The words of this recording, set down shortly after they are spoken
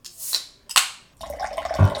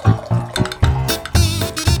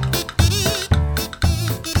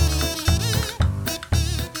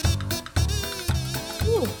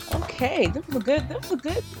hey, this was a good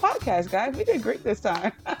podcast, guys. We did great this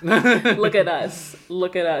time. Look at us,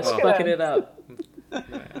 fucking it up. I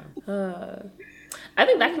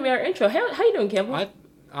think that can be our intro. How you doing, Campbell?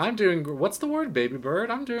 I'm doing. What's the word, baby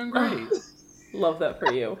bird? I'm doing great. Love that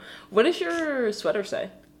for you. What does your sweater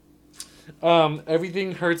say?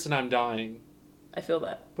 Everything hurts and I'm dying. I feel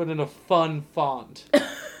that, but in a fun font.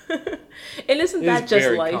 And isn't that just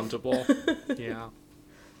very life? Comfortable. Yeah.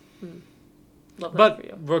 Love that for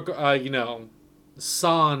you. You know,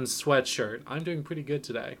 sans sweatshirt. I'm doing pretty good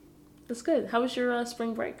today. That's good. How was your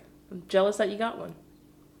spring break? I'm jealous that you got one.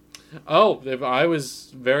 Oh, I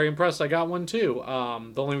was very impressed. I got one too.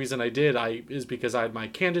 The only reason I did is because I had my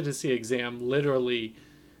candidacy exam literally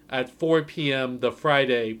at 4 p.m. the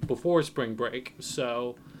Friday before spring break.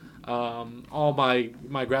 So all my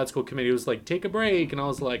grad school committee was like, take a break. And I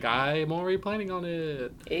was like, I'm already planning on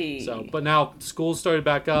it. Hey. So, but now school started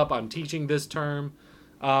back up. I'm teaching this term.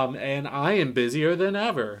 And I am busier than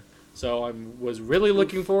ever. So I was really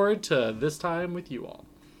looking forward to this time with you all.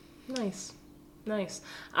 Nice.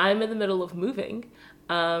 I'm in the middle of moving,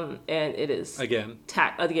 and it is again,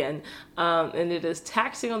 and it is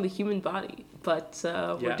taxing on the human body. But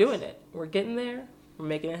we're doing it. We're getting there. We're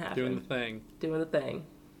making it happen. Doing the thing.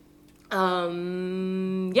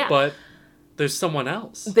 Yeah. But there's someone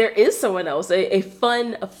else. There is someone else. A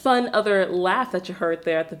fun other laugh that you heard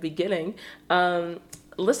there at the beginning.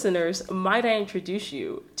 Listeners, might I introduce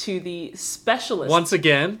you to the specialist once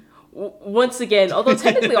again, although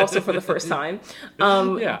technically also for the first time,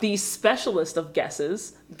 the specialist of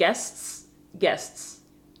guests.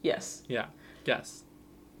 Yes. Yeah, guests.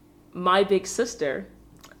 My big sister,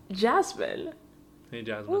 Jasmine. Hey,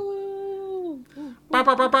 Jasmine. Bow,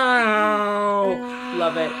 bow, bow, bow.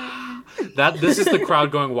 Love it. This is the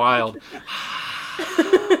crowd going wild.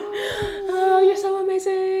 Oh, you're so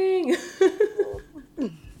amazing.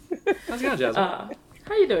 How's it going, Jasmine?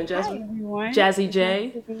 How you doing, Jasmine? Hi, everyone. Jazzy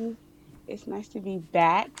J. It's nice to be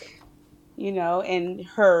back, and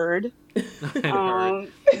heard.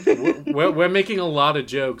 We're making a lot of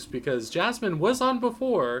jokes because Jasmine was on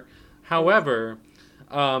before. However,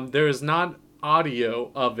 there is not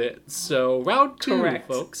audio of it. So round 2, correct,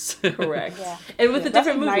 folks. Correct. Yeah. And with a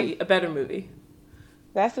different movie, a better movie.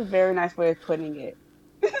 That's a very nice way of putting it.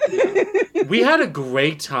 Yeah. We had a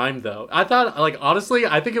great time though. I thought, honestly,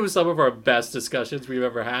 I think it was some of our best discussions we've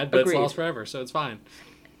ever had, but Agreed. It's lost forever, so it's fine.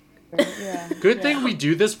 Yeah. Good thing we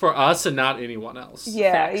do this for us and not anyone else.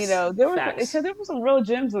 Yeah, Facts. There were some real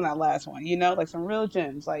gems in that last one, some real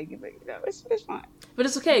gems. It's fine. But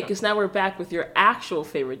it's okay, because now we're back with your actual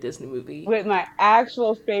favorite Disney movie. With my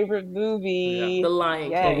actual favorite movie. The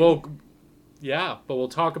Lion King. But we'll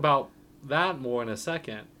talk about that more in a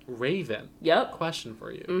second. Raven. Yep. Question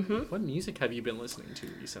for you. Mm-hmm. What music have you been listening to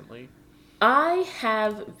recently? I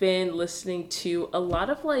have been listening to a lot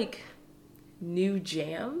of new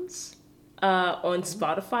jams on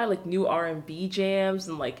Spotify, new R&B jams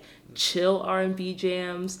and chill R&B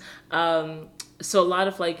jams. So a lot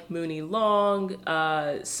of Mooney Long,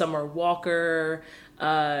 Summer Walker.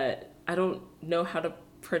 I don't know how to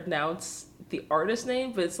pronounce the artist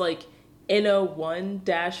name, but it's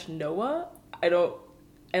N01-Noah. I don't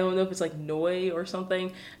know if it's Noi or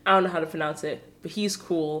something. I don't know how to pronounce it, but he's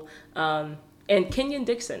cool. And Kenyon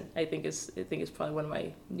Dixon, I think is probably one of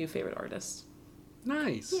my new favorite artists.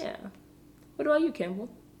 Nice. Yeah. What about you, Campbell?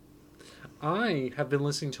 I have been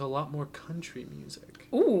listening to a lot more country music.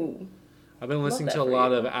 Ooh. I've been listening to a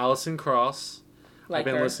lot of Alison Krauss. I've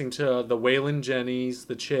been listening to the Waylon Jennings,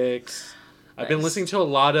 the Chicks. Nice. I've been listening to a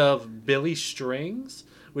lot of Billy Strings,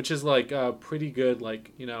 which is a pretty good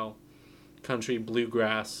country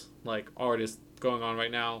bluegrass artist going on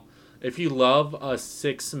right now. If you love a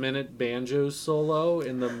 6-minute banjo solo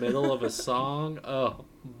in the middle of a song, oh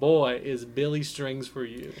boy, is Billy Strings for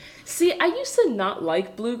you. See, I used to not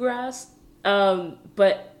like bluegrass,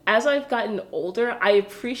 but as I've gotten older, I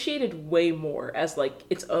appreciate it way more as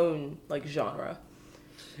its own genre.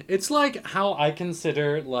 It's how I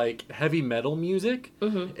consider heavy metal music.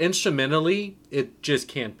 Mm-hmm. Instrumentally, it just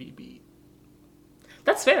can't be beat.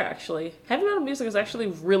 That's fair, actually. Heavy metal music is actually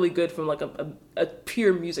really good from a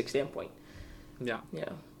pure music standpoint. Yeah. Yeah.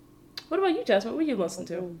 What about you, Jasmine? What do you listen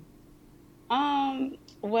to?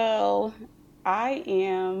 Well, I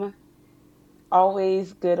am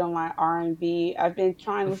always good on my R&B. I've been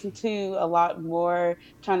trying to listen to a lot more,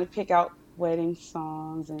 trying to pick out wedding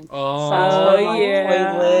songs and songs for my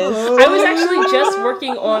playlist. I was actually just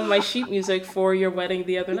working on my sheet music for your wedding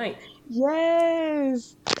the other night.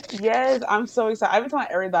 Yes, I'm so excited. I've been telling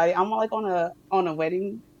everybody. I'm on a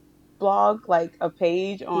wedding blog, a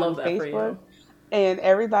page on Facebook, and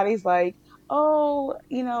everybody's like, oh,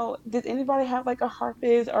 does anybody have like a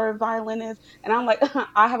harpist or a violinist? And I'm like,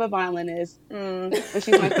 I have a violinist. And she's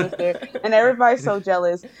my sister. And everybody's so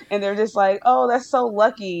jealous. And they're just like, oh, that's so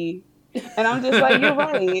lucky. And I'm just like, you're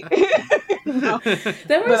right.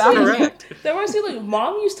 That reminds me, like,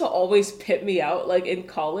 mom used to always pit me out, like, in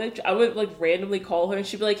college. I would, like, randomly call her, and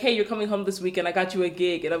she'd be like, hey, you're coming home this weekend, I got you a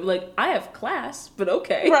gig. And I'd be like, I have class, but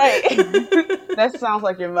okay. Right. That sounds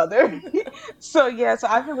like your mother. So, yeah, so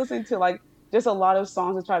I've been listening to, like, just a lot of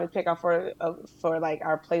songs to try to pick out for like,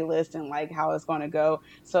 our playlist and, like, how it's going to go.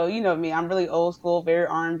 So, you know me, I'm really old school, very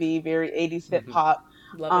R&B, very 80s hip-hop.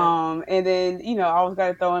 Love it. And then, I always got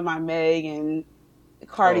to throw in my Meg and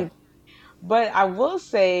Cardi. But I will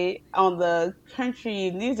say, on the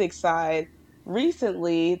country music side,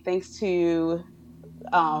 recently, thanks to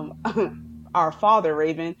our father,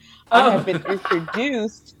 Raven, I have been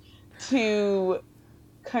introduced to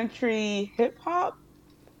country hip hop.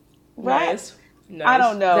 Right? Nice. I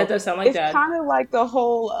don't know. That does sound like that. It's kind of like the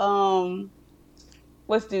whole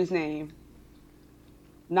what's dude's name?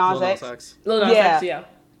 Nas X. Lil Nas X, yeah.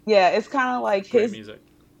 Yeah, it's kind of like great his music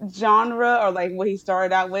genre, or like what he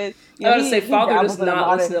started out with. I was going to say, Father does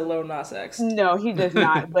not listen to Lil Nas X. No, he does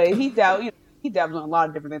not. But he dabbles in a lot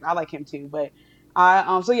of different things. I like him too. But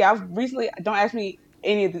I've recently, don't ask me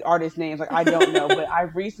any of the artists' names, like I don't know, but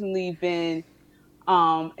I've recently been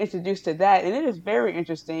introduced to that, and it is very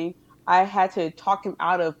interesting. I had to talk him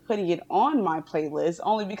out of putting it on my playlist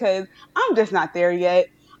only because I'm just not there yet.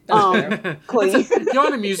 Please. You're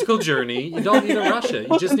on a musical journey. You don't need to rush it.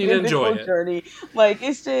 You just need to enjoy it. Journey. Like,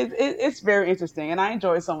 it's just it's very interesting, and I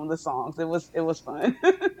enjoyed some of the songs. It was fun.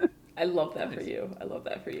 I love that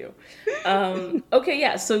for you. Okay,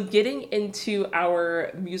 yeah, so getting into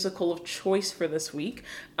our musical of choice for this week,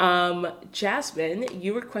 Jasmine,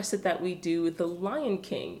 you requested that we do The Lion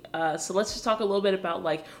King. So let's just talk a little bit about,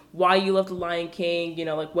 like, why you love The Lion King,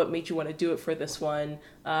 like, what made you want to do it for this one,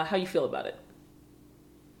 how you feel about it.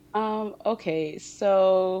 Okay,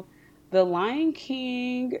 so The Lion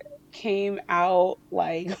King came out,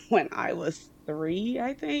 like, when I was 3,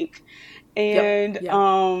 I think. And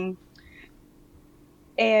yep.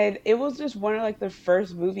 And it was just one of, like, the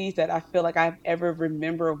first movies that I feel like I ever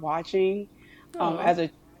remember watching as a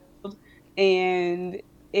child. And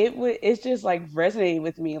it's just, like, resonated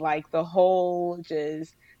with me. Like, the whole,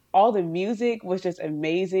 just all the music was just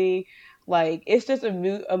amazing. Like, it's just a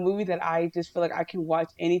movie that I just feel like I can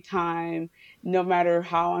watch anytime, no matter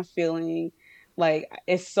how I'm feeling. Like,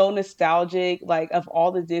 it's so nostalgic. Like, of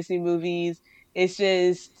all the Disney movies, it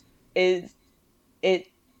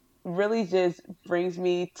really just brings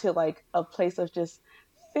me to, like, a place of just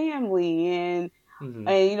family and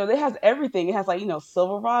it has everything. It has, like,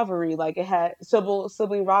 civil rivalry. Like, it had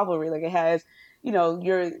sibling rivalry. Like, it has,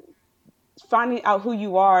 you're finding out who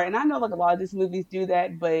you are. And I know, like, a lot of these movies do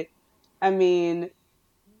that, but I mean,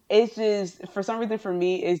 it's just, for some reason for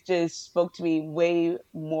me, it just spoke to me way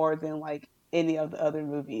more than, like, any of the other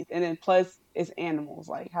movies. And then plus, it's animals.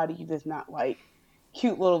 Like, how do you just not like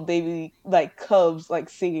cute little baby, like, cubs, like,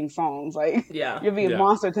 singing songs? Like, you're being a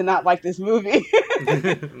monster to not like this movie.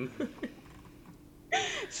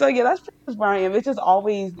 So yeah, that's pretty much where I am. It's just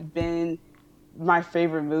always been my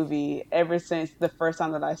favorite movie ever since the first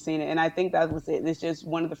time that I've seen it. And I think that was it. It's just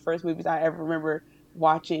one of the first movies I ever remember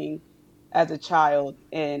watching as a child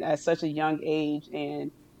and at such a young age.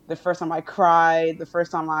 And the first time I cried, the first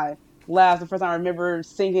time I laughed, the first time I remember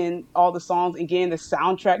singing all the songs and getting the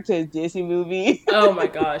soundtrack to a Disney movie. Oh my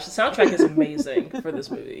gosh, the soundtrack is amazing for this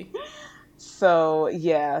movie. So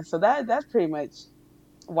yeah, so that's pretty much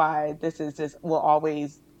why this is just will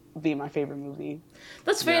always be my favorite movie.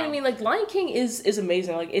 That's fair. Yeah. I mean, like, Lion King is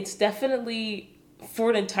amazing. Like, it's definitely for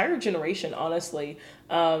an entire generation, honestly.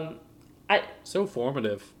 So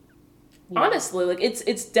formative. Honestly, like,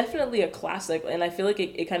 it's definitely a classic, and I feel like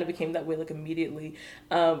it kind of became that way, like, immediately.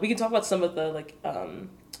 We can talk about some of the, like,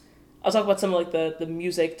 I'll talk about some of, like, the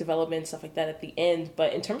music development, stuff like that at the end,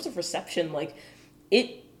 but in terms of reception, like,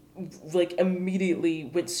 it, like, immediately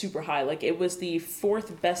went super high. Like, it was the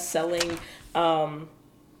fourth best-selling album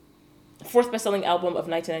of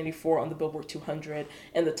 1994 on the Billboard 200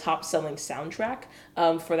 and the top-selling soundtrack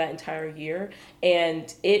for that entire year,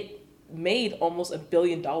 and it made almost $1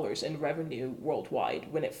 billion in revenue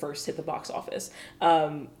worldwide when it first hit the box office.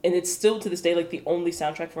 And it's still to this day, like, the only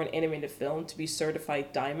soundtrack for an animated film to be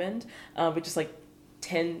certified diamond, which is like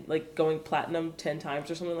going platinum 10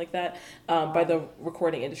 times or something like that, by the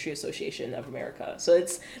Recording Industry Association of America. So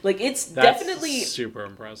it's like, that's definitely super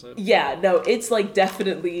impressive. Yeah, no, it's like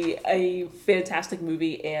definitely a fantastic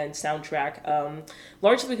movie and soundtrack,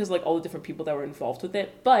 largely because, like, all the different people that were involved with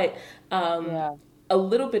it. But a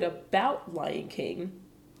little bit about Lion King.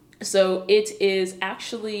 So it is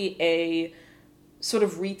actually a sort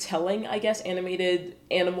of retelling, I guess, animated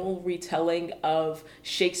animal retelling of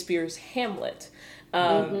Shakespeare's Hamlet.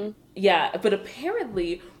 Yeah, but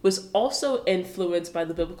apparently was also influenced by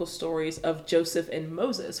the biblical stories of Joseph and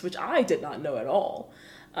Moses, which I did not know at all.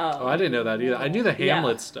 I didn't know that either. I knew the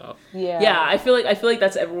Hamlet stuff. Yeah. I feel like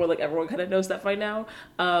that's everyone. Like everyone kind of knows that by now.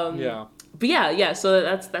 Yeah. But yeah. So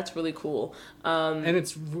that's really cool. And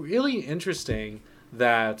it's really interesting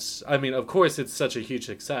that, I mean, of course it's such a huge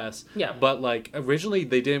success. Yeah. But like originally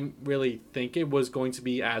they didn't really think it was going to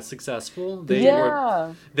be as successful. They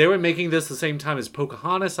were making this the same time as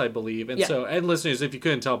Pocahontas, I believe. And so, and listeners, if you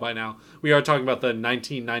couldn't tell by now, we are talking about the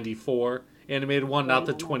 1994 animated one, not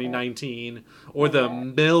the 2019 or the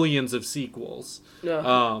millions of sequels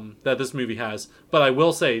that this movie has. But I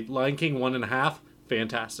will say, Lion King 1.5,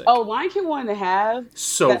 fantastic. Oh, Lion King 1.5,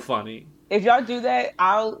 so funny. If y'all do that,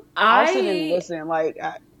 I'll sit and listen. Like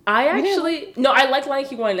I actually I like Lion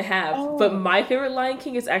King 1.5, but my favorite Lion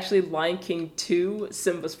King is actually Lion King 2,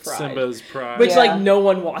 Simba's Pride. Which like no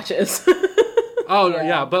one watches.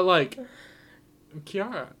 But like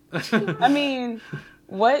Kiara. I mean,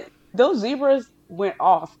 what? Those zebras went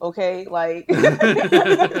off, okay? Like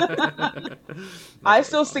I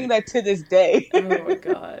still sing that to this day. Oh my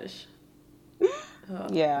gosh.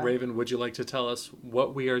 Yeah. Raven, would you like to tell us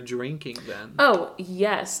what we are drinking then? Oh,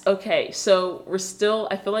 yes. Okay. So we're still,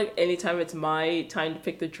 I feel like anytime it's my time to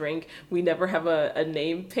pick the drink, we never have a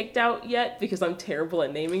name picked out yet because I'm terrible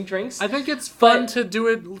at naming drinks. I think it's fun to do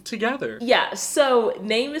it together. Yeah. So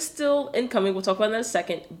name is still incoming. We'll talk about that in a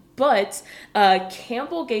second. But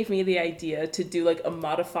Campbell gave me the idea to do like a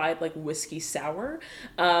modified like whiskey sour.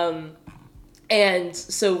 And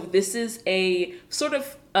so this is a sort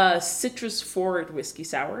of citrus forward whiskey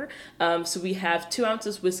sour. So we have 2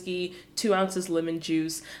 ounces whiskey, 2 ounces lemon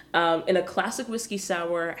juice. And a classic whiskey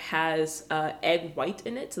sour has egg white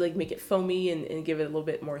in it to like make it foamy and give it a little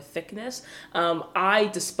bit more thickness. I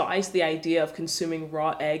despise the idea of consuming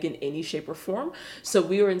raw egg in any shape or form. So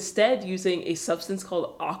we were instead using a substance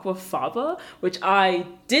called aquafaba, which I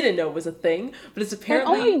didn't know was a thing, but it's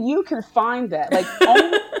apparently... And only you can find that. Like,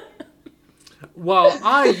 Well,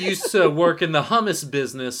 I used to work in the hummus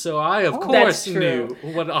business, so I, of course, knew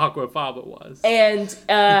what aquafaba was. And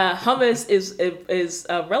hummus is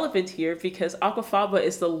relevant here because aquafaba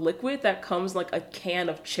is the liquid that comes like a can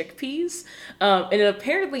of chickpeas, and it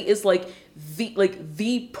apparently is like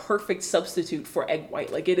the perfect substitute for egg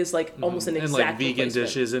white. Like it is like almost an exact and like vegan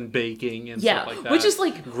dishes and baking and stuff like that. Which is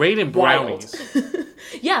like great in brownies.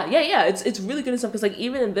 Yeah. It's really good and stuff because like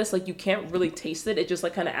even in this like you can't really taste it. It just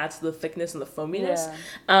like kind of adds to the thickness and the foaminess.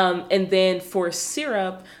 Yeah. And then for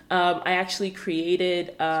syrup, I actually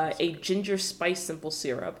created a ginger spice simple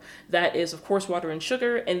syrup that is of course water and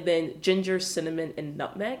sugar, and then ginger, cinnamon, and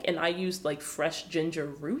nutmeg. And I used like fresh ginger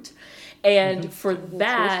root. And for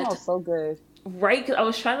that, it smells so good. Right? Because I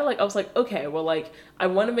was like, okay, well, like, I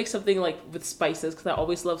want to make something, like, with spices, because I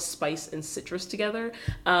always love spice and citrus together.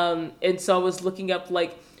 And so I was looking up,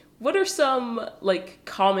 like, what are some, like,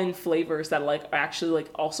 common flavors that, like, are actually,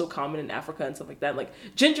 like, also common in Africa and stuff like that? Like,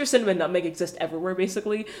 ginger, cinnamon, nutmeg exist everywhere,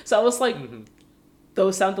 basically. So I was like,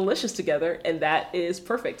 those sound delicious together, and that is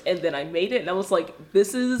perfect. And then I made it, and I was like,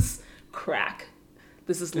 this is crack.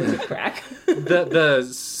 This is legit crack. The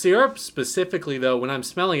syrup specifically, though, when I'm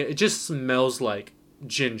smelling it, it just smells like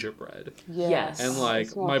gingerbread. Yes. And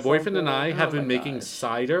like my boyfriend and I have been making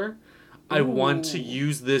cider. I want to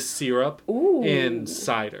use this syrup in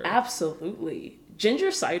cider. Absolutely. Ginger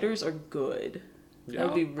ciders are good. Yeah. That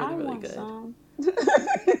would be really, really good.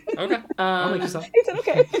 Okay. I'll make you some. He said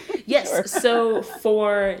okay. Yes. Sure. So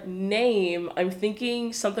for name, I'm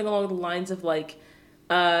thinking something along the lines of like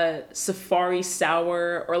Safari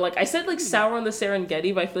Sour, or like I said like Sour on the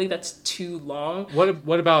Serengeti, but I feel like that's too long.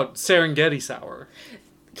 What about Serengeti Sour?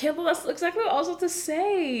 Campbell, that's exactly what I was about to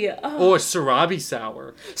say. Or Sarabi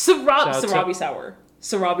Sour. Sarabi Sour.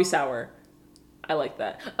 Sarabi Sour. I like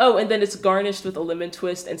that. Oh, and then it's garnished with a lemon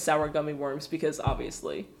twist and sour gummy worms because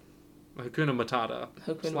obviously. Hakuna Matata.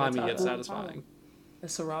 Slimy yet satisfying. A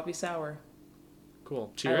Sarabi Sour.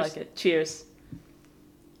 Cool. Cheers. I like it. Cheers.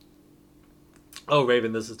 Oh,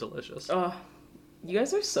 Raven, this is delicious. Oh, you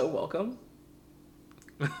guys are so welcome.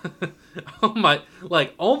 Oh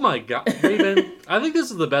my God, Raven, I think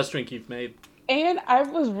this is the best drink you've made. And I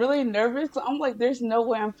was really nervous. I'm like, there's no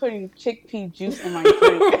way I'm putting chickpea juice in my drink.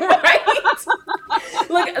 Right?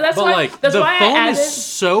 Like that's but why. Like, that's the why foam I added. Is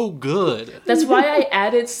so good. That's why I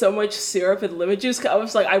added so much syrup and lemon juice. 'Cause I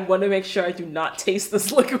was like, I want to make sure I do not taste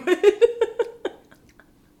this liquid.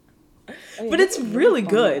 But it's really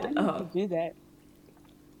good. I need to do that.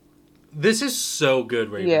 This is so good,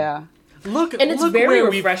 Raven. Yeah. And it's very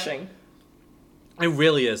refreshing. It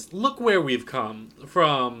really is. Look where we've come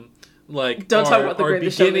from. Like, don't talk about the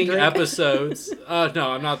beginning episodes.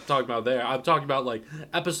 No, I'm not talking about there. I'm talking about like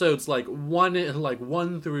episodes like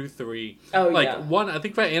 1 through 3. Oh, like yeah. One, I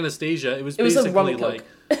think for Anastasia, it was basically like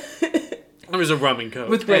it was a rum and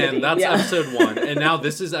coke, and that's episode 1. And now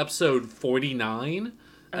this is episode 49,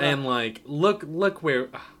 and like look where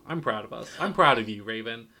I'm proud of us. I'm proud of you,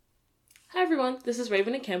 Raven. Hi everyone, this is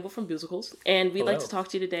Raven and Campbell from Musicals, and we'd like to talk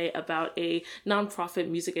to you today about a nonprofit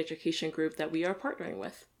music education group that we are partnering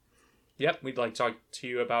with. Yep, we'd like to talk to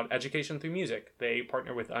you about Education Through Music. They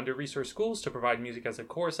partner with under-resourced schools to provide music as a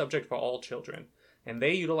core subject for all children. And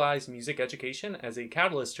they utilize music education as a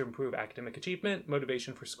catalyst to improve academic achievement,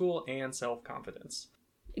 motivation for school, and self-confidence.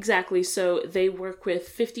 Exactly. So they work with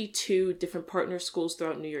 52 different partner schools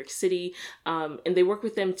throughout New York City, and they work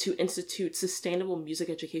with them to institute sustainable music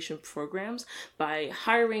education programs by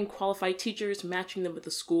hiring qualified teachers, matching them with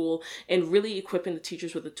the school, and really equipping the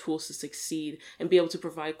teachers with the tools to succeed and be able to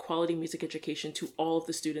provide quality music education to all of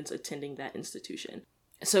the students attending that institution.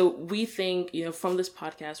 So we think, from this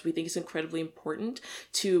podcast, we think it's incredibly important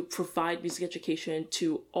to provide music education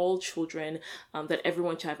to all children, that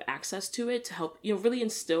everyone should have access to it to help, really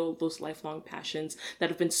instill those lifelong passions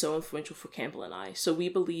that have been so influential for Campbell and I. So we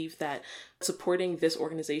believe that supporting this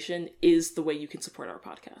organization is the way you can support our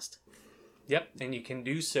podcast. Yep, and you can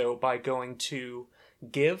do so by going to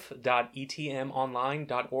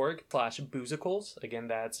give.etmonline.org/boozicles. Again,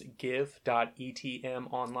 that's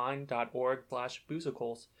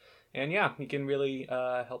give.etmonline.org/boozicles. And yeah, you can really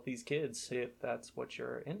help these kids if that's what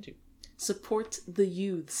you're into. Support the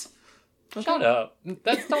youths. Okay. Shut up.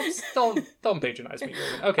 Don't patronize me.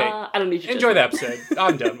 Okay. I don't need you. Enjoy the episode.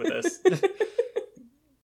 I'm done with this.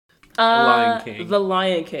 Lion King. The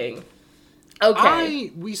Lion King.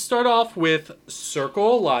 Okay. We start off with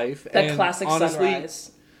Circle of Life. That classic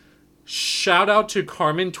Sunrise. Shout out to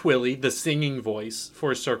Carmen Twilly, the singing voice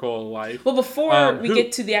for Circle of Life. Well, before we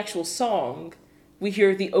get to the actual song, we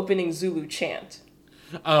hear the opening Zulu chant.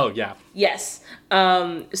 Oh, yeah. Yes.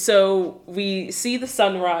 So we see the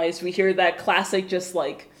sunrise. We hear that classic just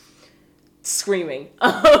like screaming.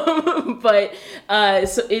 But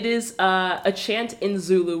so it is a chant in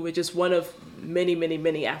Zulu, which is one of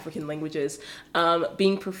many African languages,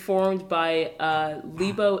 being performed by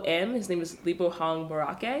Lebo M. His name is Lebo Hang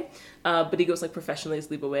Morake, but he goes like professionally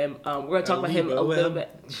as Lebo M. We're going to talk about him a little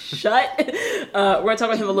bit. Shut! We're going to talk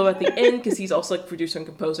about him a little at the end, because he's also like producer and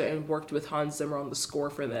composer and worked with Hans Zimmer on the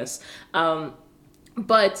score for this.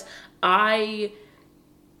 But I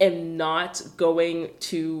am not going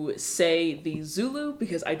to say the Zulu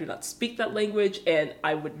because I do not speak that language and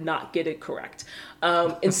I would not get it correct.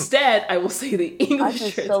 Instead, I will say the English. I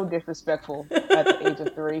was so disrespectful at the age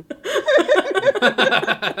of 3.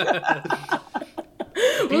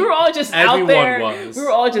 We were all just out there. We were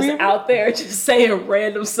all just out there, just saying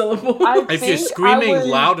random syllables. If you're screaming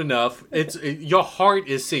loud enough, your heart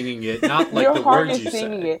is singing it, not like the words you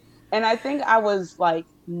say. It. And I think I was like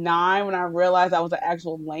 9 when I realized that was an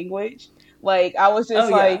actual language. Like I was just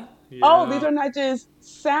these are not just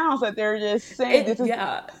sounds that they're just saying.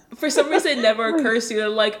 For some reason, it never occurs to you. They're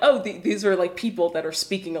like, these are like people that are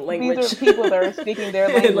speaking a language. These are people that are speaking their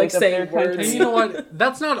language, like saying words. And you know what?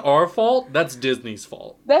 That's not our fault. That's Disney's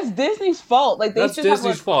fault. That's Disney's fault. Like that's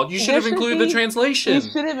Disney's fault. You should have included the translation. You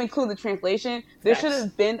should have included the translation. There should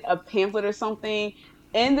have been a pamphlet or something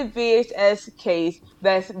in the VHS case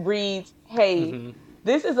that reads, "Hey,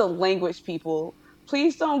 this is a language, people.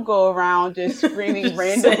 Please don't go around just screaming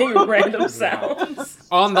random sounds."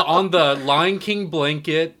 On the Lion King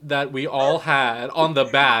blanket that we all had on the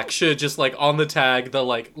back should just like on the tag the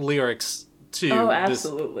like lyrics to. Oh,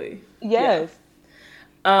 absolutely. Yes.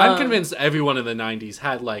 Yeah. I'm convinced everyone in the 90s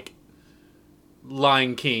had like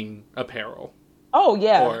Lion King apparel. Oh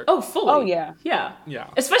yeah. Fully. Oh yeah. Yeah.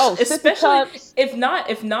 Especially if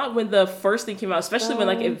not when the first thing came out, especially when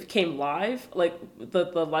like it came live, like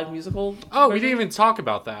the live musical. Oh, version. We didn't even talk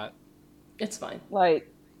about that. It's fine.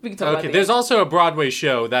 Like we can talk about there's also a Broadway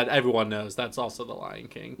show that everyone knows. That's also The Lion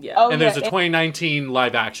King. Yeah. And there's a 2019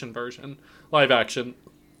 live action version. Live action,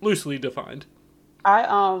 loosely defined. I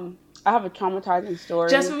have a traumatizing story.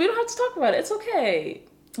 Jasmine, we don't have to talk about it. It's okay.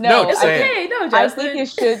 No, it's okay. No, Jasmine. I think it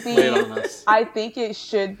should be. I think it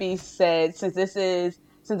should be said since this is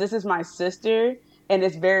my sister and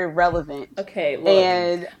it's very relevant. Okay, look.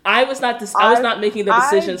 And I was not making the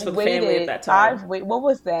decisions for the family at that time. What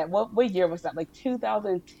was that? What year was that? Like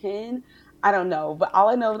 2010? I don't know, but all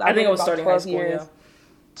I know is I think I was about starting 12 high school, years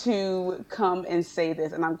to come and say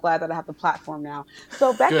this, and I'm glad that I have the platform now.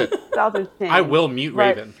 So back in 2010, I will mute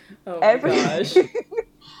Raven. Oh my gosh.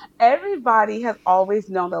 Everybody has always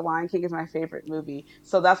known The Lion King is my favorite movie,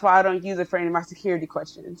 so that's why I don't use it for any of my security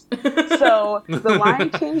questions. So The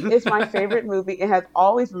Lion King is my favorite movie. It has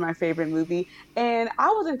always been my favorite movie, and I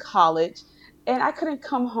was in college, and I couldn't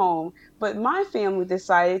come home, but my family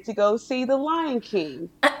decided to go see The Lion King.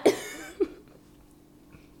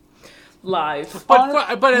 Live.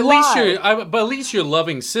 But at least your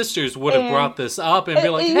loving sisters would have brought this up and be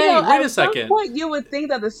like, hey, wait a second. At some point, you would think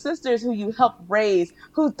that the sisters who you helped raise,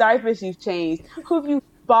 whose diapers you've changed, who you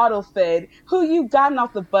bottle fed, who you gotten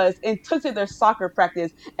off the bus and took to their soccer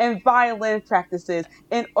practice and violin practices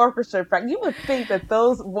and orchestra practice, you would think that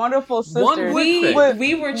those wonderful sisters we were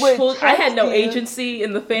children. I had no agency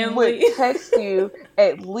in the family. Would text you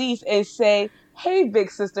at least and say, hey, big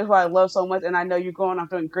sister who I love so much, and I know you're going off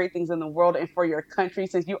doing great things in the world and for your country,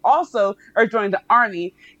 since you also are joining the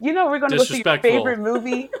army. You know we're going to go see your favorite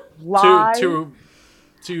movie live. To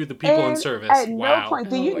the people in service. At no point,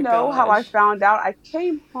 do you know how I found out? I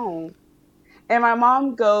came home, and my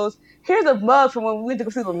mom goes, here's a mug from when we went to go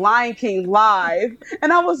see The Lion King live.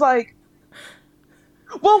 And I was like,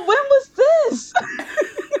 well, when was this?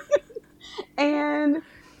 And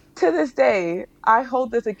to this day, I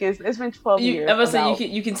hold this against. It's been 12 years. I must say,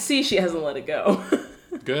 you can see she hasn't let it go.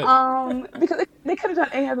 Good. Because they could have done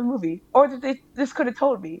any other movie, or they just could have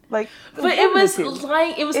told me. Like, but it was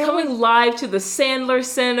coming live to the Sandler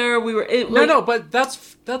Center. But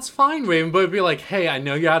that's fine, Raven. But it'd be like, hey, I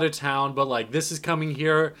know you're out of town, but like this is coming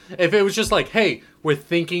here. If it was just like, hey, we're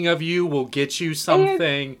thinking of you, we'll get you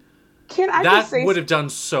something. That would have done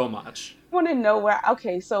so much. Want to know where?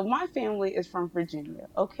 Okay, so my family is from Virginia.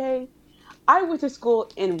 Okay, I went to school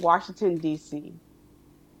in Washington D.C.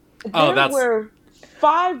 There were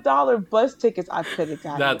 $5 bus tickets I could have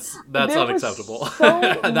gotten. That's unacceptable. Was so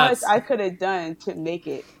much I could have done to make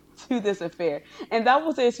it to this affair, and that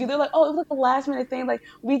was the excuse. They're like, "Oh, it was like a last minute thing. Like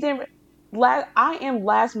we didn't." I am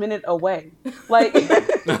last minute away. Like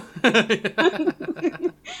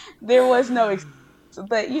there was no excuse,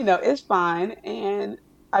 but it's fine, and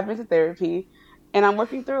I've been to therapy, and I'm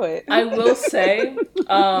working through it. I will say,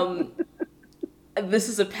 this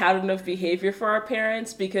is a pattern of behavior for our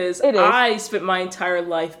parents, because I spent my entire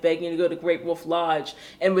life begging to go to Great Wolf Lodge,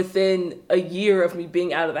 and within a year of me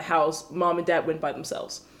being out of the house, mom and dad went by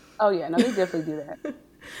themselves. Oh yeah, no, they definitely do that.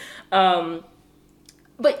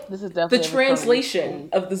 But this is definitely the translation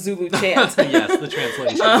of the Zulu chant. Yes, the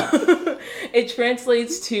translation. It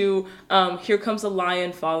translates to, here comes a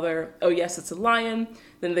lion, father. Oh yes, it's a lion.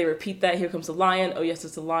 Then they repeat that, here comes a lion. Oh yes,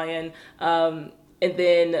 it's a lion. And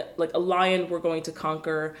then, like, a lion we're going to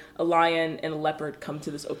conquer, a lion and a leopard come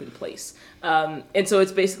to this open place. And so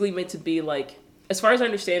it's basically meant to be, like, as far as I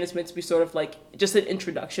understand, it's meant to be sort of, like, just an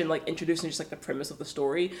introduction, like, introducing just, like, the premise of the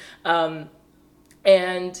story.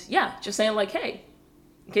 And, yeah, just saying, like, hey,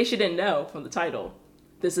 in case you didn't know from the title,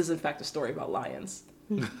 this is, in fact, a story about lions.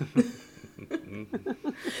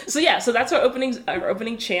 So that's our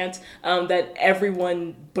opening chant that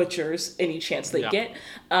everyone butchers any chance they get,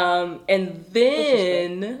 and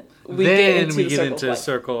then we get into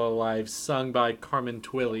Circle of Life, sung by Carmen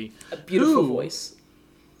Twillie, a beautiful voice.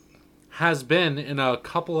 Has been in a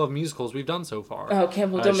couple of musicals we've done so far. Oh,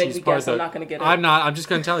 Campbell, don't make me guess. I'm not going to get it. I'm not. I'm just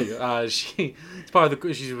going to tell you. She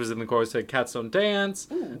was in the chorus of Cats Don't Dance.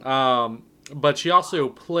 But she also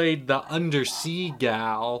played the undersea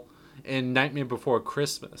gal in Nightmare Before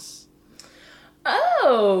Christmas.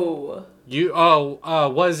 Oh.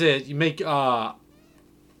 Was it you make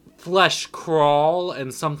flesh crawl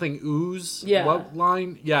and something ooze? Yeah. What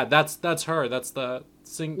line? Yeah, that's her. That's the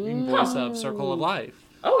singing voice of Circle of Life.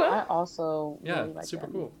 Okay. I also really like super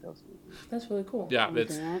cool. That's really cool. Yeah,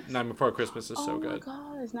 it's Nightmare Before Christmas is so good. Oh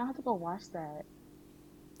my gosh, now I have to go watch that.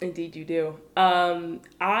 Indeed you do.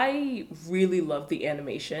 I really love the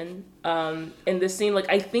animation in this scene.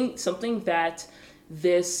 Like, I think something that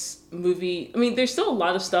this movie, I mean, there's still a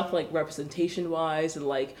lot of stuff, like, representation-wise and,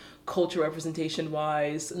 like, culture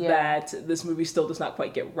representation-wise that this movie still does not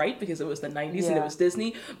quite get right, because it was the 90s and it was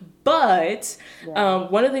Disney. But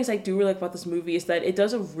one of the things I do really like about this movie is that it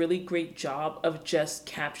does a really great job of just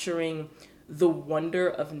capturing the wonder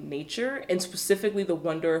of nature, and specifically the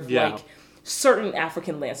wonder of, like, certain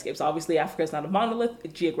African landscapes. Obviously, Africa is not a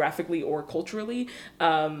monolith geographically or culturally,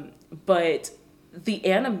 but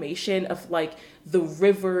the animation of, like, the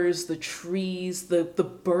rivers, the trees, the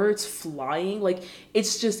birds flying, like,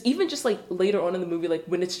 it's just, even just, like, later on in the movie, like,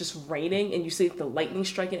 when it's just raining and you see the lightning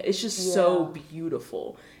striking, it's just so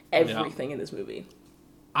beautiful, everything in this movie.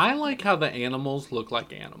 I like how the animals look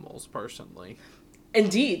like animals, personally.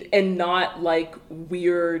 Indeed, and not like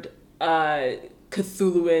weird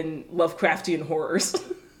Cthulhuan Lovecraftian horrors.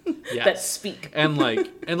 that speak. and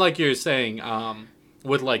like you're saying,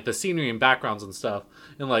 with like the scenery and backgrounds and stuff,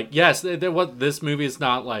 and like yes, what this movie is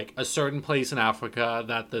not like a certain place in Africa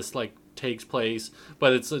that this like takes place,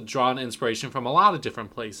 but it's drawn inspiration from a lot of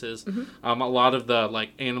different places. A lot of the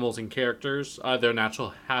like animals and characters, their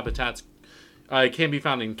natural habitats can be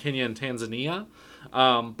found in Kenya and Tanzania,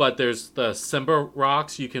 but there's the Simba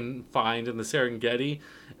rocks you can find in the Serengeti,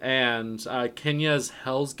 and Kenya's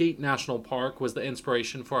Hell's Gate National Park was the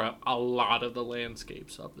inspiration for a lot of the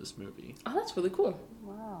landscapes of this movie. Oh, that's really cool.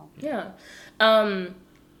 Wow. Yeah.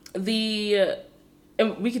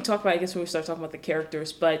 And we can talk about, I guess, when we start talking about the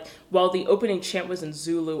characters, but while the opening chant was in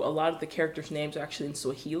Zulu, a lot of the characters' names are actually in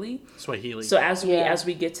Swahili. So as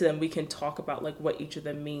we get to them, we can talk about like what each of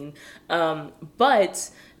them mean. But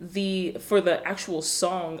for the actual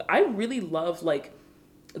song, I really love like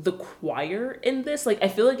the choir in this. Like I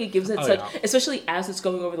feel like it gives it especially as it's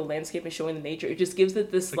going over the landscape and showing the nature, it just gives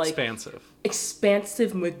it this like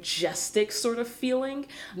expansive, majestic sort of feeling.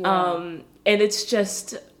 And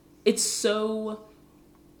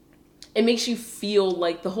it makes you feel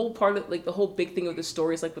like the whole part of like the whole big thing of the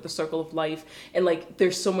story is like with the circle of life, and like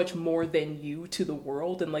there's so much more than you to the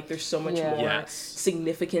world, and like there's so much more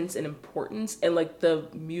significance and importance, and like the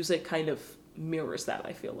music kind of mirrors that,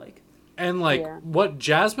 I feel like. And like what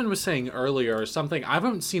Jasmine was saying earlier, something I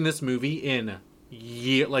haven't seen this movie in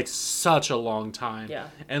such a long time. Yeah.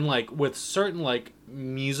 And like with certain like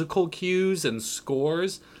musical cues and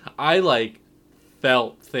scores, I like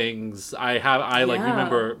felt things. I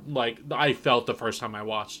remember like I felt the first time I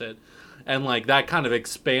watched it, and like that kind of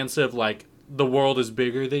expansive like the world is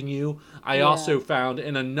bigger than you. I also found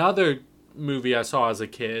in another movie I saw as a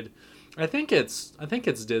kid. I think it's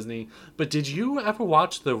Disney. But did you ever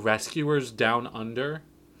watch The Rescuers Down Under?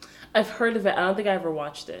 I've heard of it. I don't think I ever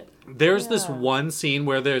watched it. There's this one scene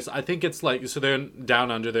where I think it's like, so they're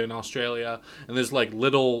down under, they're in Australia, and there's like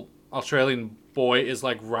little Australian boy is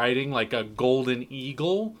like riding like a golden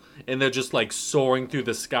eagle, and they're just like soaring through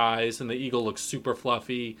the skies, and the eagle looks super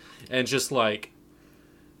fluffy, and just like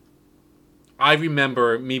I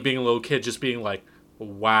remember me being a little kid just being like,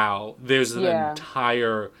 wow, there's an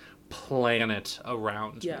entire planet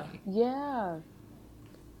around me.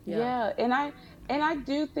 And I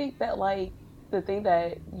do think that like the thing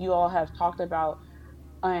that you all have talked about,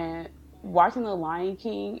 watching The Lion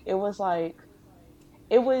King, it was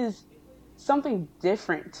something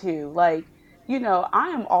different too. Like, you know, I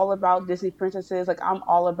am all about Disney princesses. Like, I'm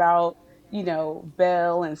all about, you know,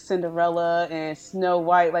 Belle and Cinderella and Snow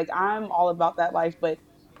White. Like, I'm all about that life. But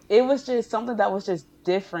it was just something that was just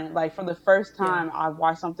different. Like, for the first time, I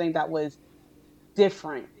watched something that was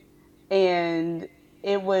different. And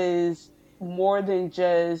it was more than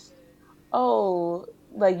just,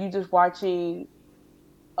 like you just watching,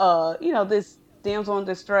 you know, this damsel in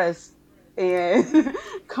distress and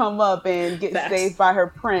come up and get saved by her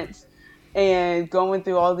prince and going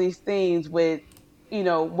through all these things with, you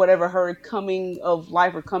know, whatever her coming of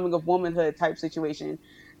life or coming of womanhood type situation.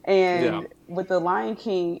 And with The Lion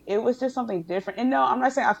King, it was just something different. And no, I'm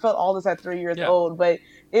not saying I felt all this at 3 years old, but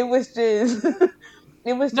it was just...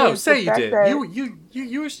 It was no, say you did.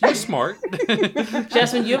 You're smart.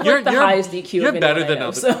 Jasmine, you have like the highest EQ. You're better than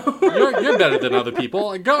other. So. You're better than other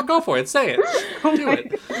people. Go for it. Say it. Do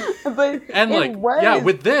it. But and like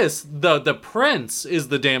with this, the prince is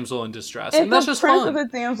the damsel in distress, and that's just fun. The prince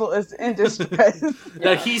of the damsel is in distress.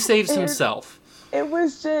 That he saves himself. It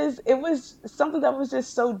was something that was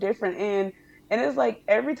just so different, and it's like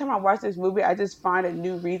every time I watch this movie, I just find a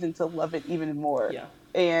new reason to love it even more. Yeah.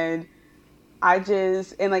 And like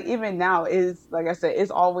even now is, like I said,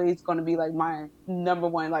 it's always going to be like my number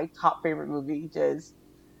one like top favorite movie, just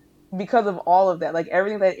because of all of that, like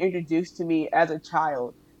everything that introduced to me as a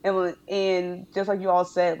child, and just like you all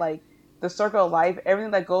said, like the circle of life,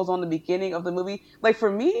 everything that goes on the beginning of the movie. Like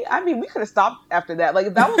for me, I mean, we could have stopped after that. Like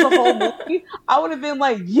if that was the whole movie, I would have been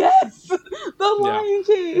like, yes, The Lion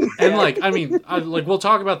King. And like, I mean, like we'll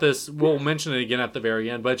talk about this. We'll mention it again at the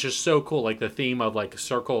very end. But it's just so cool, like the theme of like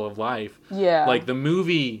circle of life. Yeah. Like the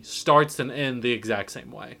movie starts and ends the exact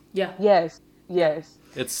same way. Yeah. Yes.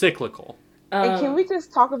 It's cyclical. And can we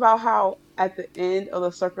just talk about how at the end of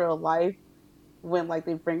the circle of life, when like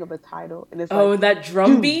they bring up the title and it's like, that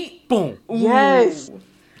drum beat, boom, yes.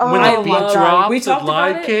 When the beat drops, we talked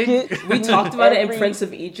about it. We talked about it in Prince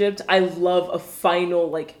of Egypt. I love a final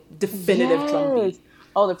like definitive drum beat.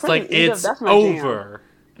 Oh, the Prince of Egypt, that's my over,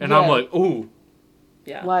 jam. And I'm like, ooh,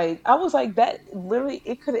 yeah. Like I was like that. Literally,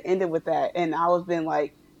 it could have ended with that, and I was been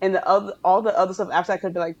like, and all the other stuff after that could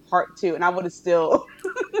have been like part 2, and I would have still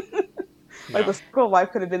like the circle of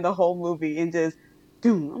life could have been the whole movie, and just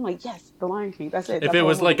Doom. I'm like, yes, The Lion King. That's it. If it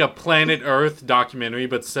was like a Planet Earth documentary,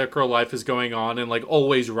 but Circle Life is going on and like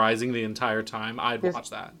always rising the entire time, I'd watch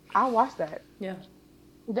that. I'll watch that. Yeah.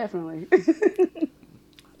 Definitely.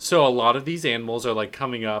 So a lot of these animals are like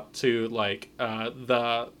coming up to like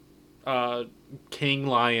the king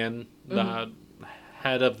lion, the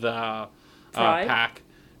head of the pack.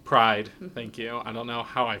 Pride. Thank you. I don't know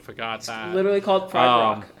how I forgot that. Literally called Pride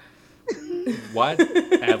Rock.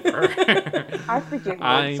 Whatever. I forget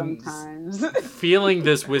words sometimes. Feeling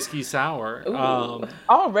this whiskey sour.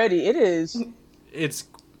 Already, it is. It's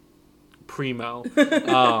primo.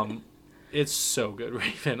 It's so good,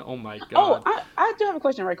 Raven. Oh my Oh, god. I do have a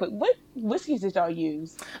question right quick. What whiskeys did y'all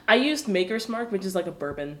use? I used Maker's Mark, which is like a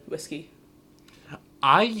bourbon whiskey.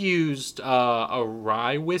 I used a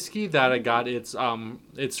rye whiskey that I got. It's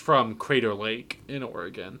from Crater Lake in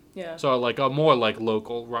Oregon. Yeah. So like a more like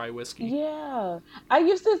local rye whiskey. Yeah, I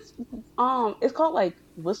used this. It's called like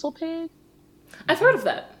Whistle Pig. I've heard of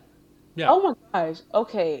that. Yeah. Oh my gosh.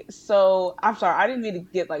 Okay, so I'm sorry. I didn't mean to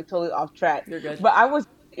get like totally off track. You're good. But I was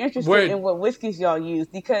interested in what whiskeys y'all use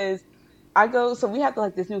because so we have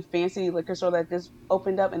like this new fancy liquor store that just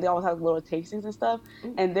opened up and they always have little tastings and stuff.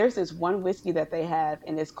 Ooh. And there's this one whiskey that they have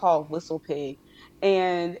and it's called Whistle Pig.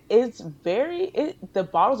 And the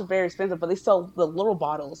bottles are very expensive, but they sell the little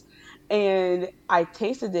bottles. And I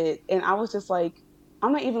tasted it and I was just like,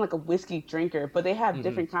 I'm not even like a whiskey drinker, but they have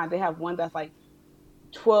different kinds. They have one that's like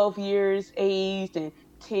 12 years aged and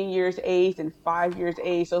 10 years aged and 5 years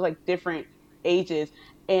aged. So it's like different ages.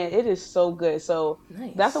 And it is so good. So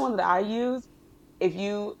nice. That's the one that I use. If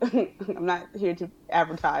you, I'm not here to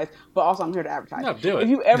advertise, but also I'm here to advertise. No, do it. If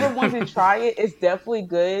you ever want to try it, it's definitely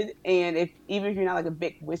good. And even if you're not like a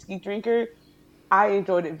big whiskey drinker, I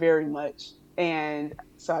enjoyed it very much. And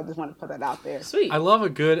so I just want to put that out there. Sweet. I love a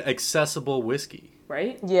good accessible whiskey.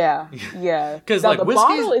 Right? Yeah. Because like the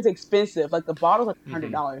bottle is expensive. Like the bottle's like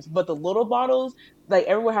 $100, but the little bottles, like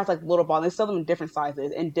everywhere has like little bottles. They sell them in different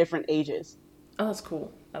sizes and different ages. Oh, that's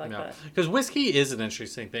cool. I like that. Because whiskey is an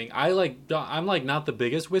interesting thing. I'm like not the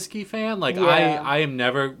biggest whiskey fan. Like I am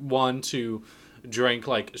never one to drink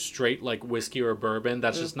like straight like whiskey or bourbon.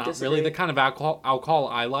 That's just not really the kind of alcohol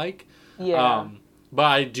I like. Yeah. But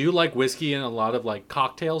I do like whiskey in a lot of like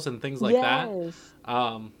cocktails and things like that.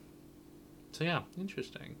 So yeah,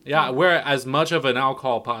 interesting. Yeah, we're as much of an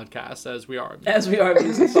alcohol podcast as we are a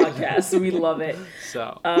music podcast. We love it.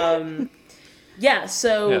 So.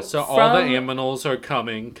 So all the animals are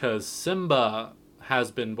coming because Simba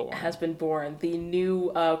has been born. The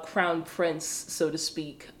new crown prince, so to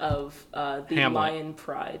speak, of the Hamlet. Lion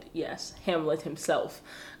Pride. Yes, Hamlet himself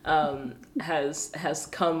has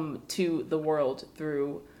come to the world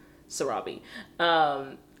through Sarabi.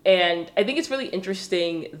 And I think it's really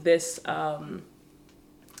interesting this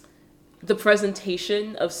the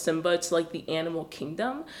presentation of Simba to like the animal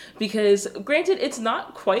kingdom, because granted it's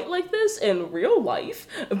not quite like this in real life,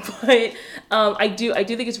 but I do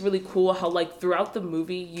think it's really cool how like throughout the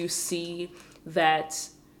movie you see that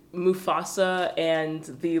Mufasa and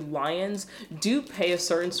the lions do pay a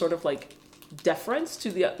certain sort of like deference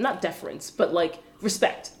to not deference, but like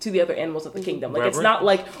respect to the other animals of the kingdom. Like, it's not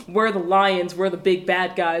like, we're the lions, we're the big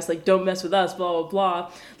bad guys, like, don't mess with us, blah, blah,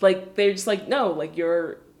 blah. Like, they're just like, no, like,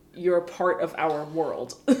 you're a part of our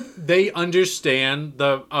world. They understand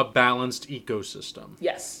a balanced ecosystem.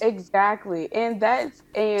 Yes. Exactly. And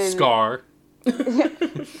Scar.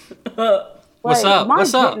 What's up?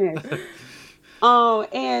 What's up?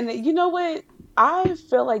 And you know what? I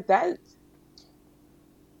feel like that's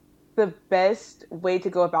the best way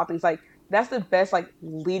to go about things. Like, that's the best, like,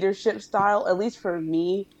 leadership style, at least for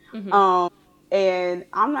me. Mm-hmm. And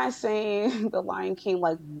I'm not saying The Lion King,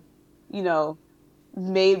 like, you know,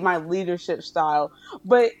 made my leadership style,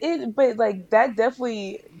 but like, that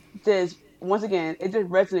definitely just, once again, it just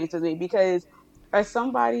resonates with me, because as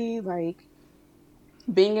somebody, like,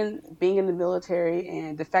 being in the military,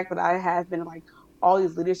 and the fact that I have been in, like, all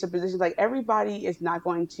these leadership positions, like, everybody is not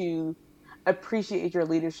going to appreciate your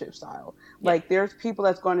leadership style. Yeah. Like, there's people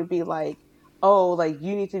that's going to be like, oh, like,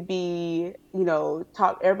 you need to be, you know,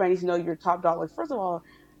 top, everybody needs to know you're top dog. Like, first of all,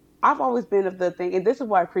 I've always been of the thing, and this is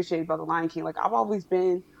what I appreciate about The Lion King. Like, I've always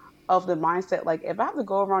been of the mindset, like, if I have to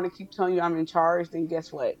go around and keep telling you I'm in charge, then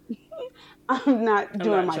guess what? I'm not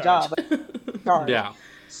doing my job. Like, yeah.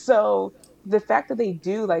 So the fact that they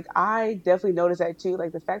do, like, I definitely notice that too.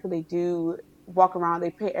 Like, the fact that they do walk around,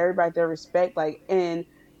 they pay everybody their respect, like, and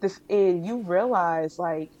you realize,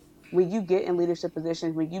 like, when you get in leadership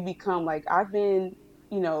positions, when you become, like, I've been,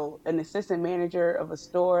 you know, an assistant manager of a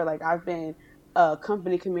store, like, I've been a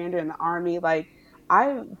company commander in the Army, like,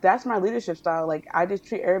 that's my leadership style. Like, I just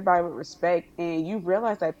treat everybody with respect, and you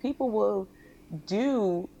realize that people will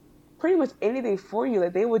do pretty much anything for you.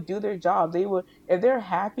 Like, they would do their job. They would, if they're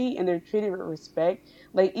happy and they're treated with respect,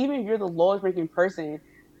 like, even if you're the lowest ranking person,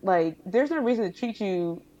 like, there's no reason to treat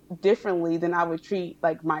you differently than I would treat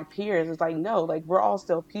like my peers. It's like, no, like, we're all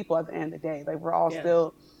still people at the end of the day. Like, we're all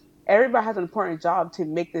still, everybody has an important job to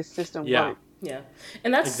make this system work. Yeah.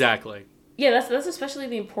 And that's exactly. Yeah, that's especially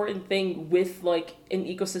the important thing with like an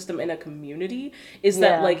ecosystem and a community is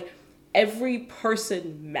that like every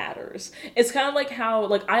person matters. It's kind of like how,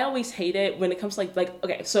 like, I always hate it when it comes to like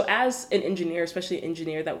okay, so as an engineer, especially an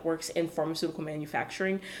engineer that works in pharmaceutical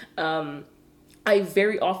manufacturing, I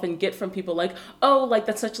very often get from people like, oh, like,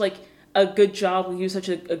 that's such like a good job, you do such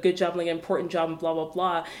a good job, like an important job, and blah, blah,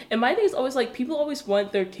 blah. And my thing is always like, people always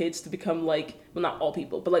want their kids to become like, well, not all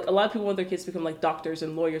people, but like a lot of people want their kids to become like doctors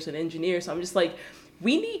and lawyers and engineers. So I'm just like,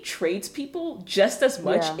 we need tradespeople just as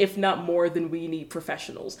much, if not more, than we need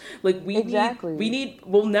professionals. Like, we'll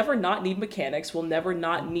never not need mechanics. We'll never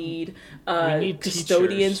not need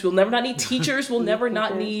custodians. Teachers. We'll never not need teachers. We'll never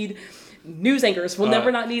not need news anchors. We'll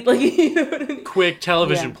never not need, like, you know what I mean? Quick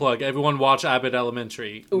television plug. Everyone watch Abbott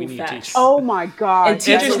Elementary. Ooh, we need teachers. Oh my god. And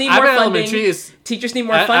teachers need more funding. Teachers need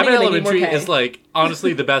more funding. Abbott and they Elementary need more pay. is like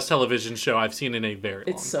honestly the best television show I've seen in a very long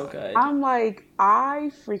time. It's so good. I'm like,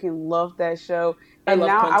 I freaking love that show. And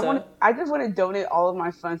now I just want to donate all of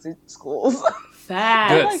my funds to schools.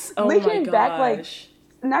 Facts. Like, looking back, like,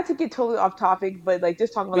 not to get totally off topic, but like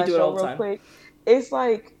just talk about that show real quick. It's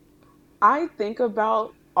like, I think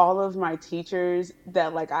about all of my teachers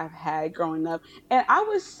that like I've had growing up, and I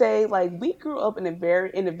would say like we grew up in a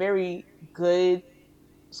very good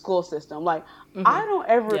school system. Like, I don't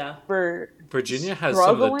ever Virginia has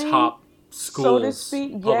some of the top schools, so to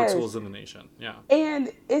speak, public schools in the nation. Yeah.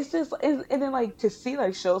 And it's just, and then like to see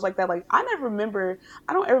like shows like that, like I don't ever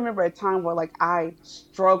remember a time where like I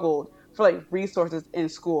struggled for like resources in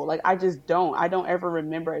school. Like, I don't ever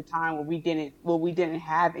remember a time where we didn't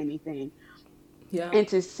have anything. Yeah. And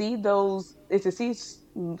to see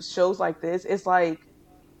shows like this, it's like,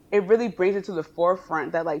 it really brings it to the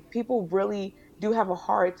forefront that like people really do have a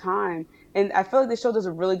hard time. And I feel like this show does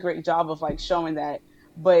a really great job of like showing that.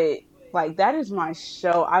 But like, that is my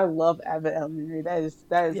show. I love Abbott Elementary. That is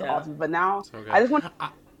awesome. But now I just want to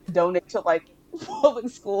donate to like public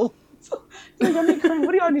school. So, like,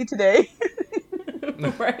 what do y'all need today?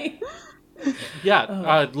 Right.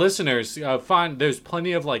 Yeah, listeners, there's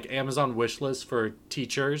plenty of like Amazon wish lists for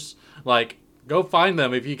teachers. Like, go find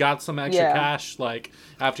them if you got some extra cash, like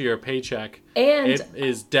after your paycheck. And it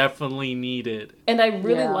is definitely needed. And I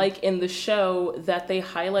really like in the show that they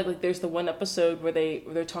highlight, like, there's the one episode where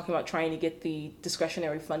they're talking about trying to get the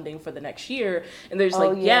discretionary funding for the next year, and there's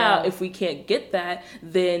if we can't get that,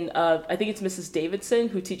 then I think it's Mrs. Davidson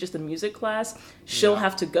who teaches the music class. She'll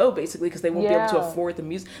have to go basically because they won't be able to afford the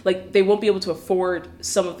music. Like, they won't be able to afford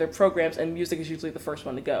some of their programs, and music is usually the first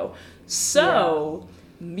one to go. So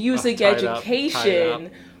music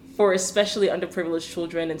education for especially underprivileged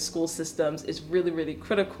children in school systems is really, really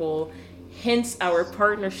critical. Hence our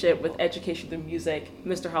partnership with Education Through Music,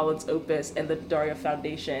 Mr. Holland's Opus, and the Daria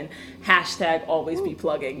Foundation. # always be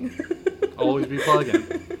plugging. Always be plugging.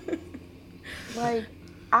 Like,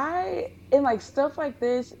 and like stuff like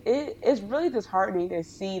this, it's really disheartening to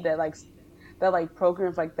see that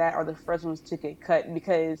programs like that are the first ones to get cut,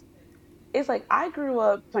 because it's like, I grew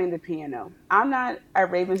up playing the piano. I'm not at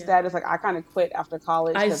Raven status. Like, I kind of quit after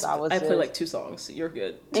college because I play like 2 songs. You're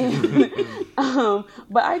good.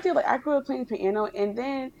 But I grew up playing the piano, and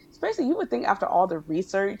then especially you would think after all the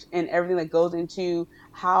research and everything that goes into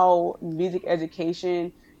how music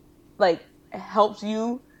education like helps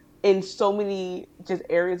you in so many just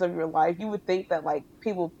areas of your life, you would think that like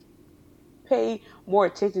people pay more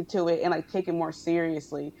attention to it and like take it more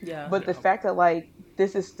seriously. But the fact that like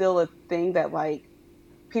this is still a thing that like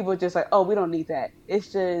people just like, oh, we don't need that.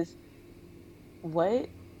 It's just, what?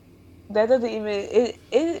 That doesn't even,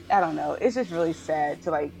 it I don't know. It's just really sad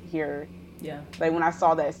to like hear. Like, when I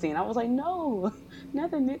saw that scene, I was like, no,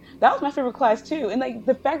 nothing new. That was my favorite class too. And like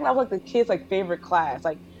the fact that I was like the kids' like favorite class,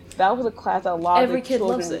 like that was a class that a lot every of the kid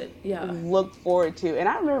children loves it. Looked forward to. And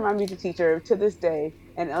I remember my music teacher to this day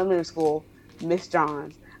in elementary school, Miss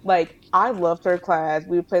Johns. Like, I loved her class.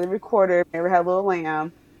 We would play the recorder. Never had a little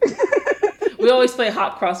lamb. We always play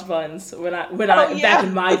Hot Cross Buns back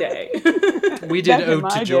in my day. We did Ode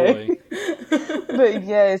to Joy. But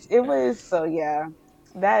yes, it was, so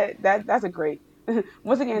that's a great,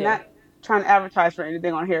 once again, not trying to advertise for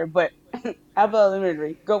anything on here, but Abbott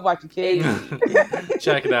Elementary, go watch it, kids.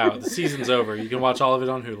 Check it out. The season's over. You can watch all of it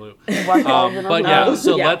on Hulu. Watch all of it on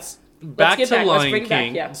Hulu. But back to Lion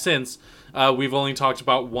King, since we've only talked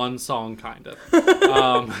about one song, kind of.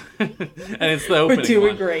 And it's the opening. We're doing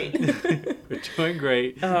one. Great. We're doing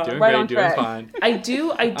great. Doing fine. I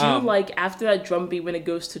do like after that drum beat when it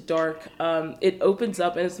goes to dark, it opens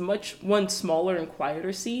up and it's one smaller and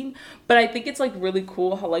quieter scene. But I think it's like really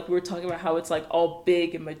cool how like we were talking about how it's like all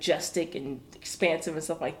big and majestic and expansive and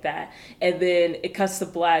stuff like that. And then it cuts to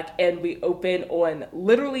black and we open on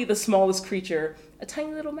literally the smallest creature, a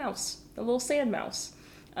tiny little mouse, a little sand mouse.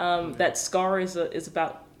 That Scar is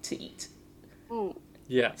about to eat.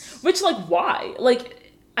 Yes. Which, like, why? Like,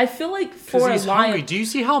 I feel like for a lion... hungry. Do you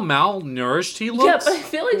see how malnourished he looks? Yeah, but I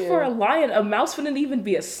feel like for a lion, a mouse wouldn't even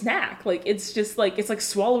be a snack. Like, it's just like, it's like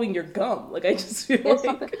swallowing your gum. Like, I just feel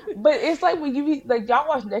like... But it's like when you, like, y'all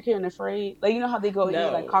watch Naked and Afraid? Like, you know how they go eat,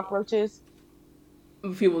 like, cockroaches?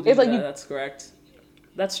 People do that, that's correct.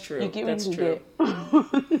 That's true. That's true.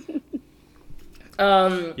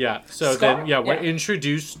 So Scar? Then we're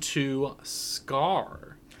introduced to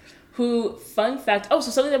Scar, who, fun fact, so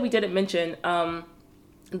something that we didn't mention,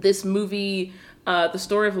 this movie, The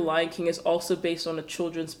Story of the Lion King, is also based on a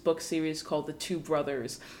children's book series called The Two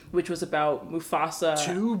Brothers, which was about Mufasa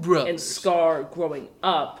and Scar growing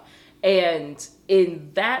up. And in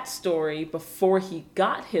that story, before he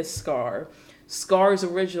got his scar, Scar's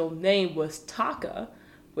original name was Taka,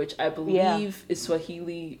 which I believe is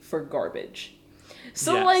Swahili for garbage.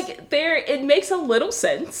 So, it makes a little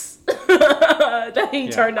sense that he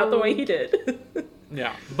turned out the way he did.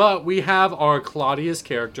 Yeah, but we have our Claudius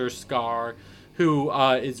character, Scar, who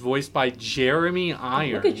is voiced by Jeremy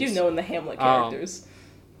Irons. Look at you knowing the Hamlet characters.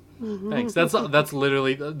 Thanks. That's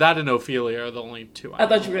literally... That and Ophelia are the only two I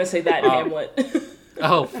thought you were going to say that in Hamlet.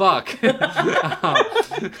 Oh, fuck.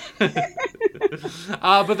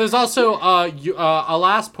 But there's also,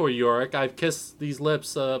 alas, poor Yorick, I've kissed these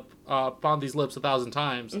lips, upon these lips 1,000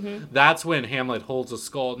 times. Mm-hmm. That's when Hamlet holds a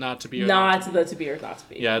skull, not to be or not to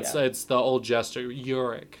be. Yeah, it's the old jester,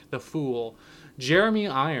 Yorick, the fool. Jeremy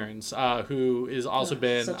Irons, who has also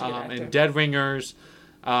been in Dead Ringers.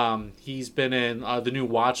 He's been in the new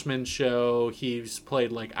Watchmen show. He's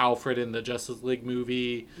played like Alfred in the Justice League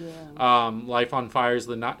movie. Life on Fire is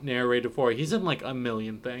the narrator for it. He's in like a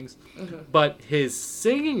million things. Mm-hmm. But his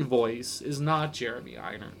singing voice is not Jeremy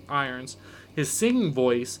Irons. His singing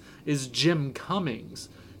voice is Jim Cummings,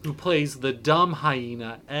 who plays the dumb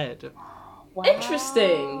hyena Ed. Wow.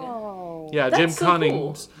 Interesting. Yeah, that's Jim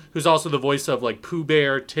Cummings, cool. Who's also the voice of like Pooh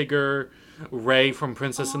Bear, Tigger, Ray from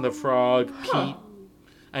Princess and the Frog, Pete,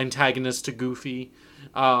 antagonist to Goofy.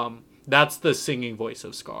 That's the singing voice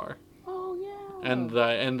of Scar. Oh yeah. And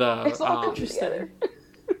the it's all interesting.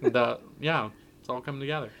 It's all coming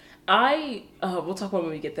together. We'll talk about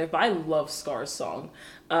when we get there, but I love Scar's song.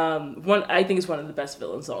 I think it's one of the best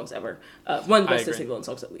villain songs ever. One of the best Disney villain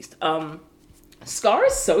songs, at least. Scar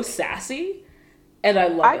is so sassy, and I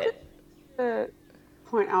love it. I could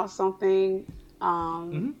point out something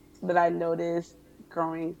that I noticed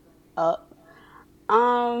growing up.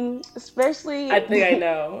 Especially... I think I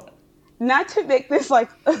know. Not to make this like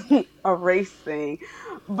a race thing,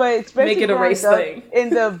 but especially make it a race thing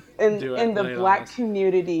in the Black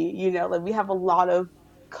community. You know, like we have a lot of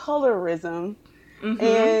colorism,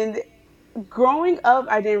 and growing up,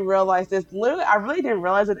 I didn't realize this. Literally, I really didn't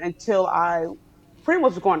realize it until I pretty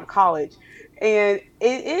much was going to college, and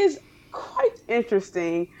it is quite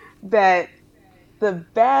interesting that the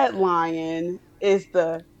bad lion is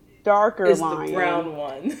the darker lion, the brown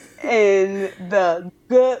one, and the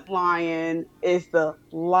good lion is the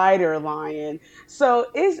lighter lion.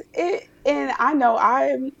 So and I know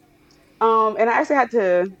and I actually had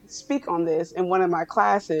to speak on this in one of my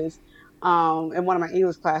classes, in one of my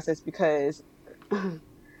English classes, because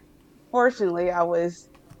fortunately I was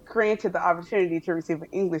granted the opportunity to receive an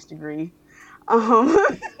English degree.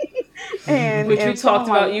 And which we talked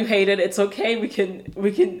about, you hated. It's okay. We can.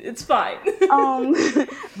 It's fine.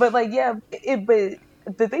 But like, but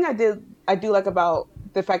the thing I do like about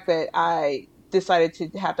the fact that I decided to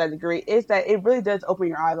have that degree is that it really does open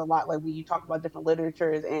your eyes a lot. Like when you talk about different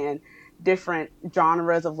literatures and different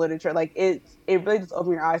genres of literature, like it really does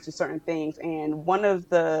open your eyes to certain things. And one of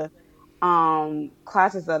the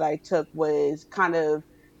classes that I took was kind of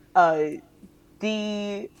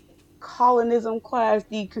decolonism class,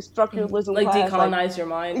 deconstructualism like class. Decolonize your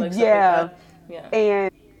mind. Like stuff like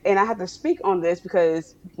that. And I had to speak on this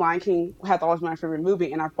because Lion King has always been my favorite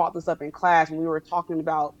movie, and I brought this up in class when we were talking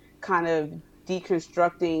about kind of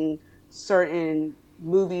deconstructing certain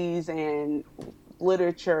movies and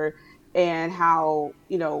literature and how,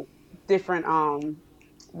 you know, different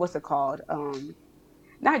what's it called?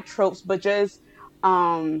 Not tropes, but just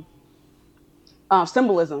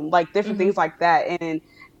symbolism, like different things like that,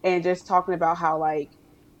 and just talking about how, like,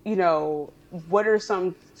 you know, what are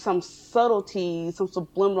some subtleties, some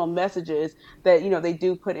subliminal messages that, you know, they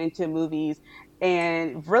do put into movies.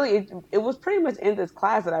 And really, it was pretty much in this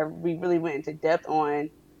class that we really went into depth on,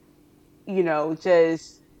 you know,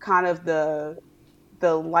 just kind of the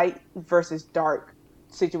light versus dark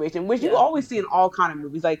situation, which you always see in all kind of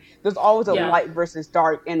movies. Like, there's always a light versus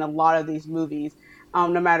dark in a lot of these movies,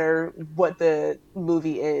 no matter what the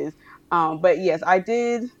movie is. But yes, I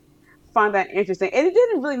did find that interesting, and it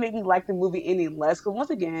didn't really make me like the movie any less, because once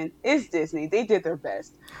again, it's Disney. They did their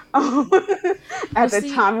best at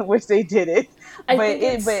the time in which they did it.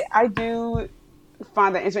 But I do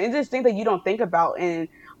find that interesting. It's just things that you don't think about, and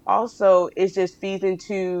also it just feeds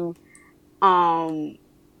into kind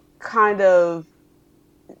of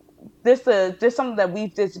this just something that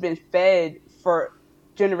we've just been fed for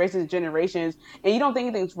generations and generations, and you don't think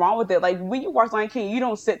anything's wrong with it. Like, when you watch Lion King, you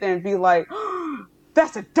don't sit there and be like, oh,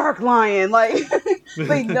 that's a dark lion, like,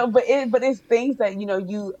 like, no, but it's things that, you know,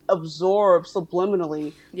 you absorb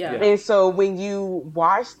subliminally. And so when you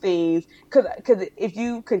watch things, because if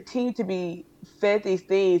you continue to be fed these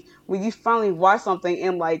things, when you finally watch something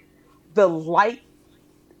and, like, the light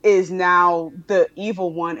is now the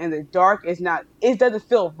evil one and the dark is not, it doesn't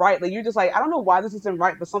feel right. Like, you're just like, I don't know why this isn't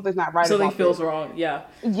right, but something's not right. Something feels wrong. Yeah.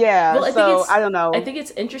 Well, I don't know. I think it's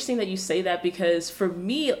interesting that you say that, because for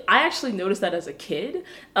me, I actually noticed that as a kid,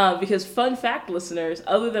 because fun fact, listeners,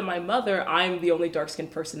 other than my mother, I'm the only dark-skinned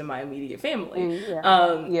person in my immediate family.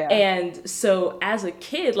 And so as a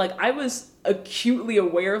kid, like, I was acutely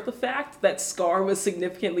aware of the fact that Scar was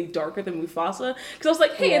significantly darker than Mufasa, because I was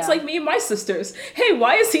like, hey, it's like me and my sisters. Hey,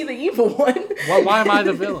 why is he the evil one? Well, why am I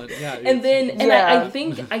the villain? I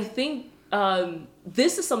think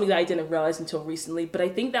this is something that I didn't realize until recently, but I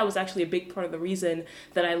think that was actually a big part of the reason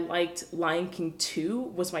that I liked Lion King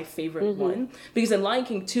 2 was my favorite one, because in Lion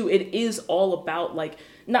King 2, it is all about, like,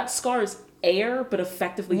 not Scar's heir, but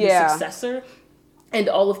effectively his successor. And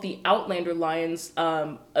all of the Outlander lions,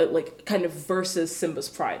 like, kind of versus Simba's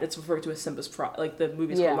Pride. It's referred to as Simba's Pride. Like, the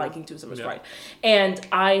movie's called Lion King 2, Simba's Pride. And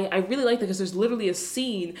I really like that, because there's literally a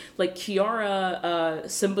scene, like, Kiara,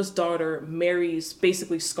 Simba's daughter, marries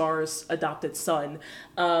basically Scar's adopted son,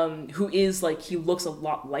 who is, like, he looks a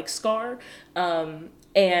lot like Scar.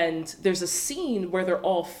 And there's a scene where they're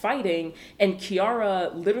all fighting, and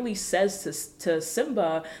Kiara literally says to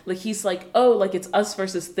Simba, like, he's like, oh, like, it's us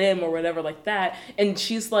versus them, or whatever, like that. And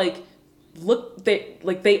she's like, look,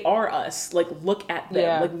 they are us. Like, look at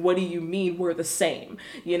them. Like, what do you mean we're the same?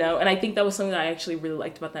 You know? And I think that was something that I actually really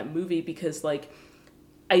liked about that movie, because, like,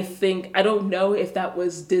 I don't know if that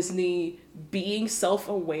was Disney being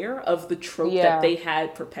self-aware of the trope that they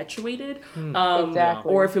had perpetuated,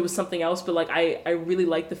 or if it was something else. But, like, I really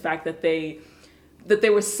like the fact that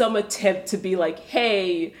there was some attempt to be like,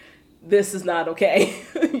 hey, this is not okay,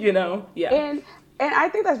 you know? And I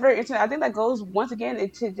think that's very interesting. I think that goes once again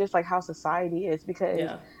into just, like, how society is, because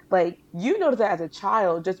like, you notice that as a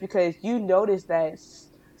child, just because you notice that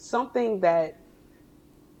something that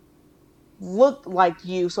looked like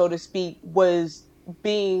you, so to speak, was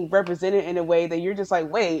being represented in a way that you're just like,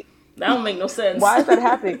 wait, that don't make no sense. Why is that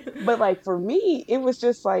happening? But, like, for me, it was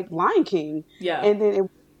just like Lion King. And then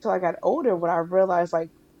until I got older, when I realized, like,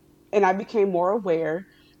 and I became more aware,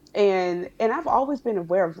 and I've always been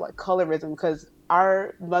aware of, like, colorism, because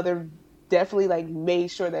our mother definitely, like, made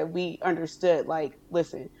sure that we understood, like,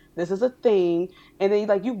 listen, this is a thing, and then,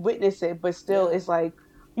 like, you witness it, but still it's like,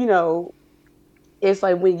 you know, it's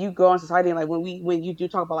like when you go in society, and, like, when you do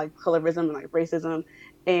talk about, like, colorism and, like, racism,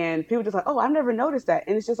 and people just like, oh, I've never noticed that,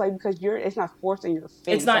 and it's just like, because it's not forced in your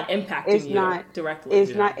face. It's not impacting you directly.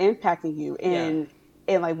 It's not impacting you, and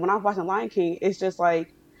like, when I'm watching Lion King, it's just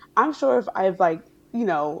like, I'm sure if I've, like, you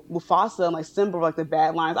know, Mufasa and, like, Simba were, like, the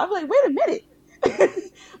bad lions, I'd be like, wait a minute,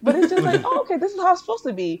 but it's just like, oh, okay, this is how it's supposed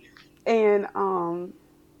to be, and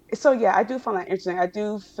so I do find that interesting. I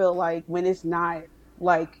do feel like when it's not,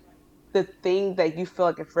 like, the thing that you feel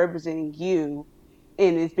like it's representing you,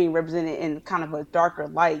 and it's being represented in kind of a darker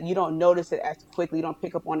light, you don't notice it as quickly, you don't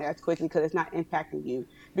pick up on it as quickly, because it's not impacting you.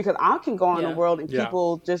 Because I can go on the world and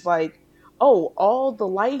people just like, oh, all the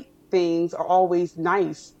light things are always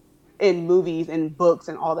nice in movies and books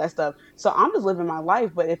and all that stuff. So I'm just living my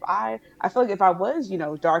life. But if I feel like if I was, you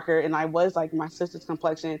know, darker, and I was like my sister's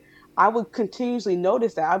complexion, I would continuously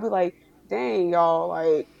notice that. I'd be like, dang, y'all,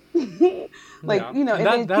 like, like, you know,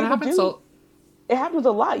 and that happens. It happens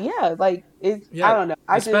a lot, like, it's, I don't know.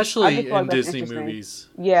 Especially in Disney movies.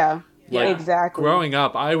 Like, exactly. Growing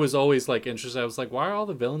up, I was always like interested. I was like, why are all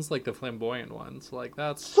the villains like the flamboyant ones? Like,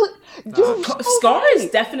 that's Scar is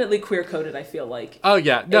definitely queer coded. I feel like. Oh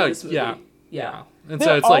yeah, no, yeah. And They're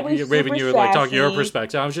so it's like always Raven, super you were like talking your sassy.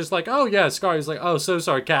 perspective. I was just like, oh yeah, Scar. He's like, oh, so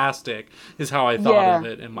sarcastic is how I thought of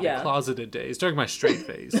it in my Yeah. closeted days during my straight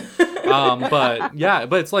phase. But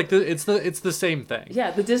it's like it's the same thing.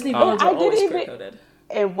 Yeah, the Disney villains are always queer coded.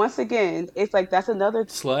 And once again, it's like that's another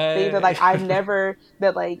Slay. thing that like I never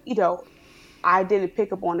that like I didn't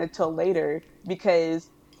pick up on it till later because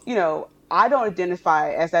I don't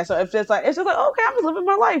identify as that. So it's just like okay, I'm just living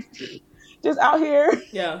my life, just out here,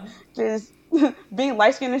 just being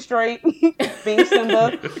light skinned and straight, being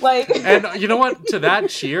Simba, like. And you know what? To that,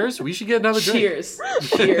 cheers. We should get another drink.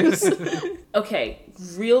 Cheers. Okay,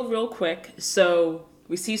 real quick. So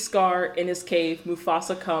we see Scar in his cave.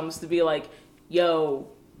 Mufasa comes to be like, "Yo,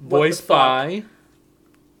 voiced by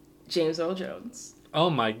James Earl Jones." Oh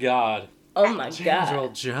my god. James Earl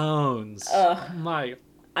Jones. I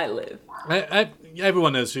live.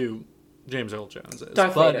 Everyone knows who James Earl Jones is.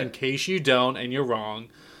 Darth but Vader. In case you don't, and you're wrong,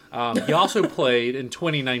 he also played in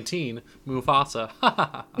 2019 Mufasa.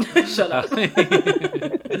 Shut up.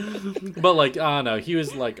 But like, no, he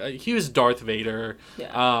was Darth Vader.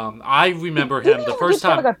 Yeah. I remember him the first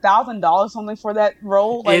time. Like $1,000 something for that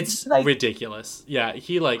role. Like, it's ridiculous. Yeah,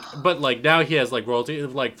 but like now he has like royalty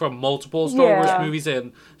like from multiple Star Wars movies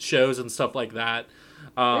and shows and stuff like that.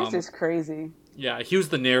 This is crazy. Yeah, he was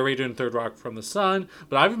the narrator in Third Rock from the Sun,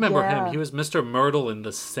 but I remember him. He was Mr. Myrtle in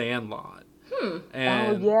The Sandlot.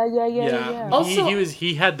 And yeah. Also,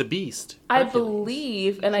 he had the beast. I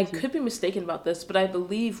believe, and I could be mistaken about this, but I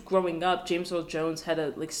believe growing up, James Earl Jones had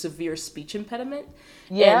a severe speech impediment.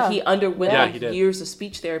 Yeah. And he underwent years of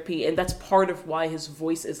speech therapy, and that's part of why his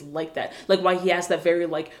voice is like that. Like why he has that very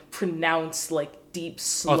pronounced, deep,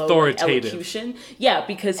 slow elocution. Yeah,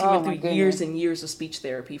 because he went through years and years of speech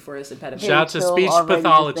therapy for his impediment. Shout out to speech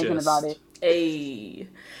pathologist. Hey.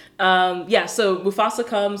 So Mufasa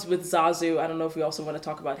comes with Zazu. I don't know if we also want to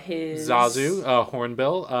talk about his... Zazu,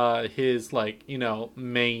 Hornbill, his,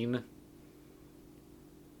 main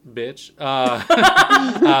bitch,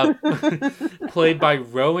 played by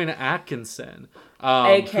Rowan Atkinson.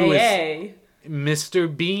 A.K.A.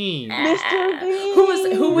 Mr. Bean. Mr.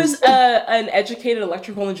 Bean! Who was an educated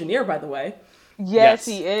electrical engineer, by the way. Yes,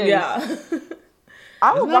 he is. Yeah.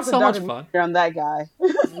 I would watch so much fun on that guy.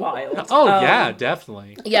 Wild. Oh, yeah,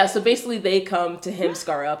 definitely. Yeah, so basically they come to him,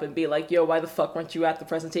 Scar up, and be like, yo, why the fuck weren't you at the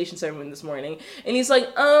presentation ceremony this morning? And he's like,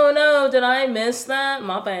 oh no, did I miss that?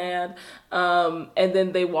 My bad. And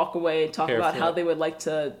then they walk away and talk about how they would like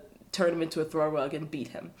to turn him into a throw rug and beat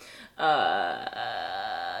him.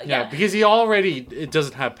 Yeah, because he already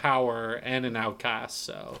doesn't have power and an outcast,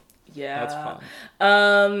 so... Yeah. That's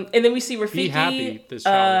fun. And then we see Rafiki. Be happy this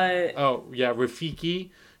child.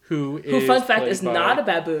 Rafiki, who fun fact, is not a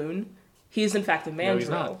baboon. He is, in fact, a mandrill. No, he's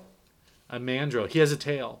not. A mandrill. He has a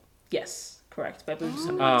tail. Yes, correct. Baboons.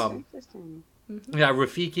 Yeah,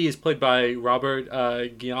 Rafiki is played by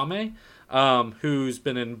Robert Guillaume, who's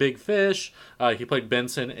been in Big Fish. He played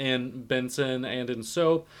Benson and in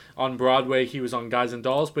Soap. On Broadway, he was on Guys and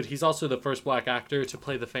Dolls, but he's also the first black actor to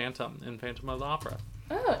play the Phantom in Phantom of the Opera.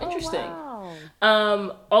 Oh, interesting. Oh,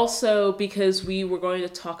 wow. Also, because we were going to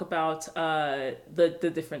talk about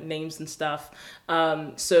the different names and stuff.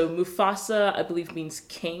 So Mufasa, I believe, means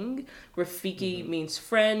king. Rafiki means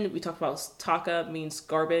friend. We talked about Taka means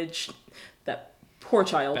garbage. That poor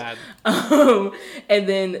child. Bad. And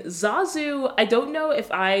then Zazu, I don't know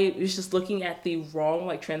if I was just looking at the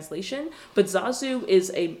wrong translation, but Zazu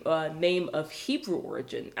is a name of Hebrew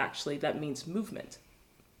origin, actually, that means movement.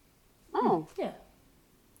 Oh. Yeah.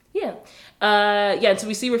 Yeah. And so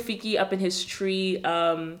we see Rafiki up in his tree,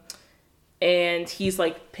 and he's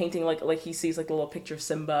painting like he sees a little picture of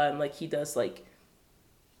Simba, and he does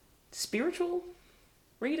spiritual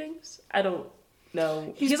readings. I don't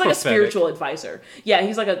know. He's like a spiritual advisor. Yeah,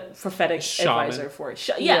 he's like a prophetic advisor for it.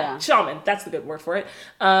 Shaman. That's the good word for it.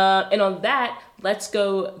 And on that, let's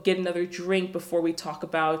go get another drink before we talk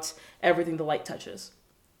about everything the light touches.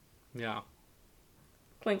 Yeah.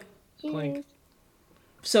 Clink. Clink.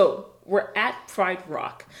 So we're at Pride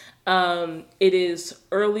Rock. It is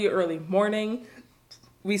early morning.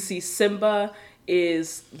 We see Simba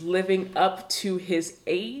is living up to his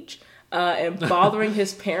age and bothering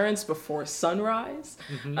his parents before sunrise.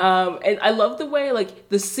 Mm-hmm. And I love the way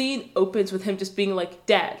the scene opens with him just being like,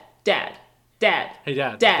 Dad, Dad, Dad, hey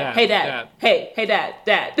Dad, Dad, hey Dad, hey Dad,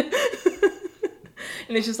 Dad.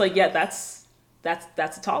 And it's just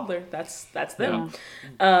that's a toddler. That's them.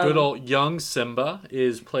 Yeah. Good old young Simba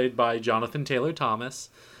is played by Jonathan Taylor Thomas.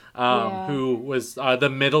 who was the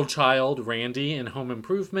middle child, Randy, in Home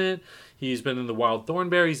Improvement. He's been in The Wild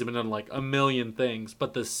Thornberrys. He's been in like a million things.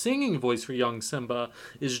 But the singing voice for young Simba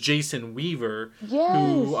is Jason Weaver,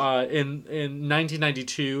 who in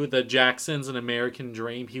 1992, the Jacksons, An American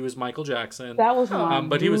Dream, he was Michael Jackson. That was my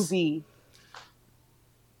but movie.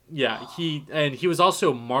 He was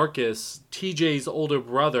also Marcus, TJ's older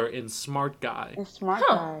brother, in Smart Guy. Smart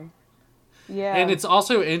Guy. Yeah. And it's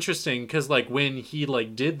also interesting because like when he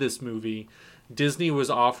like did this movie, Disney was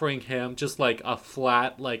offering him just like a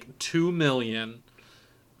flat like $2 million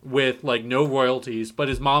with like no royalties, but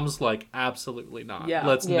his mom's like, absolutely not. Yeah.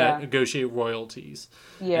 Let's negotiate royalties.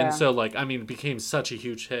 Yeah. And so like, I mean, it became such a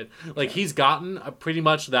huge hit. Like he's gotten pretty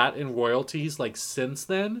much that in royalties like since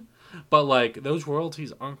then, but like those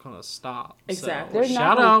royalties aren't gonna stop. Exactly. So,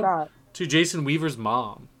 shout out to Jason Weaver's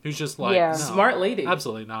mom, who's just like, no, smart lady.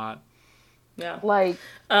 Absolutely not. Yeah. Like,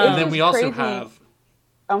 and then we also have.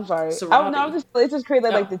 I'm sorry. It's just crazy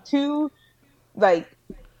that like the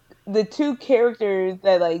two characters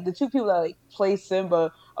that like the two people that like play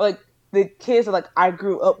Simba are like the kids that like I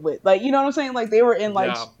grew up with. Like, you know what I'm saying? Like they were in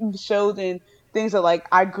like shows and things that like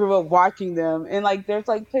I grew up watching them, and like there's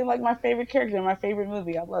like playing like my favorite character in my favorite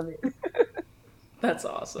movie. I love it. That's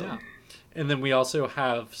awesome. Yeah. And then we also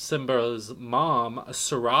have Simba's mom,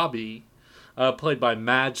 Sarabi, played by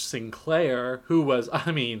Madge Sinclair, who was,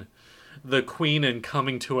 I mean, the queen in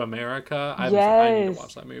Coming to America. I need to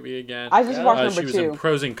watch that movie again. I just watched number 2. She was in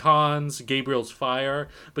Pros and Cons, Gabriel's Fire,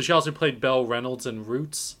 but she also played Belle Reynolds in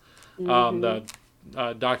Roots, the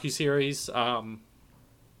docuseries.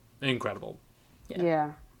 Incredible.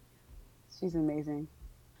 Yeah. She's amazing.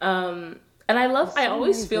 And I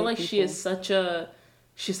always feel like she's such a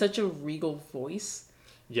regal voice.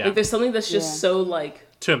 Yeah. Like there's something that's just so like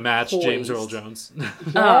to match poised. James Earl Jones.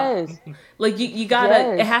 Yes. Like you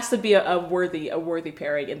gotta it has to be a worthy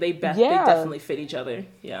pairing, and they definitely fit each other.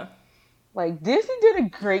 Yeah. Like Disney did a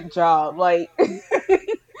great job, like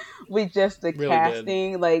with just the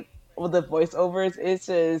casting, like with the voiceovers. It's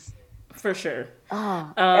just for sure.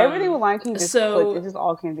 Everything with Lion King just clicked. It just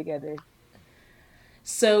all came together.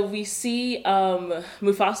 So we see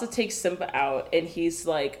Mufasa takes Simba out, and he's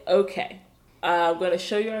like, okay, I'm going to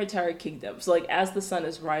show you our entire kingdom. So, like, as the sun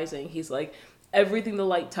is rising, he's like, everything the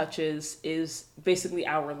light touches is basically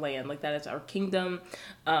our land. Like, that is our kingdom.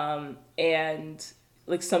 And,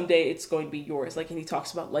 like, someday it's going to be yours. Like, and he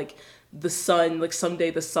talks about, like, the sun, like,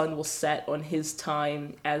 someday the sun will set on his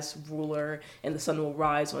time as ruler, and the sun will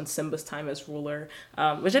rise on Simba's time as ruler,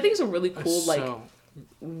 which I think is a really cool,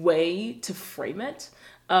 way to frame it.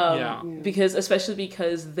 Because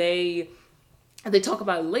they talk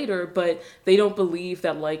about it later, but they don't believe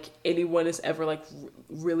that like anyone is ever like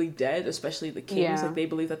really dead, especially the kings. Like they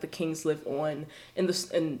believe that the kings live on in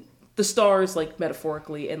the stars, like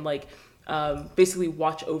metaphorically, and like basically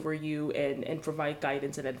watch over you and provide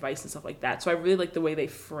guidance and advice and stuff like that. So I really like the way they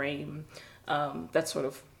frame that sort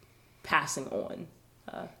of passing on.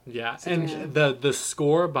 And the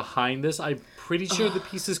score behind this, I'm pretty sure the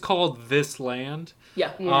piece is called This Land. I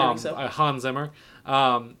think so. Hans Zimmer.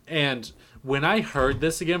 And when I heard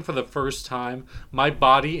this again for the first time, my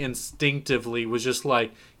body instinctively was just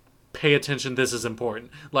like, pay attention, this is important.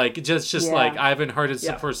 Like, just like, I haven't heard it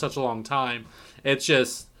for such a long time. It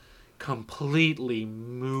just completely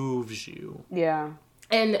moves you. Yeah.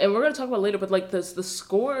 And we're going to talk about later, but like the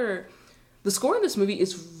score... The score in this movie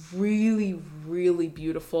is really, really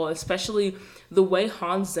beautiful, especially the way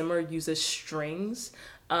Hans Zimmer uses strings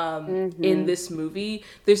in this movie.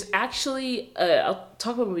 There's actually, I'll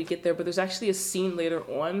talk about when we get there, but there's actually a scene later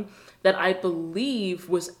on that I believe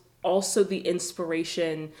was also the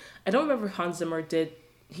inspiration. I don't remember if Hans Zimmer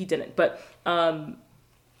he didn't, but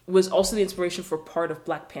was also the inspiration for part of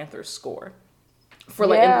Black Panther's score. And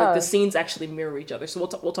like the scenes actually mirror each other. So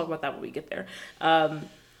we'll talk about that when we get there.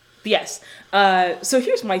 Yes. So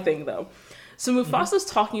here's my thing, though. So Mufasa's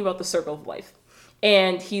talking about the circle of life.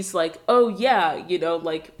 And he's like, oh, yeah,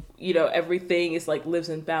 everything is like lives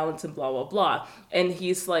in balance and blah, blah, blah. And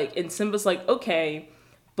he's like, and Simba's like, okay,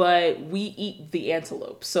 but we eat the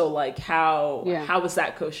antelope. So like, how is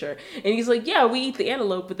that kosher? And he's like, yeah, we eat the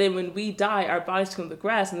antelope. But then when we die, our bodies become the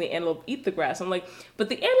grass and the antelope eat the grass. I'm like, but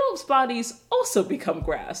the antelope's bodies also become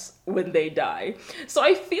grass when they die. So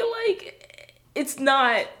I feel like it's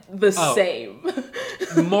not the same.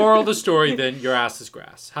 Moral of the story, then, your ass is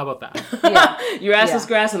grass. How about that? Yeah. Your ass is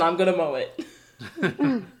grass and I'm going to mow it.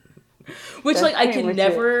 Which, that's like, I can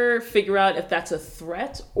never figure out if that's a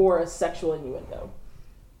threat or a sexual innuendo.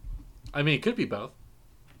 I mean, it could be both.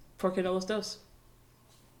 Por qué no los dos?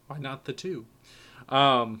 Why not the two?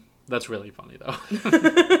 That's really funny, though.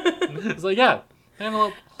 It's like, yeah,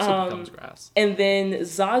 Antelope also becomes grass. And then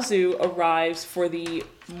Zazu arrives for the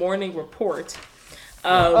morning report.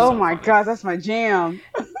 Oh my god, that's my jam.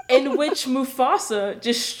 In which Mufasa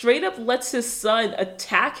just straight up lets his son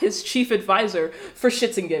attack his chief advisor for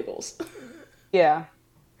shits and giggles. Yeah.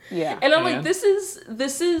 Yeah. And I'm like, this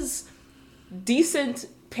is decent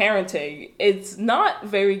parenting. It's not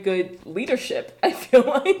very good leadership, I feel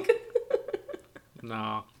like.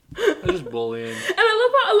 Nah. They're just bullying. And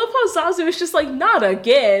I love how Zazu is just like, not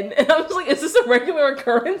again. And I was like, is this a regular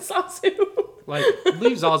occurrence, Zazu? Like,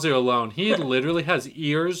 leave Zazu alone. He literally has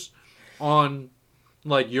ears on,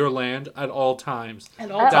 like, your land at all times.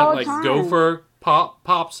 At all times. times. Gopher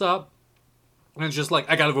pops up, and it's just like,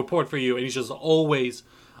 I got a report for you. And he's just always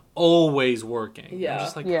working. Yeah. I'm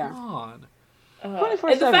just like, come on. And the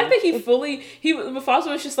fact that Mufasa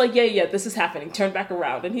was just like, yeah, this is happening. Turn back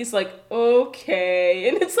around. And he's like, okay.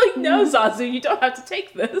 And it's like, no, Zazu, you don't have to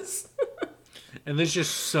take this. And there's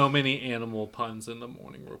just so many animal puns in the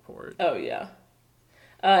morning report. Oh, yeah.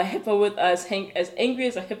 Hippo with as angry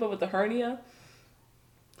as a hippo with a hernia.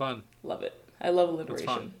 Fun. Love it. I love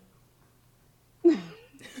alliteration. Oh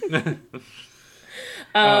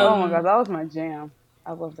my god, that was my jam.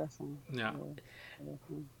 I love that song. Yeah.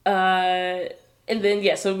 And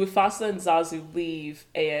then, so Mufasa and Zazu leave,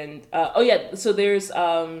 and so there's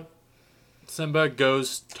Simba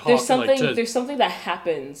goes there's something that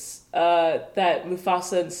happens that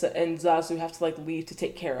Mufasa and Zazu have to like leave to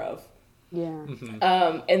take care of. Yeah.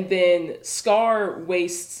 Mm-hmm. And then Scar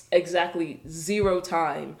wastes exactly 0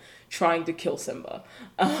 time trying to kill Simba.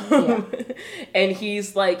 And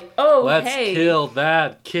he's like, oh, let's kill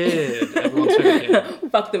that kid. Everyone's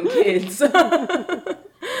favorite. Fuck them kids.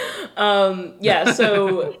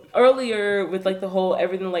 So earlier with like the whole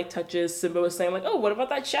everything like touches, Simba was saying like, oh, what about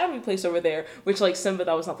that shadowy place over there? Which like Simba,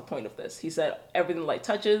 that was not the point of this. He said everything like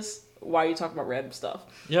touches. Why are you talking about random stuff?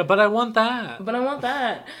 Yeah, but I want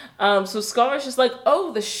that. So Scar's just like,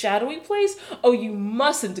 oh, the shadowy place? Oh, you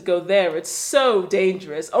mustn't go there. It's so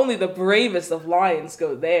dangerous. Only the bravest of lions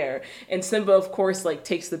go there. And Simba, of course, like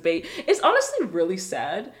takes the bait. It's honestly really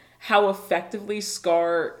sad how effectively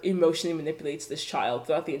Scar emotionally manipulates this child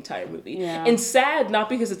throughout the entire movie. Yeah. And sad, not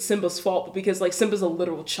because it's Simba's fault, but because like Simba's a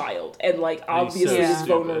literal child and like obviously is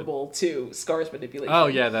vulnerable to Scar's manipulation. Oh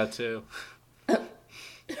yeah, that too.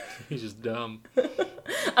 He's just dumb.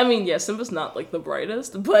 I mean, yeah, Simba's not like the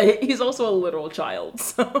brightest, but he's also a literal child,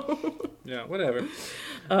 so. Yeah, whatever.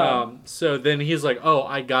 So then he's like, oh,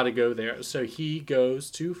 I gotta go there. So he goes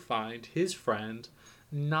to find his friend,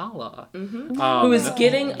 Nala. Mm-hmm. Who is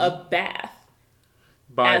getting a bath.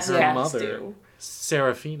 By as her mother, do.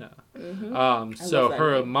 Serafina. Mm-hmm. So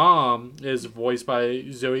her mom is voiced by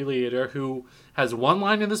Zoe Leader, who has one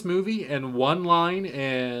line in this movie and one line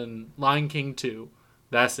in Lion King 2.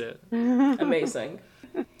 That's it. Amazing.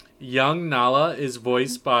 Young Nala is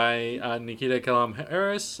voiced by Nikita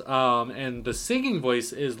Kalam-Harris, and the singing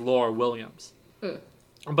voice is Laura Williams.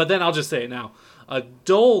 But then I'll just say it now.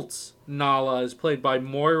 Adult Nala is played by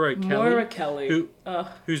Moira Kelly.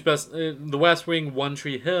 Who's best The West Wing, One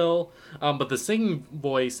Tree Hill. But the singing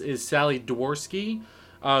voice is Sally Dworsky,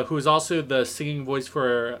 who is also the singing voice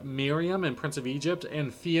for Miriam in Prince of Egypt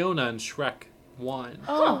and Fiona in Shrek 1.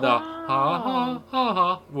 Oh, the ha ha ha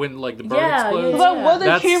ha when like the bird explodes. But was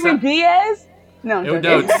it Cameron Diaz? No,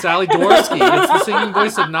 it's Sally Dworsky. It's the singing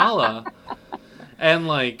voice of Nala. And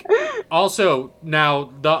like also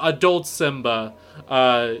now the adult Simba,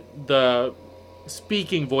 the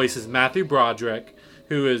speaking voice is Matthew Broderick,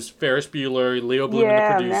 who is Ferris Bueller, Leo Bloom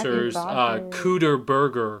and the producers, Cooter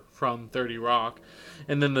Berger from 30 Rock.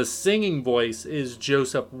 And then the singing voice is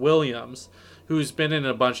Joseph Williams, who's been in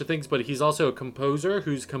a bunch of things, but he's also a composer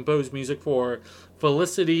who's composed music for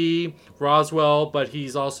Felicity, Roswell, but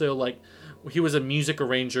he's also like, he was a music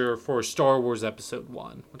arranger for Star Wars Episode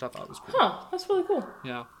 1, which I thought was cool. Huh, that's really cool.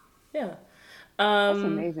 Yeah. Yeah. That's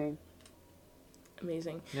amazing.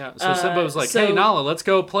 Amazing. Yeah, so Simba was like, hey, Nala, let's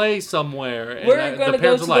go play somewhere. And we're going to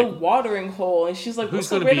go to like, the watering hole. And she's like, who's what's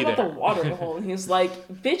so great about the watering hole? And he's like,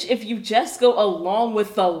 bitch, if you just go along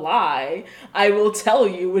with the lie, I will tell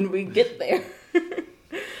you when we get there.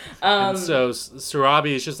 And so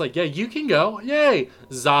Sarabi is just like, yeah, you can go. Yay.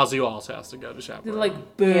 Zazu also has to go to Chaperone. They're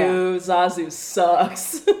like, boo, Zazu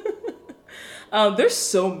sucks. They're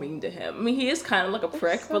so mean to him. I mean, he is kind of like a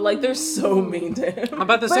prick, but like they're so mean to him.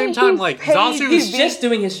 But at the same time, like Zazu is just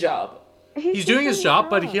doing his job. He's doing his job,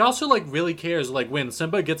 but he also like really cares. Like when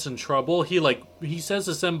Simba gets in trouble, he says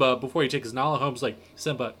to Simba before he takes Nala home, he's like,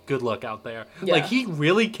 Simba, good luck out there. Yeah. Like he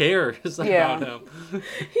really cares about him.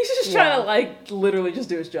 He's just trying to like literally just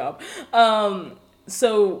do his job.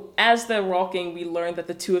 So as they're walking, we learn that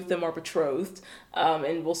the two of them are betrothed,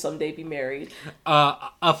 and will someday be married.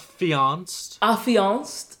 Affianced.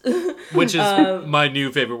 Affianced. Which is my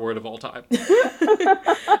new favorite word of all time.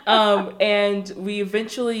 And we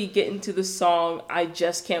eventually get into the song, I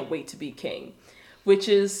Just Can't Wait to Be King, which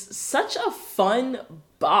is such a fun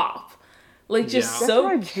bop. Like, just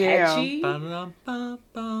so catchy. Love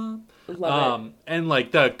it. And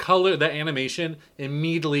like the color, the animation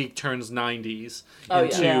immediately turns 90s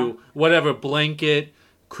into whatever blanket,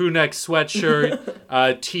 crew neck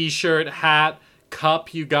sweatshirt, t-shirt, hat,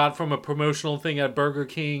 cup you got from a promotional thing at Burger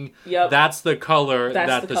King. Yep. That's the color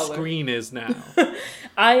that the screen is now.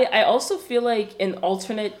 I also feel like an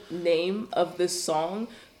alternate name of this song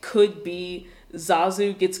could be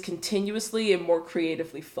Zazu Gets Continuously and More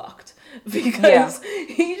Creatively Fucked. Because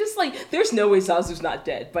he just, like, there's no way Zazu's not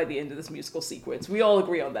dead by the end of this musical sequence. We all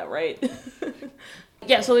agree on that, right?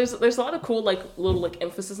 Yeah, so there's a lot of cool, like, little, like,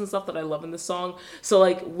 emphasis and stuff that I love in this song. So,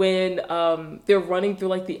 like, when they're running through,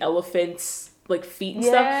 like, the elephants' like feet and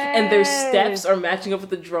stuff, and their steps are matching up with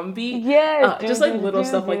the drum beat. Just like little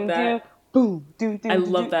stuff like that. Boom, I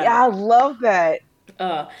love that. Yeah, I love that.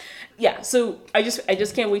 So I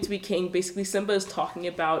just can't wait to be king. Basically, Simba is talking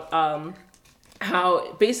about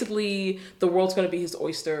how basically the world's going to be his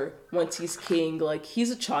oyster once he's king. Like, he's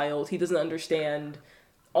a child, he doesn't understand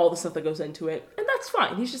all the stuff that goes into it, and that's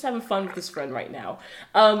fine. He's just having fun with his friend right now.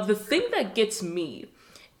 The thing that gets me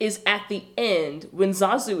is at the end when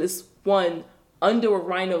Zazu is under a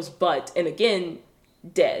rhino's butt, and again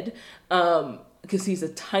dead, because he's a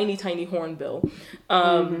tiny hornbill.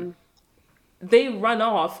 They run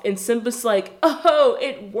off, and Simba's like, "Oh,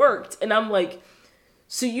 it worked!" And I'm like,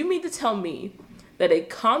 "So you mean to tell me that a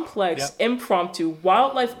complex, impromptu,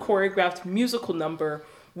 wildlife choreographed musical number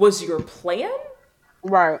was your plan?"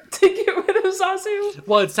 Right. To get rid of Zazu?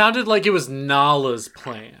 Well, it sounded like it was Nala's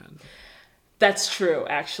plan. That's true,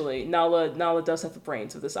 actually. Nala does have the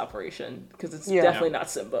brains of this operation, because it's definitely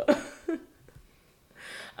not Simba.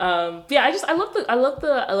 I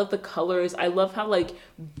love the colors. I love how, like,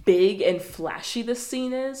 big and flashy this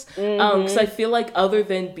scene is. Because I feel like, other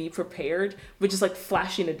than Be Prepared, which is like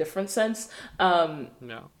flashy in a different sense. No,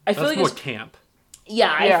 I feel that's like more camp.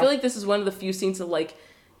 I feel like this is one of the few scenes that, like,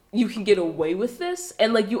 you can get away with this,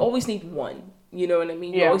 and, like, you always need one. You know what I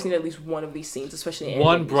mean? You always need at least one of these scenes, especially in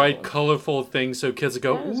one bright, colorful thing, so kids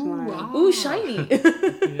go, ooh, shiny.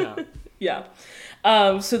 Yeah.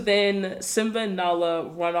 So then Simba and Nala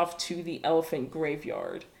run off to the elephant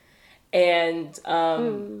graveyard. And,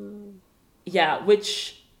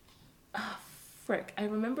 which, frick, I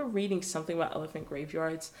remember reading something about elephant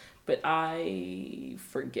graveyards, but I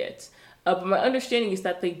forget. But my understanding is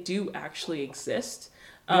that they do actually exist.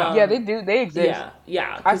 Yeah, they do. They exist.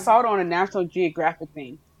 Yeah. I saw it on a National Geographic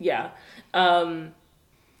thing. Yeah. So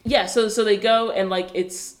they go, and, like,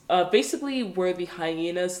 it's basically where the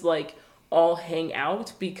hyenas, like, all hang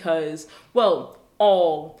out, because, well,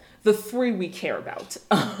 the three we care about.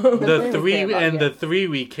 The three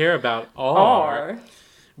we care about are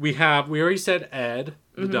we already said Ed,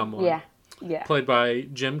 the dumb one. Yeah. Played by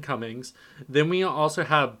Jim Cummings. Then we also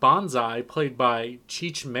have Bonsai, played by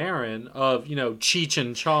Cheech Marin of, Cheech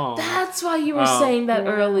and Chong. That's why you were saying that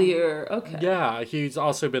earlier. Okay. Yeah, he's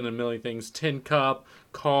also been in a million things. Tin Cup,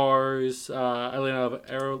 Cars, Elena of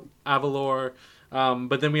Avalor.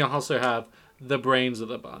 But then we also have the brains of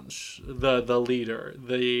the bunch, the leader,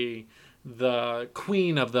 the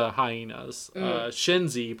queen of the hyenas,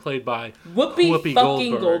 Shenzi, played by Whoopi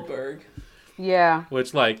Goldberg. Yeah.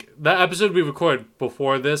 Which, like, the episode we recorded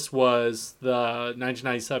before this was the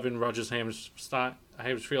 1997 Rodgers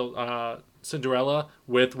Hammerfield Cinderella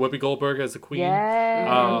with Whoopi Goldberg as the queen.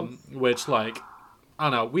 Yes. Which, like, I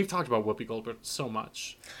don't know. We've talked about Whoopi Goldberg so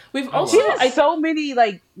much. We've also she did so many,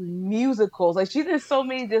 like, musicals. Like, she did so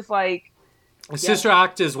many just, like... Sister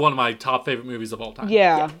Act is one of my top favorite movies of all time.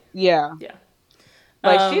 Yeah.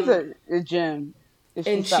 Like, she's a gem.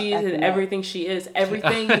 And she is everything she is.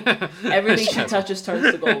 Everything she touches turns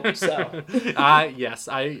to gold. So, yes,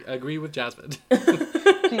 I agree with Jasmine.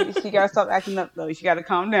 she gotta stop acting up, though. She gotta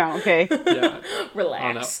calm down, okay? Yeah,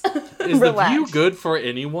 relax. Is the view good for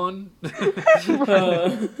anyone?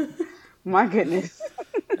 My goodness.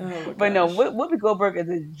 Oh, but no, Whoopi Goldberg is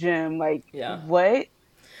a gem. Like, what?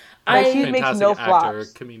 She makes no flops. Actor,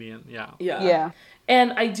 comedian, yeah.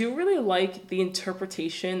 And I do really like the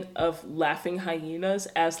interpretation of Laughing Hyenas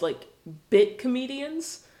as, like, bit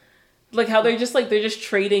comedians. Like, how they're just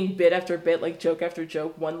trading bit after bit, like, joke after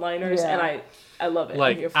joke, one-liners, and I love it.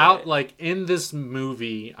 Like, like, in this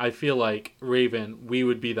movie, I feel like, Raven, we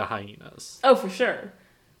would be the hyenas. Oh, for sure.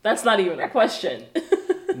 That's not even a question.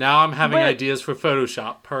 Now I'm having ideas for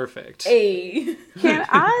Photoshop. Perfect. Hey. Can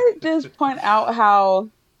I just point out how,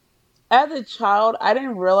 as a child, I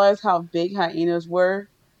didn't realize how big hyenas were.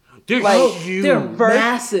 They're like, huge. They're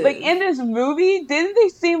massive. Like, in this movie, didn't they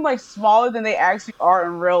seem like smaller than they actually are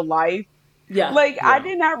in real life? Yeah. Like, I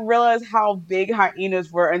did not realize how big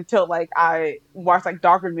hyenas were until, like, I watched, like,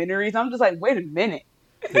 documentaries. I'm just like, wait a minute.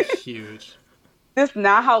 They're huge. That's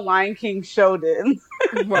not how Lion King showed it.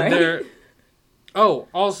 Right.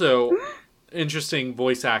 Also, interesting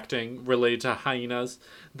voice acting related to hyenas.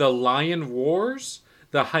 The lion roars,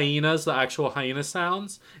 the hyenas, the actual hyena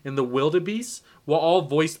sounds, and the wildebeest were all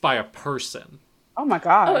voiced by a person. Oh my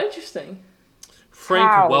god. Oh, interesting.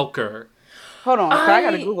 Frank Welker. Hold on, I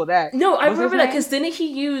gotta Google that. No, I remember that because didn't he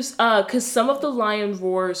use because some of the lion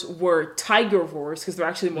roars were tiger roars because they're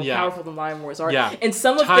actually more powerful than lion roars are. Yeah, and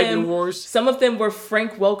some of them were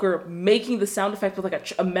Frank Welker making the sound effect with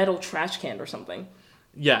like a metal trash can or something.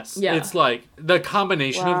 Yes, it's like the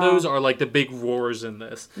combination of those are like the big roars in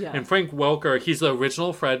this. Yeah. And Frank Welker, he's the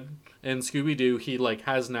original Fred in Scooby-Doo. He like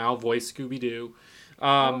has now voiced Scooby-Doo.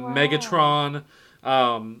 Megatron.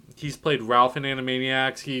 He's played Ralph in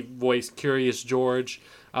Animaniacs. He voiced Curious George.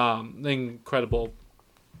 Incredible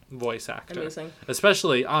voice actor. Amazing.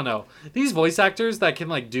 Especially, I don't know, these voice actors that can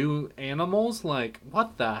like do animals. Like,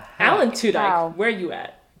 what the heck? Alan Tudyk, where you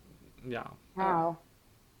at? Yeah. Wow.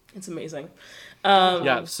 It's amazing.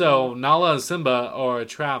 So Nala and Simba are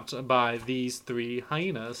trapped by these three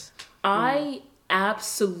hyenas. I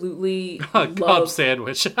absolutely Club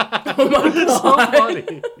sandwich. Oh my god. So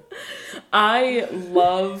funny. I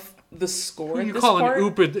love the score in this part.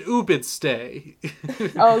 You call it Oopid stay.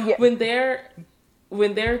 Oh yeah.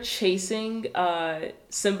 When they're chasing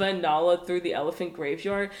Simba and Nala through the elephant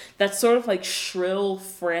graveyard, that sort of like shrill,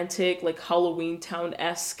 frantic, like Halloween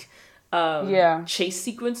Town-esque chase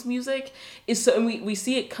sequence music is so, and we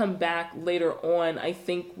see it come back later on, I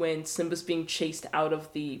think, when Simba's being chased out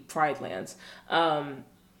of the Pride Lands.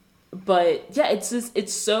 But yeah,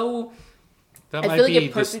 it's so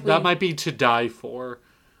that might be To Die For,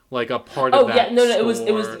 like a part of that. Oh yeah, no, it was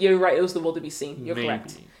you're right, it was the wildebeest scene. You're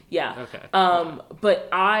correct. Yeah. Okay. But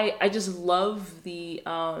I just love the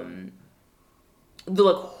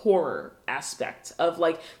like horror aspect of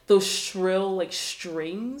like those shrill like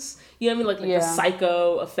strings, you know what I mean, like the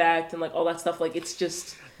psycho effect and like all that stuff. Like it's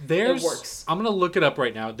just it works. I'm gonna look it up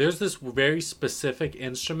right now. There's this very specific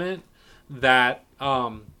instrument that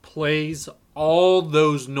plays all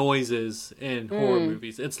those noises in horror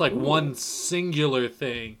movies. It's like one singular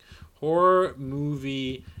thing. Horror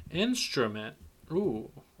movie instrument.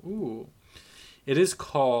 Ooh. It is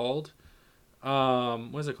called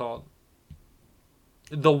what is it called?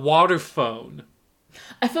 The waterphone.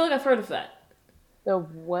 I feel like I've heard of that. The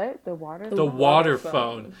what? The water? The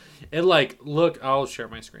waterphone. It like I'll share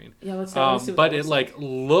my screen. Yeah, let's see but it like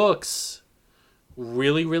looks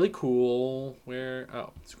really, really cool.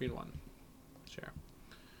 Screen one. Share.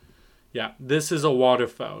 Yeah, this is a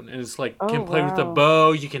waterphone, and it's like can play with a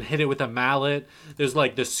bow. You can hit it with a mallet. There's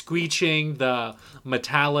like the screeching, the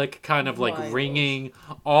metallic kind of like ringing.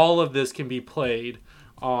 All of this can be played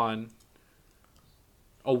on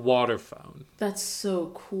a waterphone. That's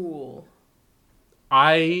so cool.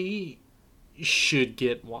 I should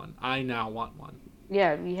get one. I now want one.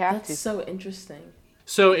 Yeah, we have to. That's so interesting.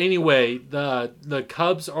 So anyway, the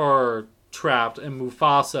cubs are trapped and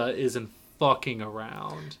Mufasa isn't fucking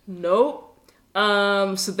around. Nope.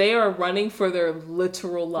 So they are running for their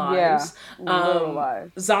literal lives. Yeah, literal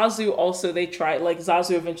lives. Zazu also, they try, like,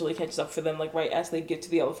 Zazu eventually catches up for them, like, right as they get to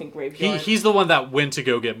the elephant graveyard. He's the one that went to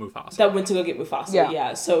go get Mufasa.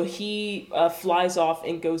 Yeah. So he flies off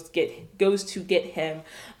and goes to get him.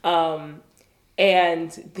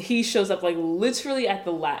 And he shows up, like, literally at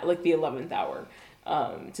the 11th hour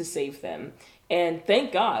to save them. And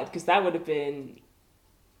thank God, because that would have been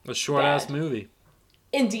a short-ass movie.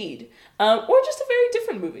 Indeed. Or just a very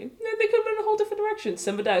different movie. They could have been in a whole different direction.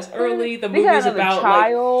 Simba dies early. The movie's about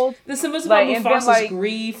child. The Simba's about Mufasa's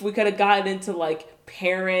grief. We could have gotten into like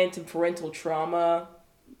parent and parental trauma.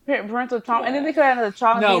 Parental trauma. Yeah. And then they could have another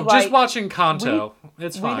child. No, just watching Kanto.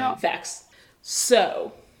 It's fine. Facts.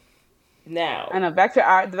 So now I know, back to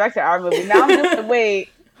our movie. Now I'm just wait.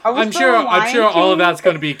 I'm sure all of that's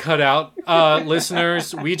gonna be cut out.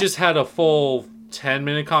 Listeners, we just had a full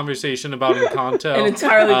 10-minute conversation about Encanto. An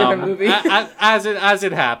entirely different movie. as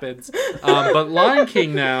it happens. But Lion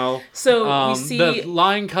King now. So we see the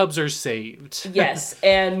lion cubs are saved. Yes,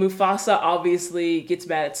 and Mufasa obviously gets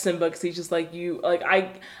mad at Simba because he's just like,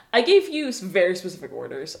 I gave you some very specific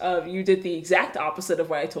orders. You did the exact opposite of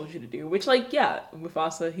what I told you to do. Which, like, yeah,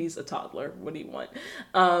 Mufasa, he's a toddler. What do you want?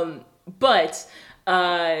 But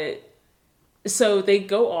So they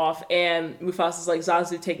go off, and Mufasa's like,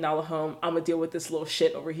 Zazu, take Nala home. I'm gonna deal with this little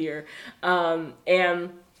shit over here.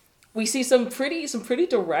 And we see some pretty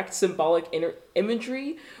direct symbolic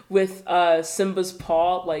imagery with Simba's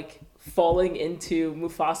paw like falling into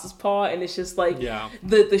Mufasa's paw, and it's just like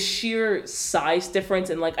the sheer size difference,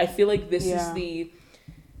 and like I feel like this is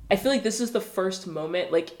the first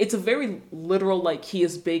moment, like it's a very literal, like he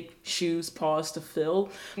has big shoes, paws to fill,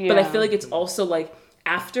 but I feel like it's also like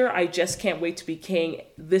after I Just Can't Wait to Be King,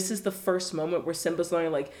 this is the first moment where Simba's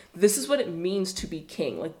learning, like, this is what it means to be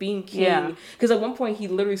king. Like, being king. Because at one point, he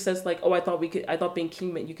literally says, like, oh, I thought being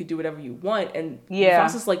king meant you could do whatever you want. And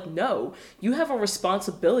Mufasa's like, no, you have a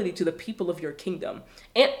responsibility to the people of your kingdom.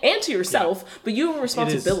 And to yourself, but you have a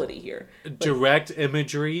responsibility here. Direct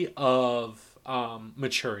imagery of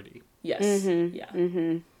maturity. Yes. Mm-hmm. Yeah.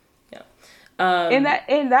 Mm-hmm. Yeah. And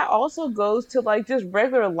that also goes to like just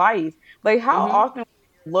regular life. Like how often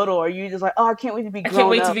little are you just like, oh, I can't wait to be grown up. I can't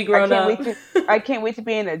wait to be grown up. I can't wait to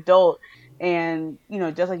be an adult. And you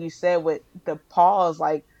know, just like you said with the pause,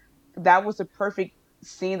 like that was the perfect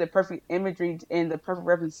scene, the perfect imagery, and the perfect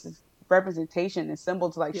representation and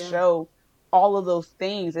symbol to like show all of those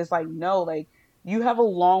things. It's like, no, like you have a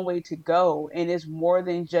long way to go, and it's more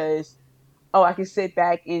than just, oh, I can sit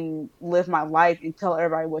back and live my life and tell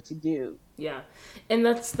everybody what to do. Yeah. And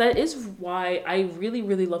that is why I really,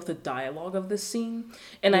 really love the dialogue of this scene.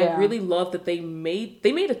 And I really love that they made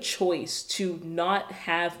a choice to not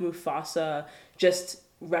have Mufasa just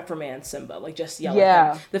reprimand Simba, like just yell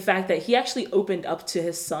at him. The fact that he actually opened up to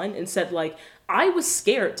his son and said, like, I was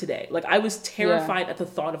scared today. Like, I was terrified at the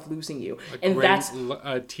thought of losing you. That's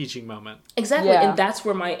a teaching moment. Exactly. And that's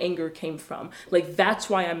where my anger came from. Like, that's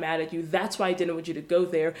why I'm mad at you. That's why I didn't want you to go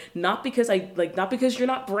there. Not because you're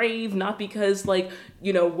not brave, not because, like,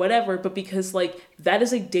 you know, whatever, but because, like, that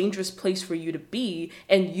is a dangerous place for you to be.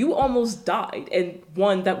 And you almost died. And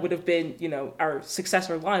one, that would have been, you know, our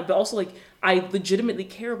successor line, but also, like, I legitimately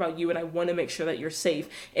care about you and I want to make sure that you're safe.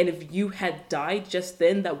 And if you had died just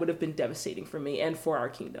then, that would have been devastating for me and for our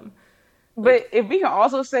kingdom. But if we can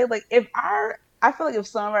also say, like, I feel like if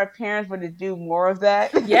some of our parents were to do more of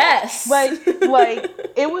that, yes, like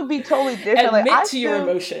it would be totally different. Admit to your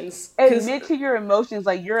emotions. Admit to your emotions.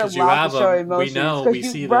 Like, you're allowed to show emotions. We know, we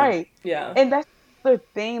see them. Right. Yeah. And that's the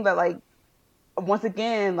thing that, like, once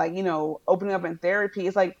again, like, you know, opening up in therapy,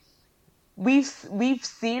 it's like, we've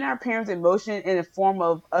seen our parents' emotion in the form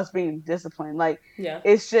of us being disciplined. Like,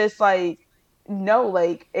 it's just like, no,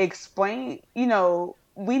 like, explain, you know,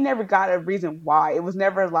 we never got a reason why. It was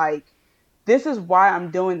never like, this is why I'm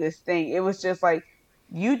doing this thing. It was just like,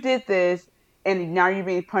 you did this and now you're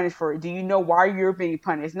being punished for it. Do you know why you're being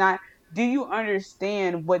punished? Not, do you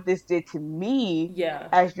understand what this did to me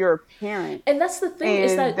as your parent? And that's the thing,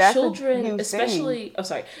 is that children,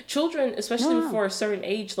 especially before a certain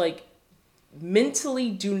age, like,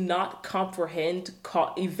 mentally do not comprehend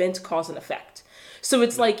event, cause, and effect. So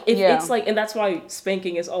it's like, it's like, and that's why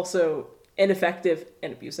spanking is also ineffective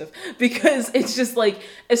and abusive, because it's just like,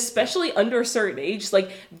 especially under a certain age,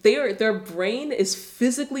 like their brain is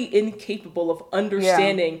physically incapable of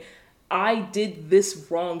understanding, I did this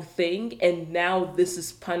wrong thing and now this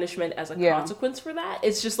is punishment as a consequence for that.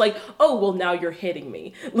 It's just like, oh, well, now you're hitting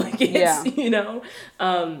me. Like, it's, you know?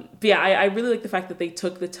 But yeah, I really like the fact that they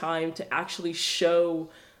took the time to actually show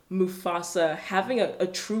Mufasa having a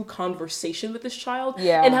true conversation with this child,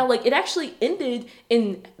 and how, like, it actually ended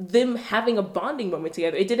in them having a bonding moment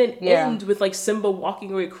together. It didn't end with, like, Simba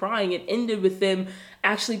walking away crying. It ended with them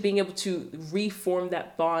actually being able to reform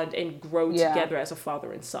that bond and grow together as a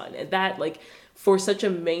father and son. And that, like, for such a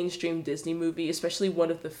mainstream Disney movie, especially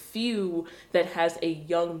one of the few that has a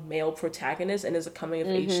young male protagonist and is a coming of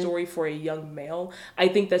age story for a young male, I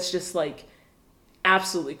think that's just, like,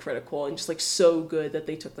 absolutely critical and just, like, so good that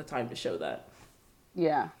they took the time to show that.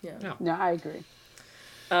 No, I agree.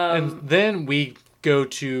 And then we go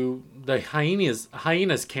to the hyenas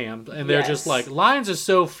camp, and they're just like, lions are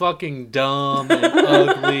so fucking dumb and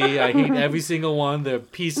ugly. I hate every single one. They're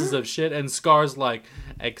pieces of shit. And Scar's like,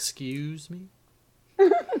 excuse me?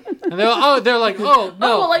 And they're like, oh,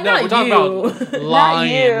 no, like, no, we're talking about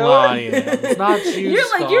lions, not you, You're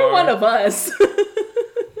Scar. like, you're one of us.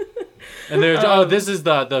 And there's this is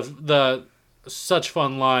the such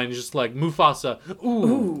fun line, just like, Mufasa,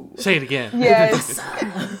 ooh. Say it again. Yes.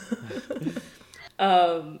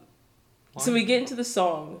 So we get into the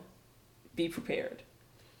song Be Prepared,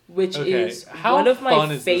 which is one of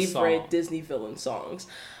my favorite Disney villain songs.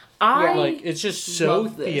 It's just so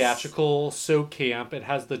theatrical, so camp. It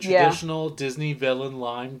has the traditional Disney villain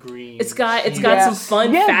lime green. It's got some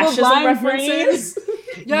fun fascism references.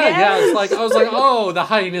 Yeah. It's like I was like, oh, the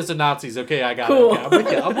hyenas are Nazis. Okay, I got it. Cool.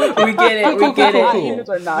 Yeah, I'm with you. We get it. We get it. Hyenas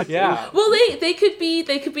are Nazis. Yeah. Well, they could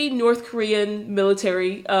be North Korean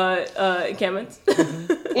military encampments.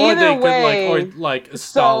 Or they could like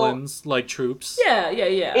Stalin's like troops. Yeah.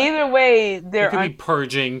 Either way, They could be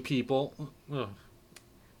purging people. Ugh.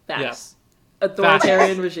 Facts.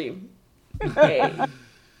 Authoritarian regime. Hey.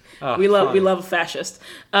 We love a fascist.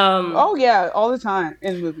 Oh yeah, all the time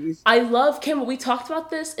in movies. I love Kim. We talked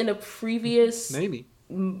about this in a previous Maybe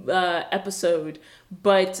episode,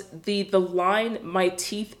 but the line "My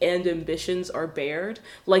teeth and ambitions are bared,"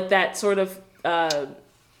 like that sort of.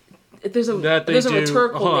 There's a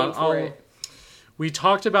rhetorical name for it. We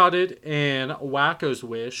talked about it in Wacko's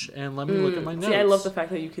Wish, and let me look at my notes. See, I love the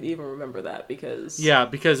fact that you could even remember that because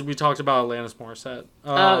we talked about Alanis Morissette.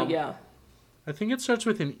 Yeah. I think it starts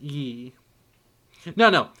with an E.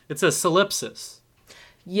 No, it's a solipsis.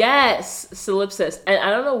 Yes, solipsis. And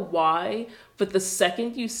I don't know why, but the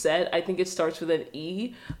second you said, I think it starts with an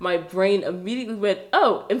E, my brain immediately went,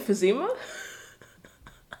 oh, emphysema?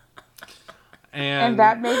 And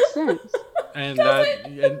that makes sense.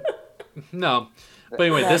 No. But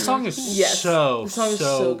anyway, this song is so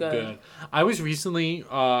good. I was recently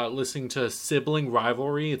listening to Sibling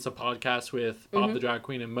Rivalry. It's a podcast with Bob the Drag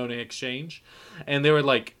Queen and Monet Exchange. And they were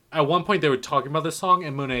like, at one point they were talking about this song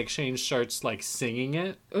and Monet Exchange starts like singing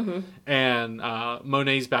it. And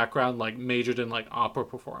Monet's background like majored in like opera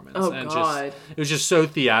performance. Oh, and God. it was just so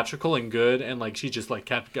theatrical and good. And like she just like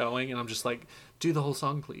kept going. And I'm just like, do the whole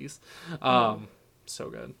song, please. So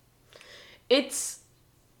good.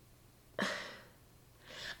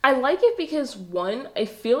 I like it because, one, I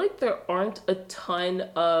feel like there aren't a ton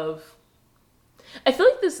of... I feel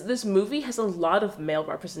like this movie has a lot of male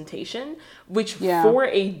representation, which for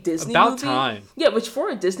a Disney movie... About time. Yeah, which for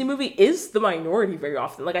a Disney movie is the minority very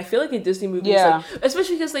often. Like, I feel like in Disney movies, like,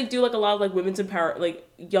 especially because they do, like, a lot of, like, women's empowerment, like,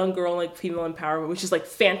 young girl and, like, female empowerment, which is, like,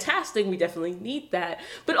 fantastic. We definitely need that.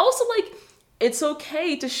 But also, like... It's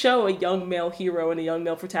okay to show a young male hero and a young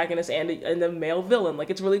male protagonist and a male villain.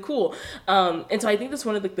 Like, it's really cool. And so I think that's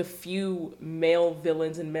one of like the few male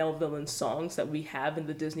villains and male villain songs that we have in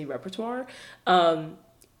the Disney repertoire.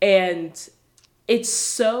 And it's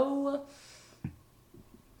so...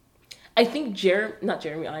 I think not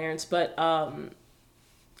Jeremy Irons, but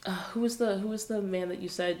who was the man that you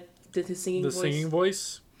said did his singing voice? The singing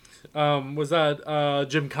voice? Was that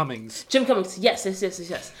Jim Cummings? Jim Cummings, yes.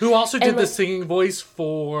 Who also did the singing voice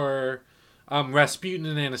for Rasputin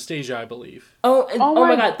and Anastasia, I believe. Oh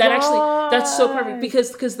my god, that's so perfect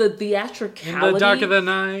because the theatricality. In the dark of the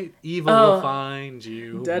night, evil will find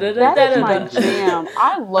you. That's my jam.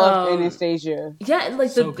 I love Anastasia. Yeah, and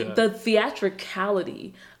like the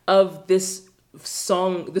theatricality of this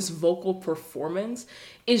song, this vocal performance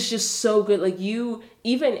is just so good. Like, you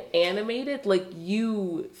even animated, like,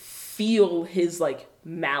 you feel his like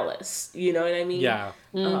malice, you know what I mean? Yeah.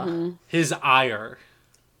 His ire.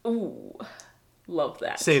 Ooh, love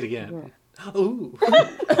that. Say it again. Ooh.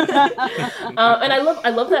 And I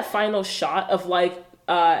love that final shot of like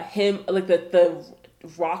him, like the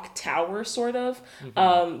rock tower sort of,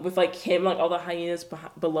 with like him, like all the hyenas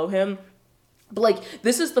below him. But like,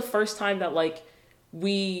 this is the first time that like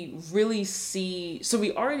we really see... So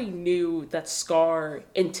we already knew that Scar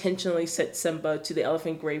intentionally sent Simba to the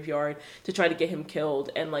elephant graveyard to try to get him killed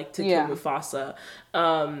and like to kill Mufasa.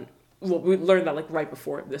 Well, we learned that like right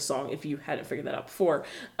before this song, if you hadn't figured that out before.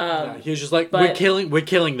 He was just like, we're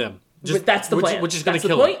killing them. That's the plan. We're just going to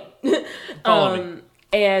kill them. Follow me.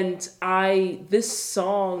 And this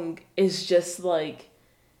song is just like,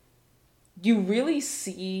 you really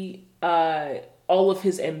see all of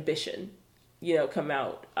his ambition, you know, come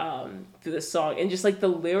out through this song. And just like the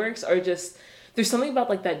lyrics are just, there's something about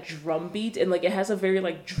like that drum beat and like it has a very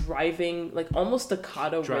like driving, like almost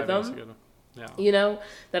staccato rhythm, you know,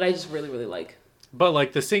 that I just really, really like. But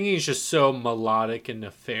like the singing is just so melodic and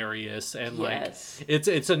nefarious and like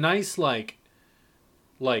it's a nice like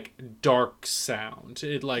dark sound.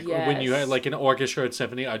 It like when you have like an orchestra or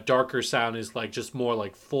symphony, a darker sound is like just more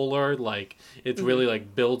like fuller, like it really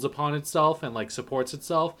like builds upon itself and like supports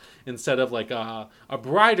itself, instead of like a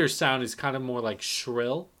brighter sound is kind of more like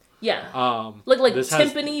shrill. Yeah. Like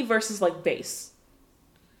timpani versus like bass.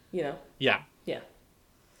 You know? Yeah. Yeah.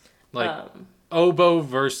 Like oboe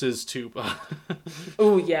versus tuba.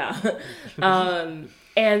 Oh yeah.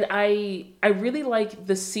 And I really like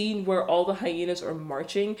the scene where all the hyenas are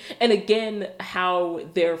marching, and again how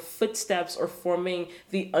their footsteps are forming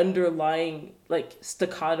the underlying like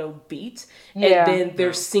staccato beat, and then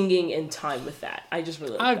they're singing in time with that. I just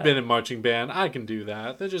really like I've been in marching band. I can do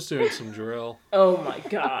that. They're just doing some drill. Oh my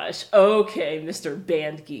gosh. Okay, Mr.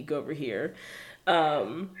 Band Geek over here.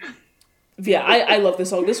 Yeah, I love this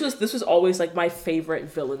song. This was always like my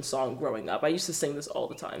favorite villain song growing up. I used to sing this all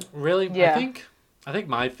the time. Really? Yeah. I think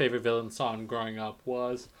my favorite villain song growing up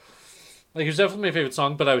was, like, it was definitely my favorite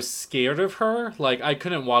song, but I was scared of her. Like, I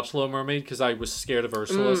couldn't watch Little Mermaid because I was scared of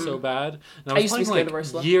Ursula so bad. And I used to be scared of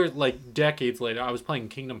Ursula. Decades later, I was playing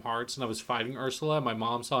Kingdom Hearts and I was fighting Ursula. And my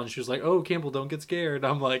mom saw it and she was like, "Oh, Campbell, don't get scared."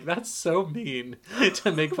 I'm like, that's so mean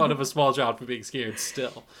to make fun of a small child for being scared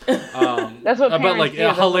still. That's what parents but, like, do.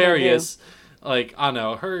 hilarious. Like, I don't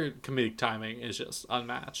know, her comedic timing is just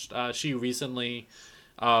unmatched. She recently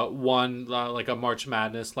won like a March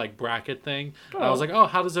Madness like bracket thing. And I was like, "Oh,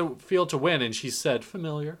 how does it feel to win?" And she said,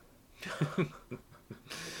 "Familiar." So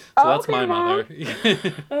that's my mother.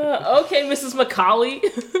 Okay, Mrs. Macaulay.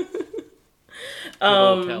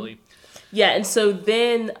 Kelly. Yeah, and so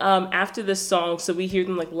then after this song, so we hear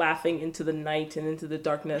them like laughing into the night and into the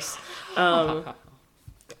darkness, and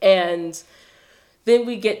then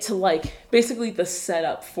we get to like basically the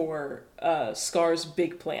setup for Scar's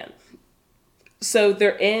big plan. So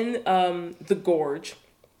they're in the gorge.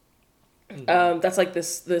 That's like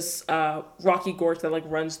this rocky gorge that like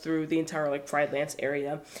runs through the entire like Pride Lands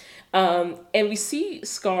area, and we see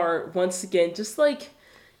Scar once again just like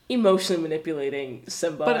emotionally manipulating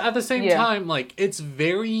Simba. But at the same time, like, it's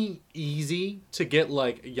very easy to get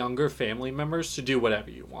like younger family members to do whatever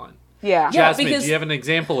you want. Yeah. Jasmine, do you have an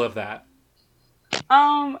example of that?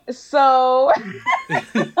 So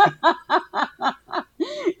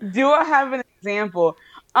do I have an example?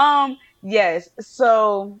 Yes.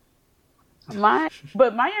 So my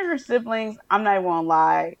younger siblings, I'm not even gonna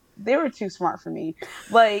lie, they were too smart for me.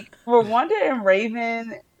 Like, for Wanda and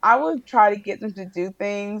Raven, I would try to get them to do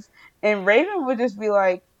things, and Raven would just be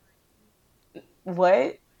like,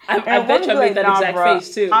 "What?" I bet you I made that exact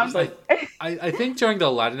face too. I think during the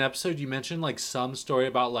Aladdin episode, you mentioned like some story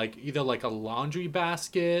about like either like a laundry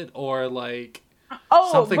basket or like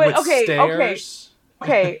something with stairs.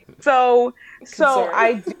 Okay. So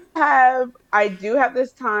I do have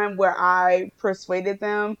this time where I persuaded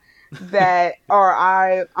them that, or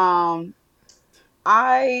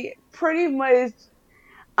I pretty much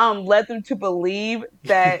led them to believe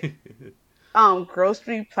that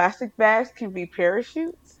grocery plastic bags can be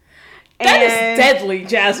parachutes. That is deadly,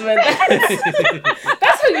 Jasmine.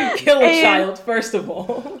 That's how you kill a child, first of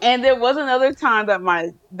all. And there was another time that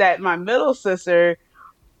my middle sister,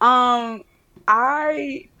 I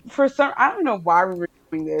don't know why we were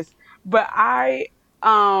doing this, but I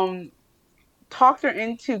talked her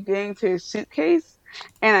into getting to a suitcase,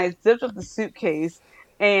 and I zipped up the suitcase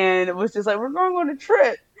and it was just like, "We're going on a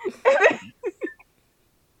trip."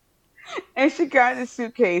 And she got in the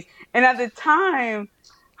suitcase, and at the time,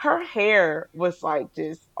 her hair was like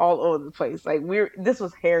just all over the place. Like, this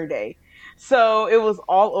was hair day, so it was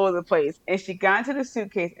all over the place. And she got into the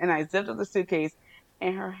suitcase, and I zipped up the suitcase,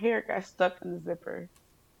 and her hair got stuck in the zipper,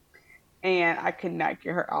 and I could not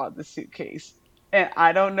get her out of the suitcase. And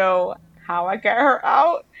I don't know how I got her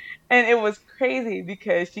out, and it was crazy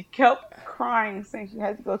because she kept crying, saying she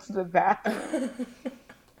had to go to the bathroom.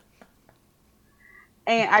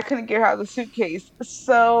 And I couldn't get her out of the suitcase.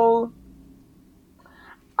 So,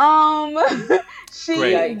 she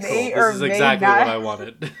may or may exactly not what I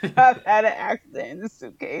wanted. have had an accident in the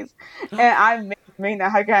suitcase. And I may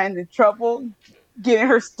not have gotten into trouble getting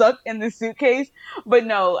her stuck in the suitcase. But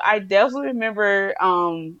no, I definitely remember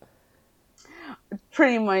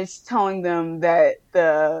pretty much telling them that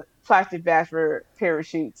the plastic bags were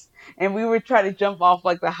parachutes. And we would try to jump off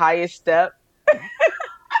like the highest step.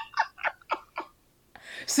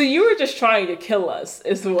 So you were just trying to kill us,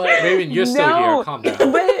 is what? Raven, you're still here. Calm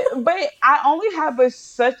down. But I only have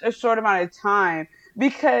such a short amount of time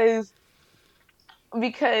because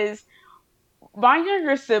my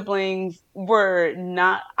younger siblings were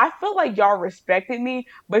not. I feel like y'all respected me,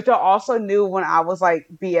 but y'all also knew when I was like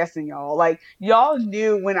BSing y'all. Like, y'all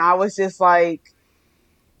knew when I was just like,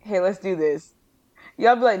 "Hey, let's do this."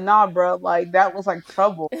 Y'all be like, "Nah, bro, like, that was like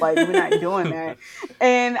trouble. Like, we're not doing that."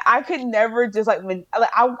 And I could never just like,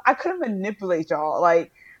 I couldn't manipulate y'all.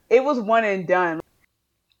 Like, it was one and done.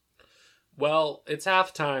 Well, it's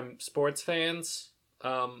halftime, sports fans.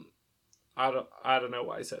 I don't know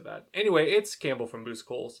why I said that. Anyway, it's Campbell from Boost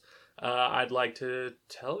Coles. I'd like to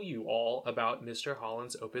tell you all about Mr.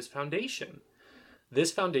 Holland's Opus Foundation.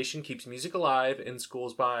 This foundation keeps music alive in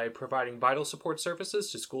schools by providing vital support services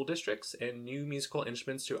to school districts and new musical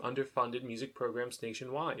instruments to underfunded music programs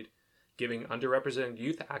nationwide, giving underrepresented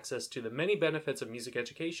youth access to the many benefits of music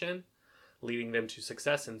education, leading them to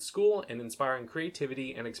success in school, and inspiring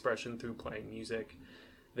creativity and expression through playing music.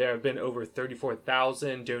 There have been over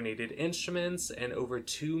 34,000 donated instruments and over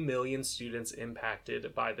 2 million students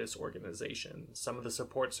impacted by this organization. Some of the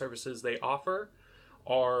support services they offer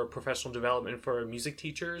are professional development for music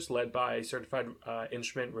teachers led by certified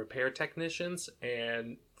instrument repair technicians,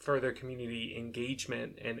 and further community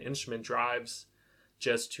engagement and instrument drives,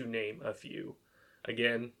 just to name a few.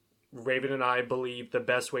 Again, Raven and I believe the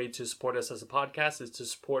best way to support us as a podcast is to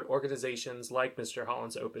support organizations like Mr.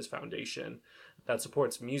 Holland's Opus Foundation that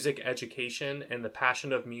supports music education and the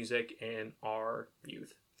passion of music in our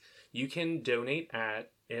youth. You can donate at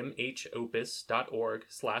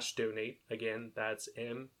mhopus.org/donate. Again, that's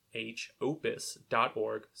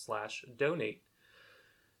mhopus.org/donate.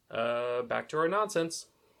 Back to our nonsense.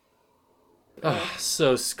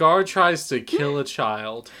 So Scar tries to kill a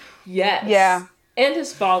child. Yes. Yeah. And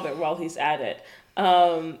his father while he's at it.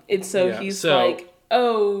 And so he's like,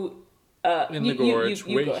 oh... in the gorge.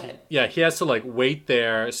 You go ahead. Yeah, he has to wait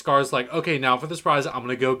there. Scar's like, okay, now for the surprise, I'm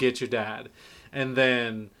gonna go get your dad. And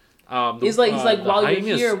then... he's like, while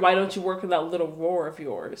you're here, why don't you work on that little roar of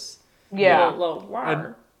yours? Yeah. Little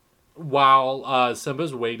roar. While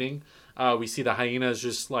Simba's waiting, we see the hyenas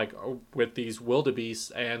just with these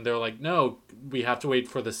wildebeests, and they're like, no, we have to wait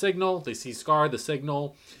for the signal. They see Scar, the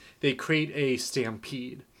signal. They create a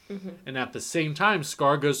stampede. Mm-hmm. And at the same time,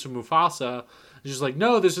 Scar goes to Mufasa. She's like,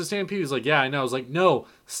 no, there's a stampede. He's like, yeah, I know. I was like, no,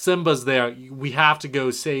 Simba's there. We have to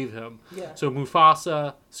go save him. Yeah. So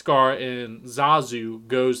Mufasa, Scar, and Zazu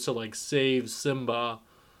goes to save Simba.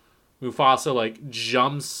 Mufasa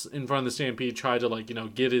jumps in front of the stampede, try to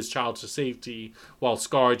get his child to safety, while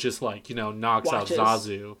Scar just knocks watches. out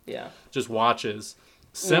Zazu. Yeah. Just watches.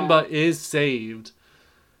 Simba is saved.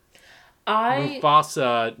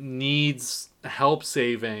 Mufasa needs help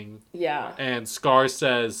saving. Yeah. And Scar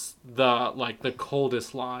says the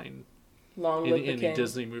coldest line in a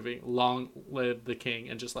Disney movie. Long live the king.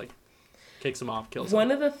 And just kicks him off, kills him.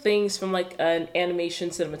 One of the things from an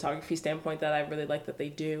animation cinematography standpoint that I really like that they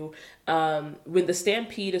do, when the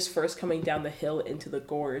stampede is first coming down the hill into the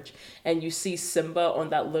gorge and you see Simba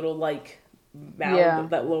on that little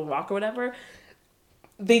mound, that little rock or whatever,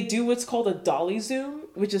 they do what's called a dolly zoom,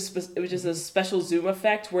 which is a special zoom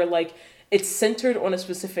effect where it's centered on a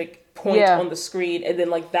specific point on the screen, and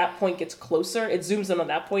then that point gets closer. It zooms in on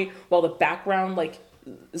that point while the background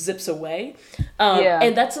zips away.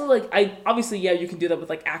 And that's you can do that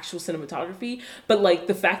with actual cinematography, but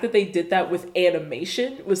the fact that they did that with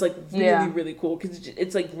animation was really really cool, because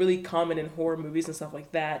it's really common in horror movies and stuff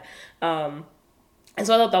like that. And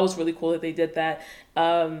so I thought that was really cool that they did that.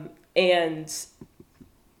 And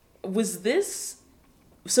was this,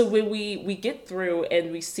 so when we get through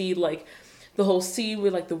and we see the whole scene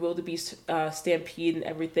with the wildebeest stampede and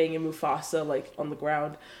everything, and Mufasa on the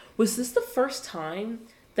ground, was this the first time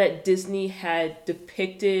that Disney had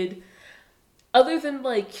depicted, other than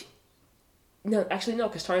no,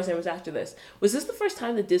 because Tarzan was after this, was this the first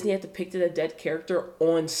time that Disney had depicted a dead character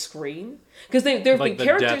on screen? Because there have been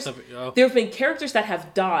characters, there have been characters that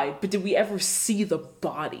have died, but did we ever see the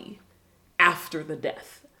body after the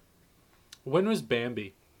death? When was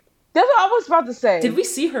Bambi? That's what I was about to say. Did we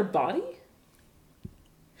see her body?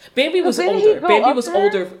 Bambi was older.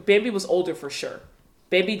 Bambi was older for sure.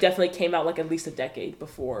 Bambi definitely came out at least a decade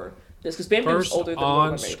before this, because Bambi was older than Little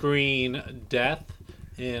Mermaid. On-screen death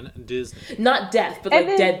in Disney. Not death, but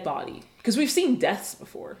dead body. Because we've seen deaths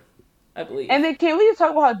before, I believe. And then can we just talk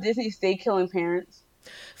about how Disney stayed killing parents?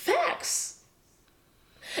 Facts.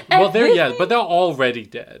 Well, but they're already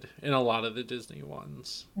dead in a lot of the Disney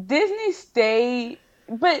ones. Disney stayed,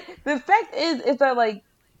 but the fact is that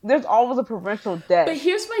there's always a parental death. But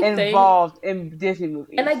here's my thing involved in Disney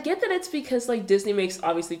movies, and I get that it's because Disney makes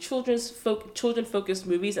obviously children focused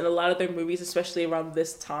movies, and a lot of their movies, especially around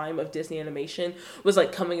this time of Disney animation, was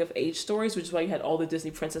coming of age stories, which is why you had all the Disney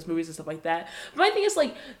princess movies and stuff like that. But my thing is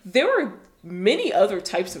there are many other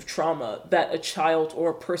types of trauma that a child or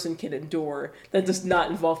a person can endure that does not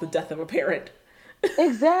involve the death of a parent.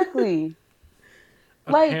 Exactly.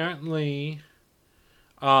 Apparently,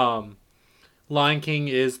 Lion King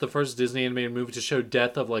is the first Disney animated movie to show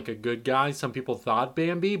death of a good guy. Some people thought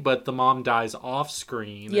Bambi, but the mom dies off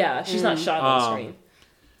screen. Yeah, she's not shot on screen.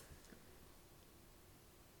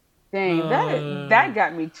 Dang, that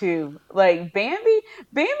got me too. Bambi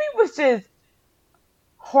was just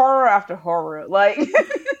horror after horror.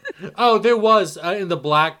 Oh, there was in the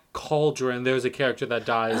Black Cauldron. There's a character that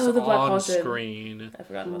dies Oh, the Black on Cauldron. screen. I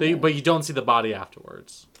forgot about that. But you don't see the body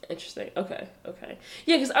afterwards. Interesting. Okay.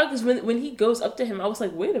 Yeah, because when he goes up to him, I was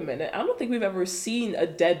like, wait a minute. I don't think we've ever seen a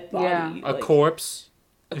dead body. Yeah. A corpse.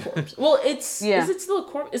 A corpse. Well, is Yeah. it still a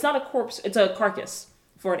corpse? It's not a corpse. It's a carcass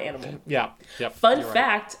for an animal. Yeah. Yep. Fun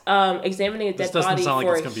fact, examining a dead body sound like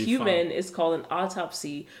for it's a gonna be human fun. is called an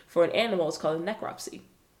autopsy. For an animal, it's called a necropsy.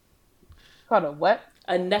 Called a what?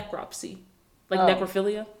 A necropsy. Like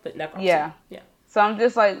necrophilia, but necropsy. Yeah. Yeah. So I'm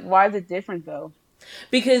just like, why is it different though?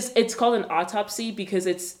 Because it's called an autopsy because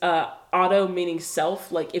it's auto meaning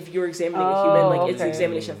self. Like if you're examining a human, like it's an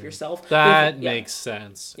examination of yourself. That makes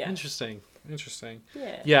sense. Yeah. Interesting.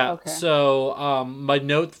 Yeah. Yeah. Okay. So my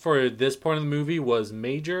note for this point of the movie was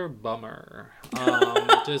major bummer.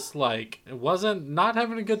 Just like it wasn't not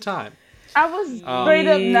having a good time. I was straight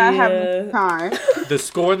up not having time. The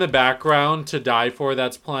score in the background to Die For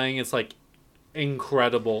that's playing, it's like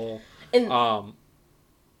incredible. And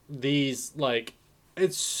These like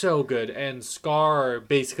it's so good, and Scar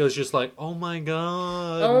basically is just like, oh my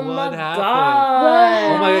god, what happened?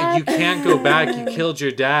 Oh my god, you can't go back, you killed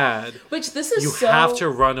your dad. Which this is you have to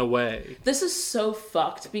run away. This is so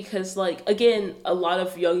fucked because, like, again, a lot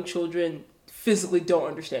of young children physically don't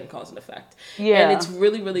understand cause and effect. Yeah. And it's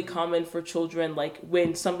really, really common for children, like,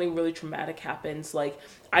 when something really traumatic happens, like,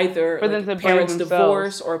 either like, parents'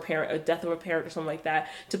 divorce or a death of a parent or something like that,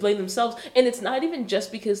 to blame themselves. And it's not even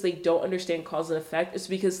just because they don't understand cause and effect. It's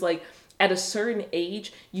because, like, at a certain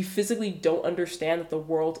age, you physically don't understand that the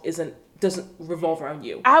world doesn't revolve around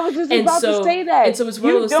you. I was just about to say that. And so it's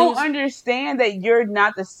one of those things, you don't understand that you're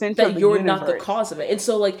not the center of the universe. That you're not the cause of it. And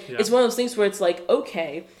so, like, it's one of those things where it's like,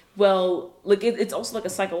 okay, well, like, it's also like a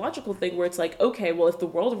psychological thing where it's like, okay, well, if the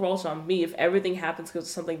world revolves around me, if everything happens because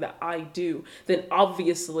of something that I do, then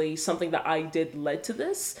obviously something that I did led to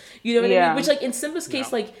this. You know what I mean? Which, like, in Simba's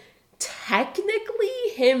case, like, technically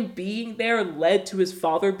him being there led to his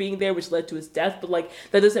father being there, which led to his death, but, like,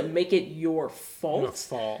 that doesn't make it your fault.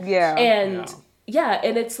 Yeah. And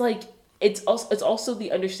and it's like it's also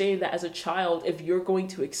the understanding that as a child, if you're going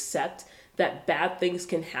to accept that bad things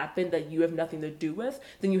can happen that you have nothing to do with,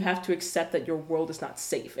 then you have to accept that your world is not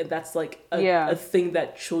safe. And that's like a thing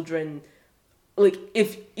that children, like,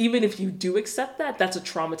 even if you do accept that, that's a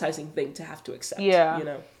traumatizing thing to have to accept. Yeah. You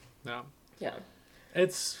know? Yeah.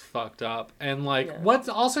 It's fucked up. And, like, what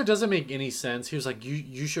also doesn't make any sense, he was like,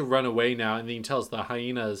 you should run away now. And then he tells the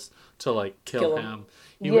hyenas to, like, kill him.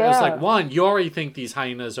 It's like, one, you already think these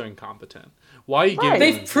hyenas are incompetent. Why are you giving them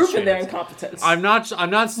They've proven their incompetence. I'm not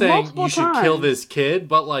saying Multiple you should times. kill this kid,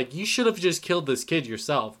 but, like, you should have just killed this kid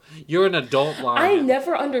yourself. You're an adult lion. I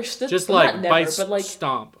never understood. Just, well, like, not never, bite, but, like,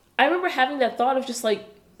 stomp. I remember having that thought of just like,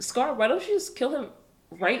 Scar, why don't you just kill him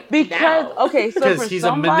right because now? Okay, so because he's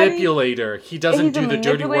a manipulator. He doesn't do the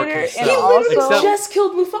dirty work himself. He literally Also- just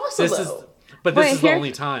killed Mufasa, This though. is the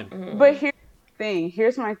only time. But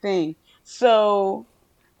here's my thing. So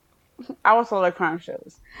I watch a lot of crime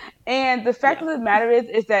shows, and the fact of the matter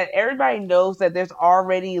is that everybody knows that there's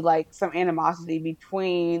already like some animosity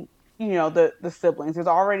between the siblings. There's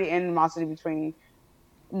already animosity between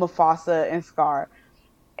Mufasa and Scar,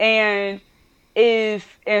 and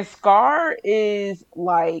Scar is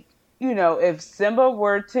like, if Simba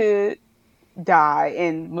were to die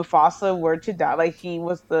and Mufasa were to die, like he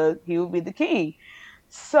would be the king.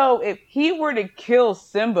 So if he were to kill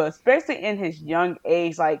Simba, especially in his young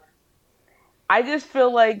age, like, I just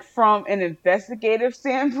feel like from an investigative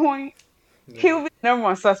standpoint, he would be the number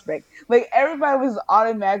one suspect. Like, everybody was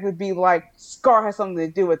automatically be like, Scar has something to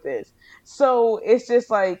do with this. So it's just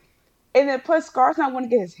like, and then plus Scar's not going to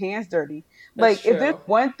get his hands dirty. Like, if there's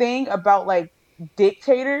one thing about, like,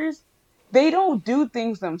 dictators, they don't do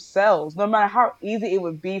things themselves, no matter how easy it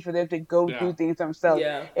would be for them to go do things themselves.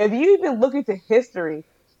 Yeah. If you even look into history,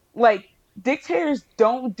 like, dictators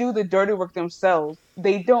don't do the dirty work themselves.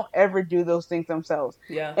 They don't ever do those things themselves.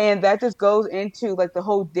 Yeah. And that just goes into, like, the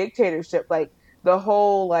whole dictatorship, like, the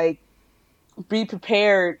whole, like, be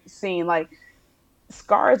prepared scene. Like,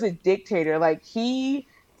 Scar is a dictator. Like, he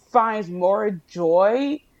finds more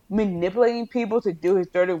joy manipulating people to do his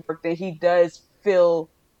dirty work than he does feel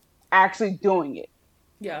actually doing it.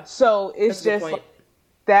 Yeah. So it's just like,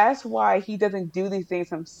 that's why he doesn't do these things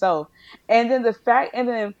himself. And then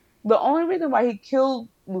the only reason why he killed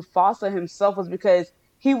Mufasa himself was because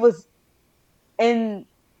he was pretty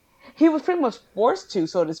much forced to,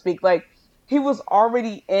 so to speak. Like, he was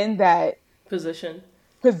already in that position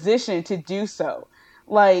to do so.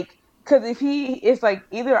 Like, because if it's like,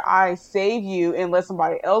 either I save you and let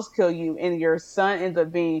somebody else kill you, and your son ends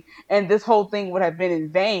up being, and this whole thing would have been in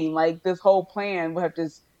vain. Like, this whole plan would have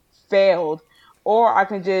just failed, or I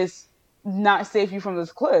can just not save you from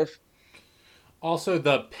this cliff. Also,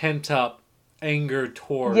 the pent up anger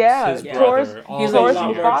towards his brother. He's a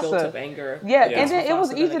lot more built up anger. Yeah, and then it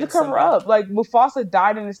was easy to cover up. Like, Mufasa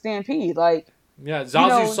died in the stampede. Like,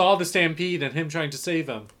 Zazu saw the stampede and him trying to save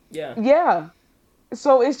him. Yeah.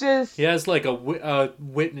 So it's just... He has, like, a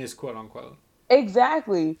witness, quote unquote.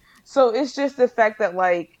 Exactly. So it's just the fact that,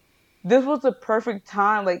 like, this was the perfect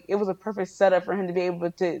time. Like, it was a perfect setup for him to be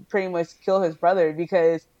able to pretty much kill his brother,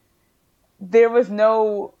 because there was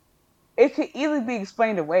no... It could easily be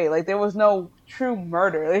explained away. Like, there was no true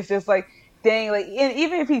murder. It's just like, dang, like, and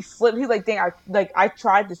even if he slipped, he's like, dang, I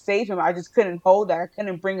tried to save him. I just couldn't hold that. I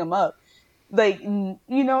couldn't bring him up. Like, you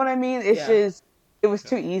know what I mean? It's just, it was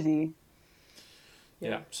too easy.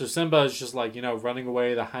 Yeah. So Simba is just like, running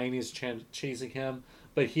away. The hyenas chasing him,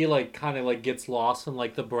 but he like kind of like gets lost in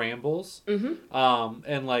like the brambles,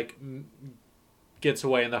 and like gets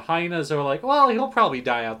away. And the hyenas are like, well, he'll probably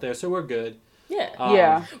die out there, so we're good.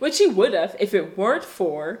 Yeah. Which he would have if it weren't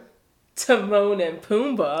for Timon and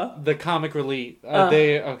Pumbaa. The comic relief.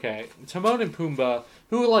 Timon and Pumbaa,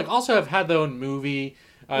 who like also have had their own movie.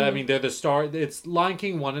 I mean, they're the star. It's Lion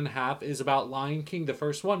King 1.5 is about Lion King, the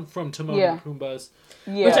first one, from Timon and Pumbaa's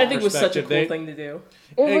which I think was such a cool thing to do.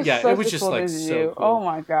 It was just like so cool. Oh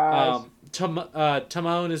my gosh.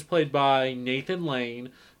 Timon is played by Nathan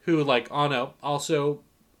Lane, who like also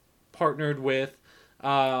partnered with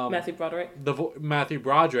Matthew Broderick. Matthew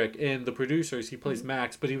Broderick in The Producers. He plays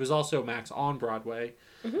Max, but he was also Max on Broadway.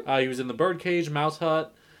 He was in The Birdcage, Mouse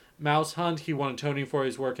Hunt. He won a Tony for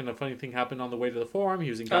his work in A Funny Thing Happened on the Way to the Forum. He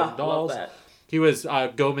was in Guys and Dolls. Love that. He was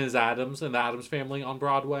Gomez Addams in The Addams Family on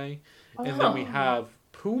Broadway. And then we have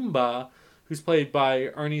Pumbaa, who's played by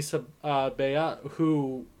Ernie Sabella,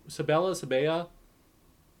 Sabella?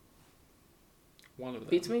 One of them.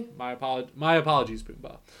 Beats me. My apologies,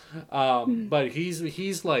 Pumbaa. But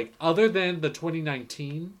he's like, other than the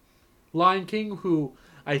 2019 Lion King, who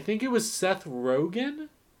I think it was Seth Rogen.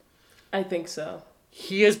 I think so.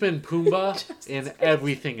 He has been Pumbaa in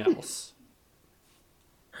everything else.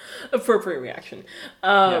 Appropriate reaction.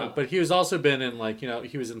 But he has also been in like,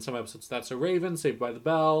 he was in some episodes of That's So Raven, Saved by the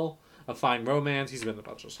Bell, A Fine Romance. He's been in a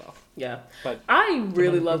bunch of stuff. Yeah. But I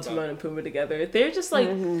really love Timon and Pumbaa together. They're just like,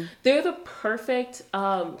 they're the perfect...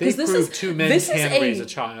 they prove two men can raise a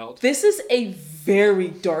child. This is a very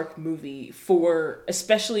dark movie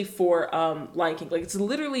especially for Lion King. Like, it's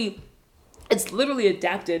literally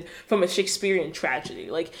adapted from a Shakespearean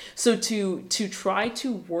tragedy. Like, so to try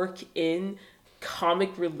to work in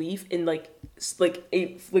comic relief in like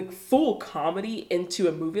a full comedy into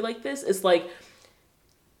a movie like this is like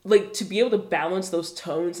to be able to balance those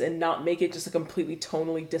tones and not make it just a completely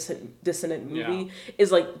tonally dissonant movie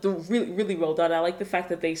is like the really, really well done. I like the fact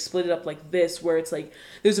that they split it up like this, where it's like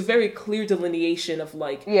there's a very clear delineation of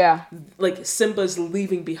like Simba's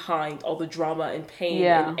leaving behind all the drama and pain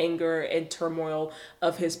and anger and turmoil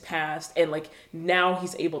of his past, and like now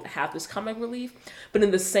he's able to have this comic relief. But in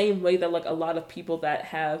the same way that like a lot of people that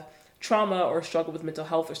have trauma or struggle with mental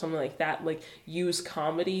health or something like that, like use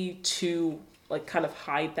comedy to like kind of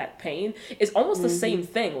hide that pain, is almost the same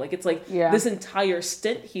thing. Like, it's like this entire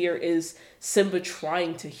stint here is Simba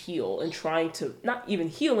trying to heal and trying to, not even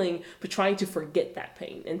healing, but trying to forget that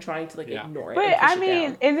pain and trying to like ignore it. But I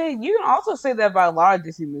mean, and then you can also say that about a lot of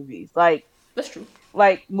Disney movies. Like, that's true.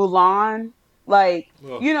 Like Mulan, like,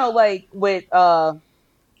 like with Little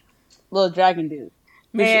Dragon Dude.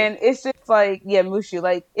 Mushu. And it's just like, Mushu.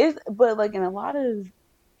 Like, but like in a lot of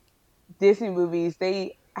Disney movies,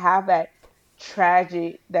 they have that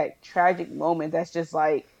tragic moment that's just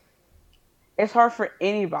like, it's hard for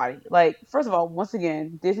anybody. Like, first of all, once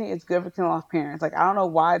again, Disney is good for killing off parents. Like, I don't know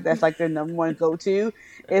why that's like their number one go-to.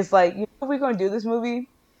 It's like, we're going to do this movie.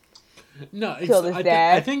 No, kill this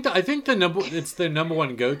dad. I think it's their number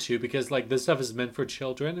one go-to because like this stuff is meant for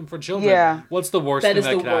children, and for children, what's the worst thing that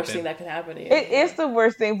could happen? That is the worst thing that could happen. It is the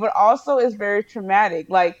worst thing, but also it's very traumatic.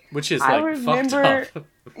 Like, which is like fucked up.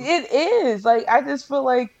 It is like, I just feel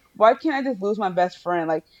like, why can't I just lose my best friend?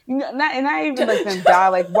 Like, not even like them die.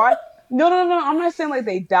 Like, why? No. I'm not saying like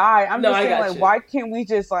they die. I'm just saying like, why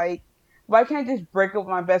can't I just break up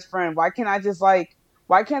with my best friend? Why can't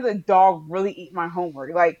the dog really eat my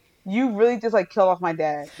homework? Like, you really just like kill off my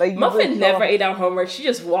dad. Like, Muffin really never ate our homework. She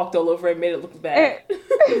just walked all over and made it look bad.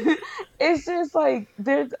 It's just like,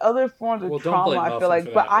 there's other forms of trauma, I feel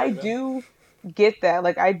like, but I do get that.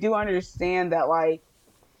 Like, I do understand that like,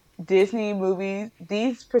 Disney movies,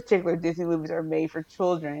 these particular Disney movies are made for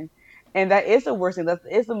children, and that is the worst thing. That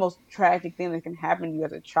is the most tragic thing that can happen to you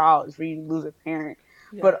as a child, is for you to lose a parent.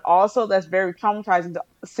 but also that's very traumatizing to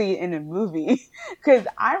see it in a movie. Because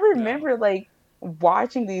I remember like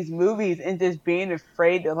watching these movies and just being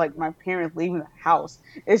afraid of like my parents leaving the house.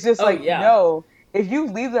 It's just no, if you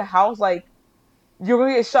leave the house, like you're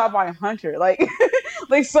gonna get shot by a hunter. Like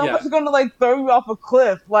like someone's gonna like throw you off a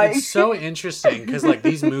cliff. Like it's so interesting because like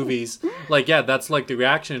these movies, like that's like the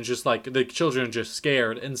reaction is just like the children are just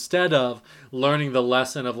scared instead of learning the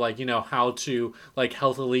lesson of like how to like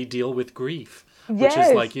healthily deal with grief. Which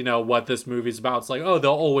is like, what this movie's about. It's like, oh,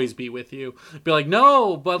 they'll always be with you. Be like,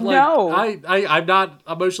 no, but like, no. I'm not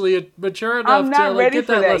emotionally mature enough I'm not to like, ready get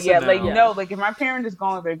for that yet. Now. Like, no, like if my parents is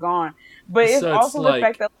gone, they're gone. But it's also the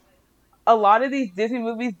fact that a lot of these Disney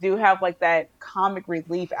movies do have like that comic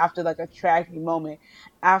relief after like a tragic moment.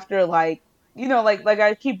 After like, like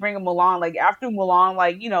I keep bringing Mulan. Like after Mulan,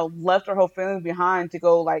 like, left her whole family behind to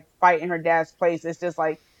go like fight in her dad's place. It's just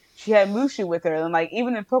like she had Mushu with her. And like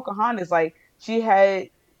even in Pocahontas, like, she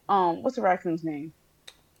had, what's the raccoon's name?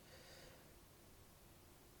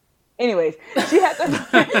 Anyways, she had I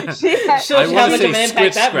want to say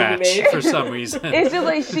Scritch Scratch for some reason. It's just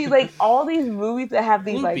like she like all these movies that have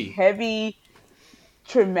these like heavy,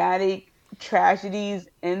 traumatic tragedies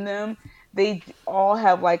in them. They all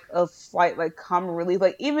have like a slight like comic relief.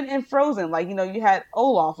 Like even in Frozen, like you had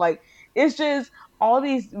Olaf. Like it's just all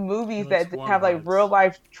these movies that have like real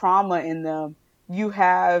life trauma in them. You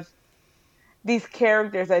have these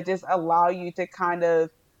characters that just allow you to kind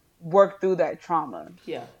of work through that trauma.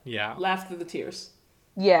 Yeah. Laugh through the tears.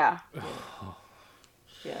 Yeah.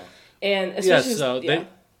 Yeah. And especially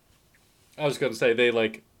I was going to say they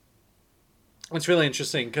like it's really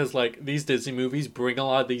interesting cuz like these Disney movies bring a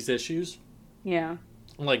lot of these issues. Yeah.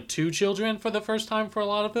 Like to children for the first time for a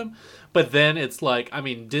lot of them. But then it's like, I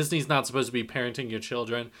mean, Disney's not supposed to be parenting your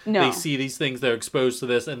children. No. They see these things, they're exposed to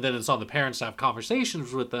this, and then it's on the parents to have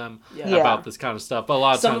conversations with them about this kind of stuff. But a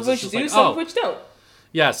lot of times it's just like, some of which don't.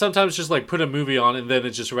 Yeah, sometimes just like put a movie on and then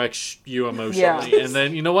it just wrecks you emotionally. And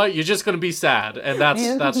then you know what? You're just gonna be sad. And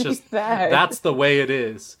that's just that's the way it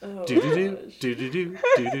is. Do do do do do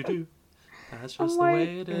do do do. That's just the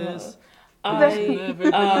way it is. But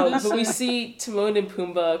we see Timon and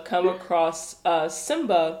Pumbaa come across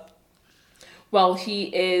Simba while he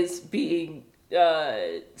is being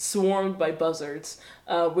swarmed by buzzards,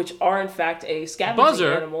 which are in fact a scavenging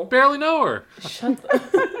animal. Barely know her. Shut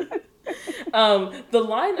the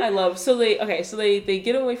line I love. So they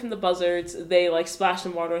get away from the buzzards. They like splash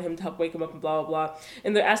some water on him to help wake him up and blah blah blah.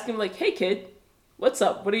 And they're asking him like, "Hey kid, what's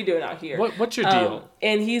up? What are you doing out here? What's your deal?"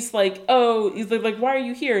 And he's like, why are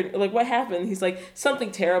you here? Like, what happened? He's like,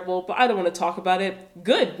 something terrible, but I don't want to talk about it.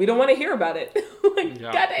 Good. We don't want to hear about it.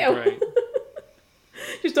 Goddamn. Right.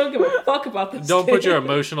 Just don't give a fuck about this. Don't put your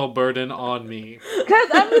emotional burden on me. Because,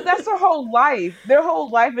 that's their whole life. Their whole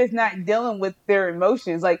life is not dealing with their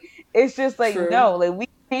emotions. Like, it's just like, True. No, like, we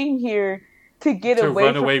came here to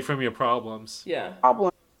run away from your problems. Yeah.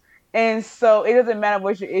 And so it doesn't matter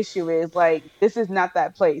what your issue is. Like, this is not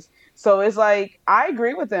that place. So it's like, I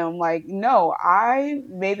agree with them. Like, no, we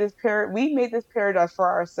made this paradise for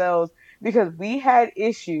ourselves because we had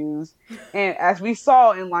issues. And as we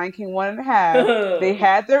saw in Lion King 1.5, they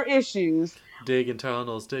had their issues. Digging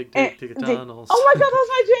tunnels, dig tunnels. Oh my God, that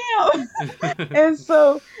was my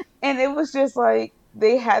jam. and it was just like,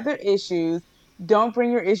 they had their issues. Don't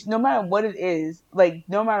bring your issue, no matter what it is. Like,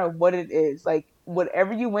 no matter what it is. Like,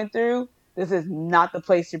 whatever you went through, this is not the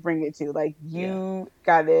place to bring it to. Like, you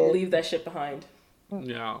gotta leave that shit behind.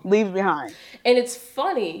 Yeah, leave it behind. And it's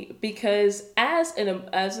funny because as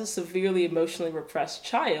a severely emotionally repressed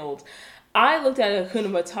child, I looked at Hakuna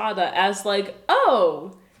Matata as like,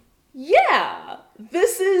 oh, yeah,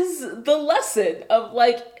 this is the lesson of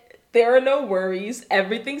like, there are no worries,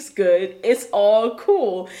 everything's good, it's all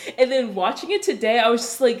cool. And then watching it today, I was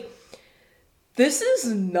just like, this is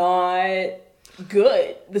not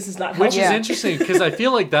good. This is not Which is interesting because I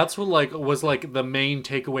feel like that's what was the main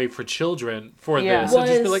takeaway for children for this. And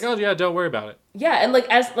just be like, oh yeah, don't worry about it. Yeah,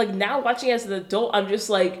 and now watching as an adult, I'm just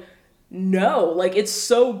like, no, like it's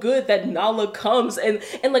so good that Nala comes and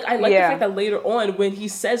I like the fact that later on when he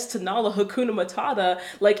says to Nala, Hakuna Matata,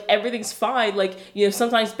 like everything's fine, like,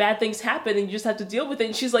 sometimes bad things happen and you just have to deal with it.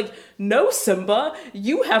 And she's like, no, Simba,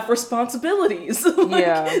 you have responsibilities.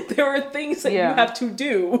 There are things that you have to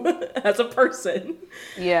do as a person.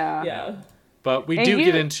 Yeah. But we do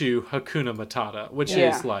get into Hakuna Matata, which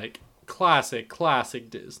is like classic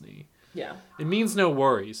Disney. Yeah. It means no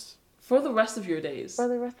worries. For the rest of your days.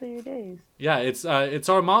 Yeah, it's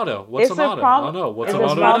our motto. What's the motto? I don't know. What's the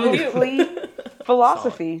motto? Probably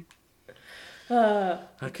philosophy. Hakuna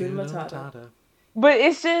Matata. But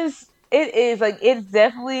it's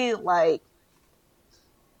definitely like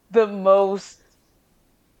the most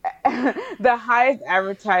the highest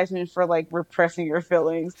advertisement for like repressing your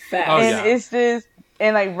feelings. It's just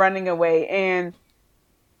and like running away and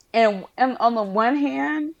on the one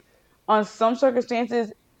hand, on some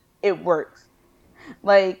circumstances, it works.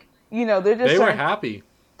 Like, you know, they were happy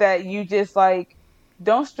that you just like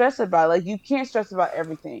don't stress about it. Like you can't stress about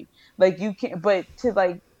everything. Like you can't, but to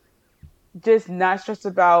like just not stress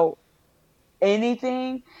about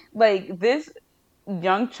anything. Like this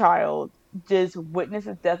young child just witnessed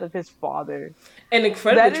the death of his father. An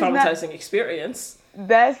incredibly traumatizing experience.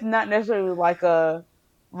 That's not necessarily like a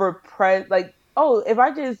repress. Like, oh, if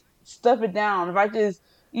I just stuff it down, if I just,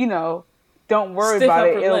 you know, don't worry about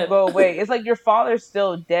it, it'll go away. It's like your father's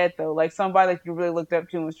still dead though. Like somebody that you really looked up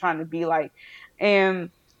to and was trying to be like, and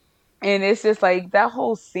it's just like that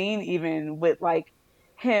whole scene, even with like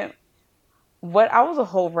him. I was a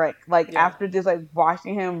whole wreck. Like after just like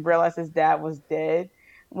watching him realize his dad was dead,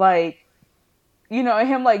 like, you know, and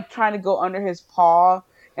him like trying to go under his paw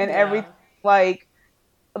and everything. Like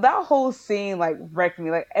that whole scene like wrecked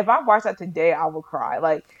me. Like if I watched that today, I would cry.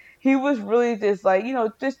 Like he was really just like, you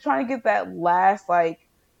know, just trying to get that last like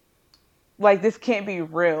this can't be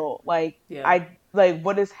real. Like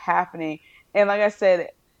what is happening? And like I said,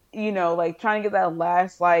 you know, like trying to get that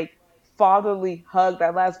last like fatherly hug,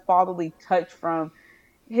 that last fatherly touch from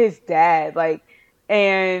his dad, like,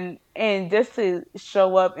 and just to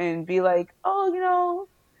show up and be like, oh, you know,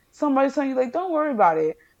 somebody's telling you like, don't worry about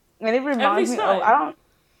it. And it reminds me of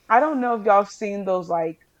I don't know if y'all have seen those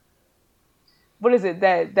like, what is it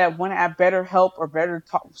that one at Better Help or Better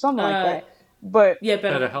Talk, something like that. But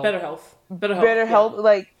Better Health.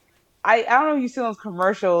 Like I don't know if you've seen those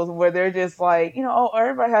commercials where they're just like, you know, oh,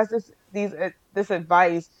 everybody has this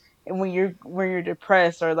advice, and when you're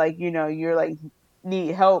depressed or like, you know, you're like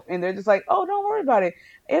need help, and they're just like, oh, don't worry about it,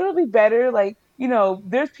 it'll be better. Like, you know,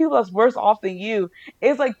 there's people that's worse off than you.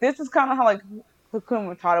 It's like this is kind of how like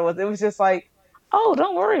Hakuna Matata was. It was just like, oh,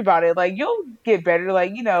 don't worry about it. Like you'll get better.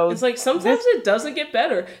 Like, you know, it's like sometimes it doesn't get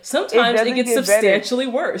better. Sometimes it gets substantially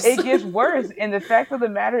worse. It gets worse. And the fact of the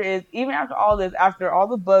matter is, even after all this, after all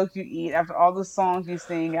the bugs you eat, after all the songs you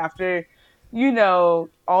sing, after, you know,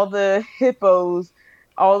 all the hippos,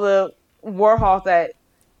 all the warhawks that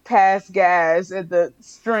pass gas at the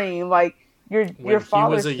stream, like your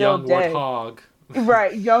father's still dead. Warthog.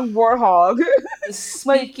 Right, young warthog.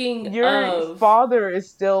 Speaking like, your father is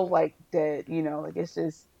still like dead, you know, like it's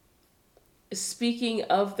just. Speaking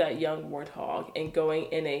of that young warthog and going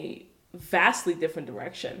in a vastly different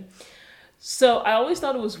direction. So I always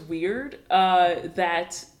thought it was weird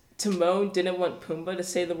that Timon didn't want Pumbaa to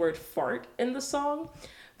say the word fart in the song.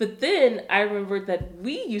 But then I remembered that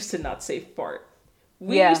we used to not say fart.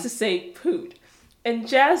 We used to say poot. And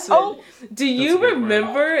Jasmine, do you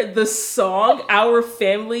remember the song our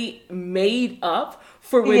family made up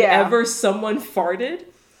for whenever someone farted?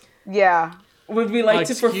 Yeah. Would we like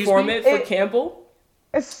to perform it for Campbell?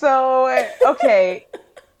 So, okay.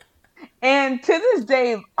 And to this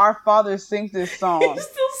day, our father sings this song. He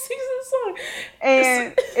still sings this song.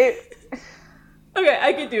 And Okay,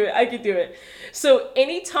 I can do it. So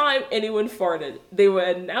anytime anyone farted, they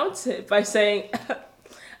would announce it by saying,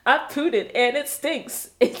 I pooted and it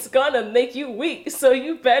stinks. It's gonna make you weak, so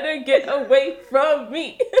you better get away from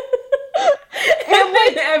me. And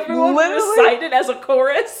then everyone recited as a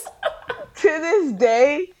chorus. To this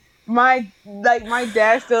day, my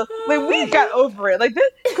dad still like we got over it like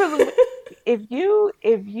this because if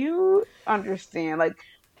you understand, like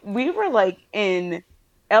we were like in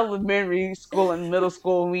elementary school and middle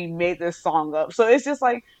school when we made this song up, so it's just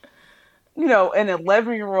like, you know, an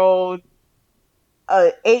 11-year-old,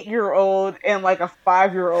 a 8-year-old, and like a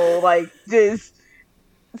 5-year-old like just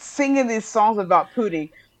singing these songs about pooting.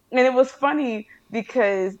 And it was funny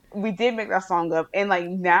because we did make that song up, and like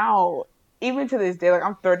now, even to this day, like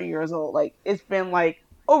I'm 30 years old, like it's been like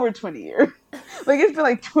over 20 years. Like it's been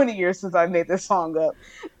like 20 years since I made this song up.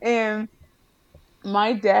 And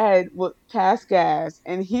my dad would pass gas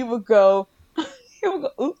and he would go,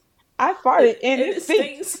 oops, I farted and it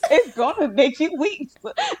stinks. It's gonna make you weak.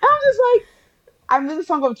 And I'm just like, I made the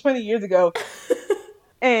song up 20 years ago.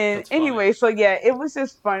 And anyway, so yeah, it was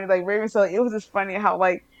just funny. Like Raven said, it was just funny how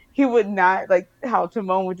like he would not, like how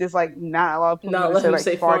Timon would just like not allow people to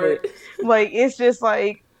say farted. Like it's just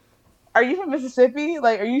like, are you from Mississippi?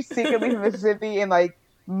 Like, are you secretly from Mississippi and like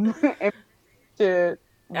to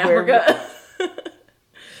Africa?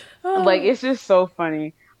 Like it's just so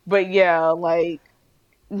funny. But yeah, like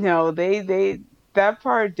no, they that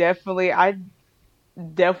part definitely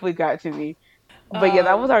got to me. But yeah,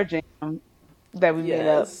 that was our jam that we made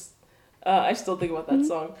up. I still think about that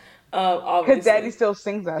song. Because Daddy still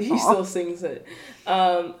sings that song. He still sings it.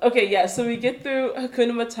 Okay, yeah, so we get through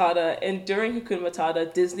Hakuna Matata, and during Hakuna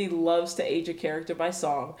Matata, Disney loves to age a character by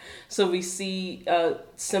song. So we see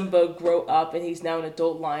Simba grow up, and he's now an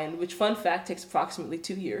adult lion, which, fun fact, takes approximately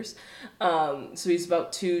 2 years. So he's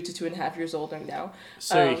about 2 to 2.5 years old right now.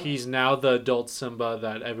 So he's now the adult Simba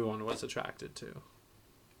that everyone was attracted to.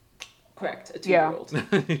 Correct, a 2-year-old.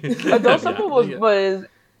 Adult Simba was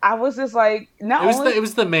I was just like, it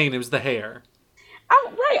was the mane, it was the hair. I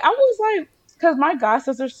was like, because my god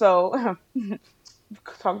sister, so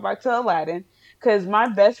talk back to Aladdin, because my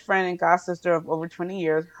best friend and god sister of over 20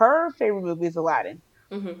 years, her favorite movie is Aladdin,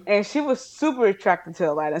 and she was super attracted to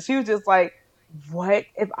Aladdin. She was just like, what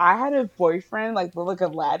if I had a boyfriend like look like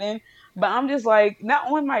Aladdin? But I'm just like, not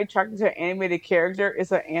only am I attracted to an animated character,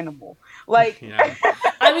 it's an animal. Like, yeah.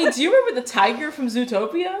 I mean, do you remember the tiger from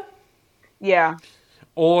Zootopia? Yeah.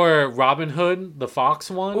 Or Robin Hood, the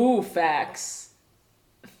fox one. Ooh, facts.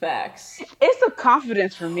 It's a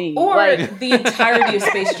confidence for me. Or like the entirety of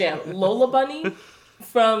Space Jam. Lola Bunny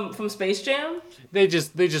from Space Jam. They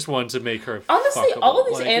just wanted to make her honestly fuckable. All of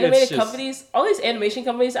these animated companies, all these animation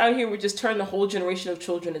companies out here would just turn the whole generation of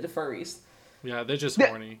children into furries. Yeah, they're just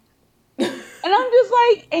horny. And I'm just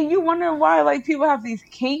like, and you wonder why like people have these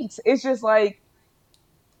kinks. It's just like,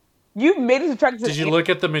 you made us attracted to. Did you look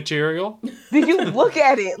at the material? Did you look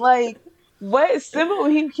at it? Like, what? Simba,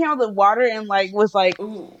 when he came out of the water and like was like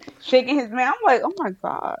shaking his man, I'm like, oh my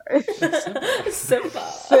god,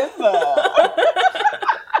 Simba.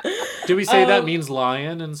 Did we say that means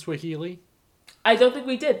lion in Swahili? I don't think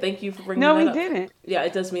we did. Thank you for bringing that up. No, we didn't. Yeah,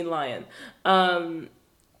 it does mean lion.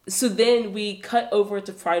 So then we cut over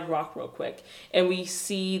to Pride Rock real quick, and we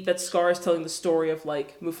see that Scar is telling the story of,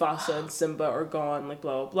 like, Mufasa and Simba are gone, like,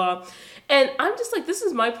 blah, blah, blah. And I'm just like, this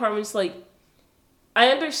is my part. I'm just like, I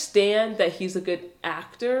understand that he's a good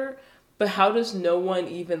actor, but how does no one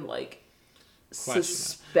even, like,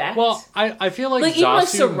 suspect? Well, I feel like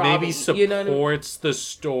Zazu maybe supports the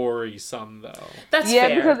story some, though. That's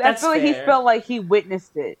fair. Because I feel like he felt like he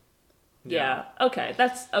witnessed it. Yeah. Okay.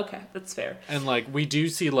 That's fair. And like we do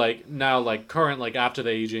see like now like current like after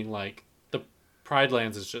the aging like the Pride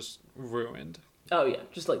Lands is just ruined. Oh yeah,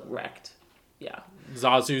 just like wrecked. Yeah.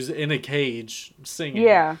 Zazu's in a cage singing.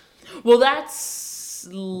 Yeah. Well, that's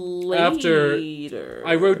later. After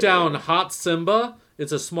I wrote down Hot Simba.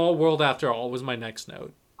 It's a small world after all was my next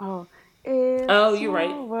note. Oh. You're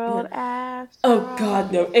right. World after oh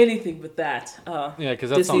God, no, anything but that. Yeah,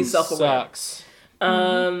 because that song sucks.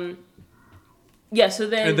 Yeah, so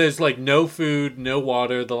then... And there's, like, no food, no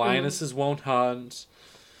water. The lionesses won't hunt.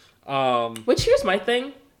 Which, here's my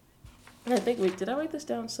thing. I think, wait, did I write this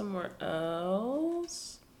down somewhere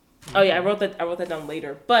else? Oh, yeah, I wrote that down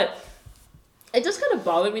later. But it just kind of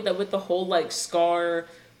bothered me that with the whole, like, Scar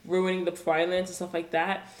ruining the Pride Lands and stuff like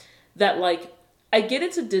that, like, I get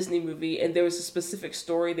it's a Disney movie and there was a specific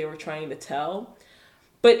story they were trying to tell.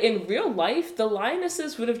 But in real life, the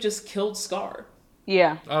lionesses would have just killed Scar.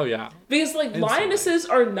 Yeah. Oh, yeah. Because, like, lionesses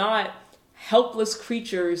are not helpless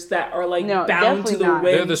creatures that are, like, bound to the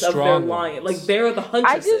whims of their lion. Like, they're the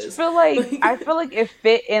huntresses. I just feel like it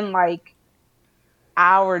fit in, like,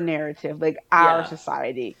 our narrative, like, our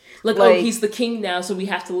society. Like, oh, he's the king now, so we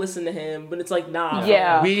have to listen to him. But it's like, nah.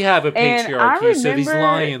 Yeah. We have a patriarchy, so these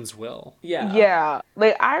lions will. Yeah. Yeah.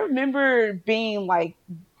 Like, I remember being, like,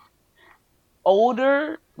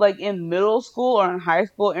 older, like in middle school or in high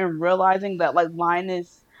school, and realizing that like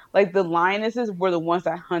the lionesses were the ones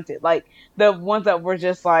that hunted, like the ones that were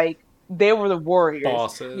just like they were the warriors,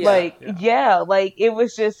 bosses. Like like it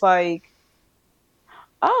was just like,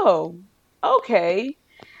 oh, okay,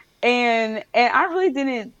 and I really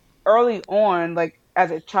didn't early on, like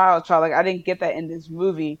as a child, like I didn't get that in this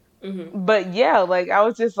movie, but yeah, like I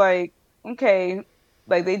was just like, okay,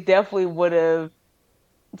 like they definitely would have.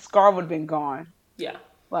 Scar would have been gone. Yeah.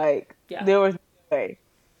 Like, there was no way.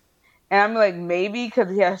 And I'm like, maybe because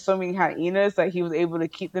he has so many hyenas, like, he was able to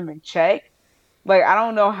keep them in check. Like, I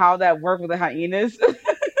don't know how that worked with the hyenas.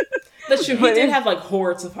 That's true. He did have, like,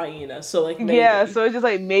 hordes of hyenas, so, like, maybe. Yeah, so it's just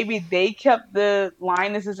like, maybe they kept the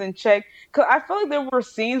lionesses in check. Because I feel like there were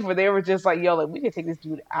scenes where they were just like, yo, like, we could take this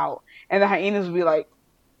dude out. And the hyenas would be like,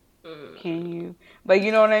 can you? Like,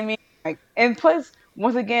 you know what I mean? Like, and plus...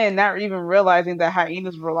 Once again, not even realizing that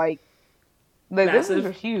hyenas were like this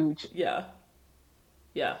is huge. Yeah.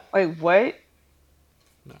 Yeah. Like what?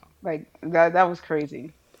 No. Like that was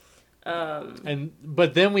crazy.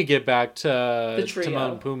 But then we get back to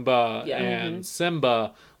Timon, Pumbaa, and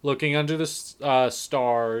Simba looking under the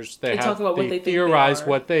stars. They talk about what they theorize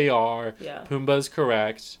what they are. Yeah. Pumbaa's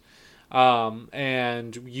correct.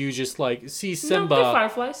 And you just like see Simba. No, they're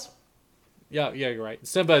fireflies. Yeah, you're right.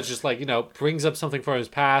 Simba is just like, brings up something from his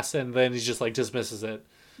past, and then he just like dismisses it.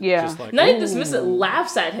 Yeah. Just like, not even dismiss it,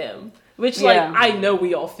 laughs at him. Which, like, I know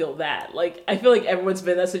we all feel that. Like, I feel like everyone's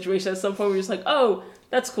been in that situation at some point where you're just like, oh,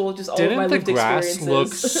 that's cool, just all of my lived experiences. Didn't the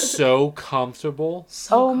grass look so comfortable?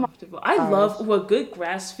 So comfortable. I love a good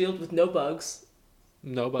grass field with no bugs.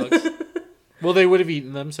 No bugs. Well, they would have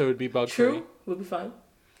eaten them, so it would be bug-free. True. Would be fine.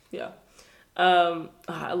 Yeah.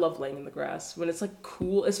 I love laying in the grass when it's like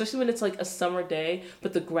cool, especially when it's like a summer day,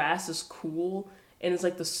 but the grass is cool and it's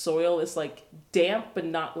like the soil is like damp but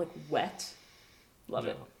not like wet. Love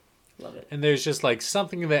it. And there's just like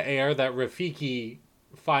something in the air that Rafiki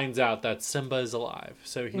finds out that Simba is alive,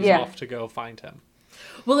 so he's off to go find him.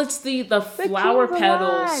 Well, it's the flower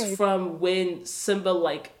petals from when Simba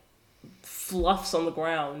like fluffs on the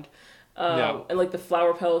ground. And like the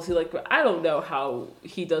flower petals, he like, I don't know how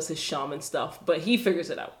he does his shaman stuff, but he figures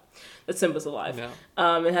it out that Simba's alive.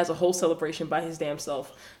 And has a whole celebration by his damn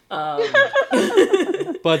self. But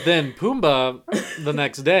then Pumbaa the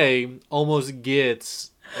next day almost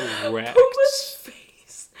gets wrecked. Pumbaa's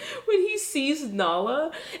face when he sees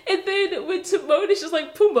Nala, and then when Timon is just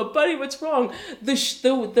like, Pumbaa, buddy, what's wrong? The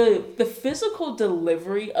physical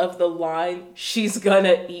delivery of the line, she's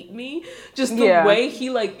gonna eat me, just the way he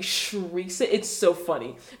like shrieks it, it's so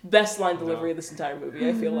funny. Best line delivery of this entire movie,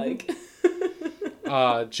 I feel like.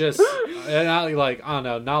 And I don't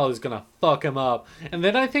know, Nala's gonna fuck him up. And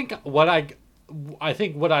then I think what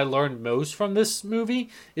I learned most from this movie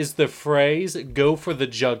is the phrase "go for the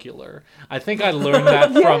jugular." I think I learned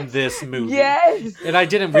that from this movie. Yes. And I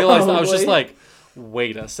didn't realize that. I was just like,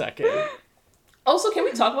 wait a second. Also, can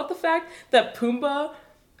we talk about the fact that Pumbaa,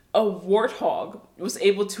 a warthog, was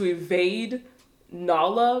able to evade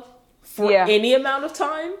Nala for any amount of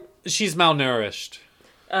time? She's malnourished.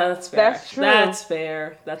 That's fair. That's true. That's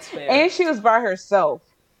fair. And she was by herself.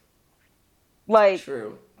 Like,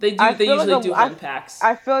 true. They usually do hunt packs.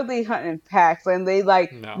 I feel like they hunt in packs, and they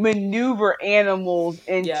maneuver animals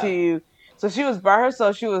into. So she was by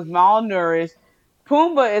herself. She was malnourished.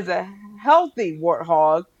 Pumbaa is a healthy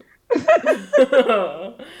warthog.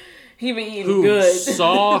 He been eating good.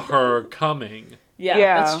 Saw her coming.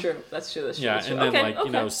 Yeah, that's true. Yeah,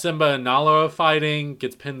 and then Simba and Nala are fighting,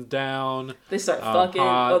 gets pinned down. They start fucking.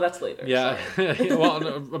 Oh, that's later. Yeah,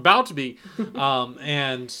 well, about to be,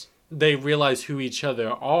 and they realize who each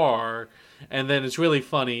other are, and then it's really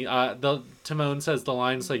funny. Timon says the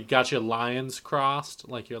lines like, "Got your lions crossed,"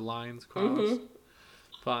 like your lines crossed. Mm-hmm.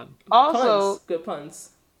 Fun. Also, good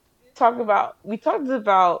puns. We talked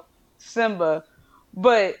about Simba,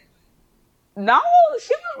 but Nala,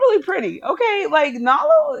 she was really pretty. Okay, like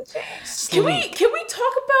Nala. Can we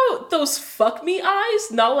talk about those fuck me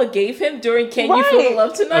eyes Nala gave him during "Can You Feel the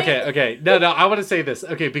Love Tonight"? Okay. No, I want to say this.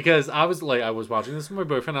 Okay, because I was watching this with my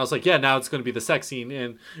boyfriend. I was like, yeah, now it's going to be the sex scene,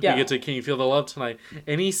 and we get to "Can You Feel the Love Tonight?"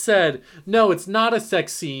 And he said, no, it's not a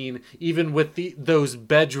sex scene, even with those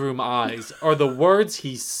bedroom eyes, are the words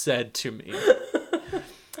he said to me.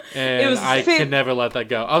 And I can never let that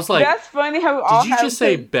go. I was like, that's funny how we all did you just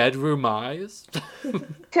say bedroom eyes?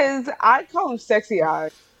 Because I call them sexy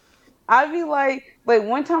eyes. I'd be like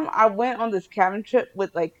one time I went on this cabin trip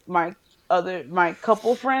with like my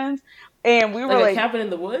couple friends, and we were like a cabin in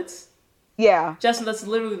the woods. Yeah, Justin, that's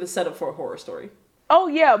literally the setup for a horror story. Oh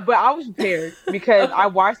yeah, but I was prepared because I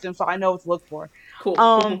watched them, so I know what to look for. Cool.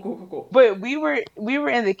 But we were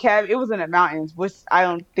in the cabin. It was in the mountains, which I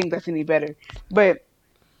don't think that's any better. But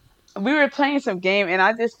we were playing some game, and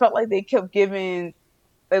I just felt like they kept looking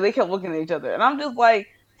at each other, and I'm just like,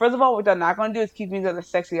 first of all, what they're not going to do is keep each other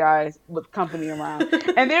sexy eyes with company around.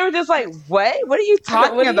 And they were just like, what? What are you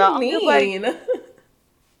talking about? What do you mean?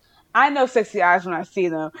 I know sexy eyes when I see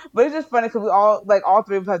them, but it's just funny because we all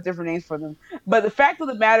three of us have different names for them. But the fact of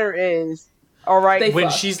the matter is, all right, when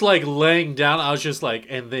she's like laying down, I was just like,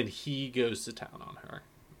 and then he goes to town on her,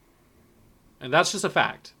 and that's just a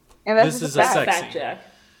fact. And this is a sex scene. Jack.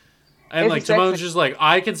 And like Timon's just like,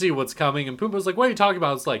 I can see what's coming, and Pumbaa's like, what are you talking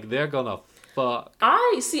about? It's like they're gonna fuck.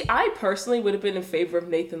 I personally would have been in favor of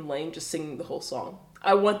Nathan Lane just singing the whole song.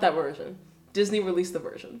 I want that version. Disney released the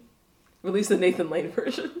version. Release the Nathan Lane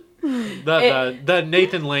version. The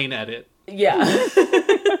Nathan Lane edit. Yeah.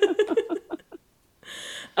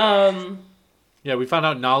 Yeah, we found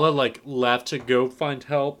out Nala like left to go find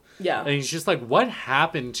help. Yeah. And he's just like, what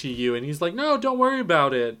happened to you? And he's like, no, don't worry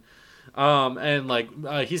about it. And like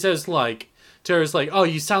he says like, Tara's like, oh,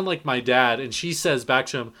 you sound like my dad. And she says back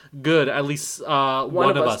to him, good, at least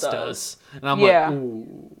one of us does. And I'm like,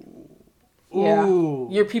 ooh. Yeah. Ooh.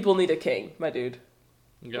 Your people need a king, my dude.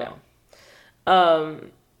 Yeah.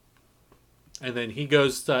 And then he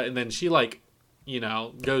goes to, and then she like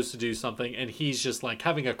goes to do something, and he's just like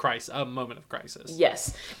having a moment of crisis.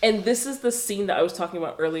 Yes, and this is the scene that I was talking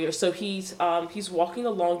about earlier. So he's walking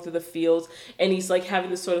along through the fields, and he's like having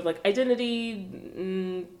this sort of like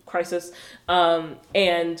identity crisis,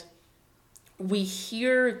 and we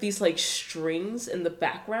hear these like strings in the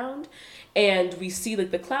background, and we see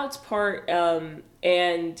like the clouds part,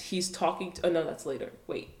 and he's talking to. Oh no, that's later.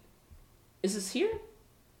 Wait, is this here?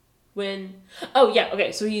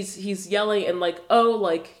 So he's yelling and like, oh,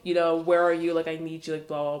 like, where are you, like, I need you, like,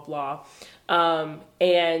 blah blah blah,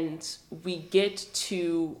 and we get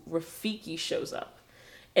to Rafiki shows up,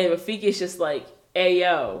 and Rafiki is just like, hey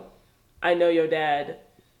yo, I know your dad,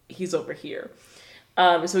 he's over here,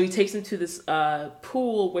 so he takes him to this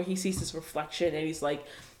pool where he sees this reflection, and he's like,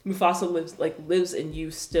 Mufasa lives in you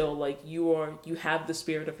still, like, you have the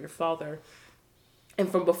spirit of your father. And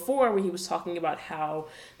from before, when he was talking about how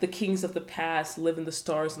the kings of the past live in the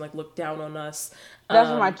stars and like look down on us, that's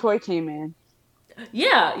when my toy came in.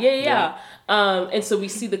 Yeah. And so we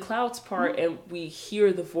see the clouds part, and we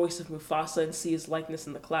hear the voice of Mufasa and see his likeness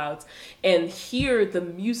in the clouds. And here, the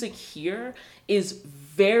music here is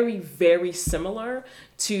very, very similar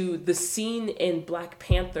to the scene in Black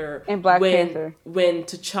Panther. When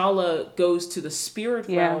T'Challa goes to the spirit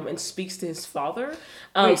realm and speaks to his father.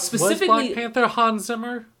 Specifically, was Black Panther Hans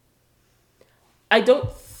Zimmer? I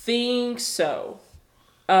don't think so.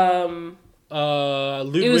 Ludwig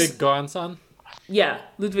Göransson? Yeah,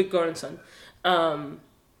 Ludwig Göransson.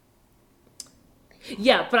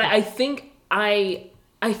 Yeah, but I think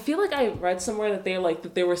I feel like I read somewhere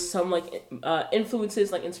that there were some like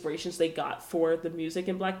influences, like inspirations they got for the music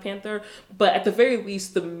in Black Panther, but at the very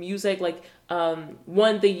least the music, like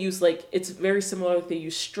one, they use like, it's very similar, like they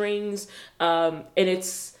use strings, and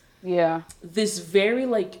it's this very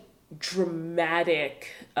like dramatic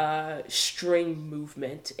string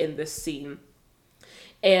movement in this scene,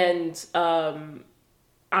 and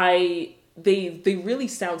they really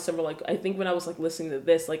sound similar. Like, I think when I was like listening to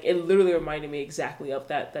this, like it literally reminded me exactly of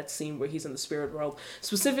that scene where he's in the spirit world.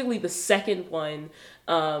 Specifically the second one,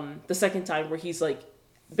 the second time where he's like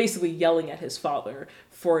basically yelling at his father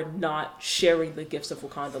for not sharing the gifts of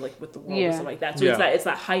Wakanda like with the world and stuff like that. So it's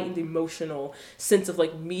that heightened emotional sense of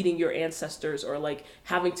like meeting your ancestors, or like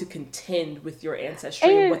having to contend with your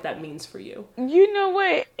ancestry and what that means for you. You know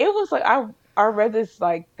what? It was like I read this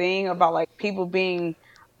like thing about like people being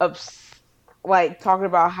like talking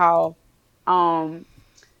about how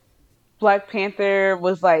Black Panther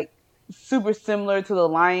was like super similar to the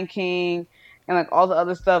Lion King and like all the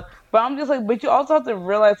other stuff, but I'm just like, but you also have to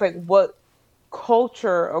realize like what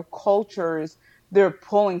culture or cultures they're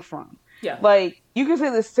pulling from. Yeah, like you can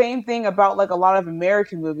say the same thing about like a lot of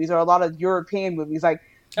American movies or a lot of European movies. Like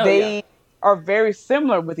they are very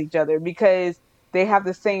similar with each other because they have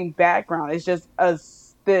the same background. It's just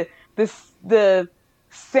the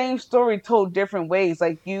same story told different ways.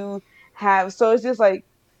 Like you have, so it's just like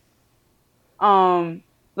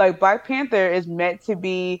Black Panther is meant to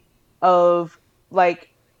be of like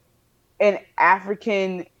an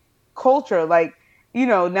African culture, like,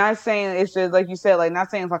 not saying it's just like you said, like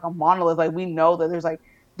not saying it's like a monolith. Like we know that there's like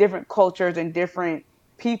different cultures and different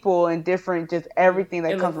people and different just everything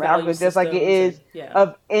that comes from Africa, just like it is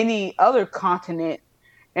of any other continent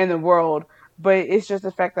in the world. But it's just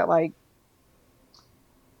the fact that like,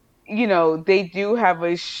 they do have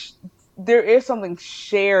there is something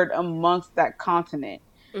shared amongst that continent.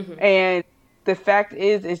 Mm-hmm. And the fact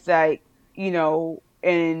is like,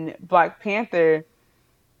 in Black Panther,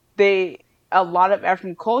 a lot of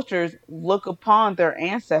African cultures look upon their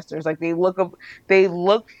ancestors. Like they look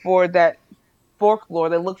for that folklore,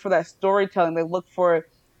 they look for that storytelling, they look for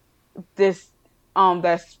this,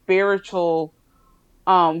 that spiritual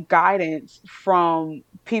guidance from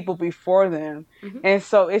people before them. Mm-hmm. And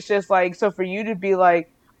so it's just like, so for you to be like,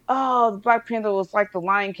 oh, the Black Panther was like the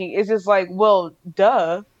Lion King, it's just like, well,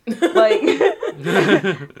 duh. Like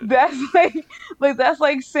that's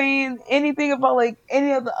like saying anything about like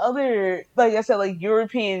any of the other, like I said, like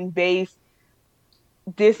European based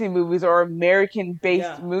Disney movies or American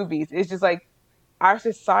based movies. It's just like our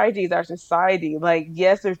society is our society. Like,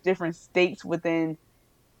 yes, there's different states within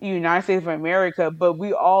the United States of America, but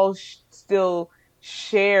we all still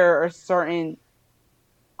share a certain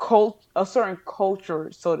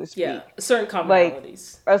culture, so to speak. Yeah, certain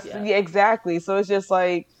commonalities. Like, exactly. So it's just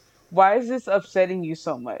like, why is this upsetting you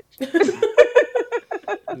so much? Yeah,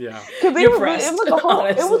 because it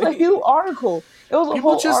was a huge article. It was a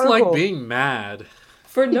People whole just article. like being mad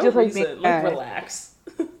for no reason. Like, relax.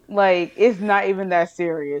 Like, it's not even that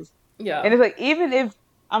serious. Yeah, and it's like, even if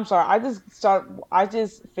I'm sorry. I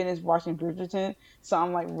just finished watching Bridgerton, so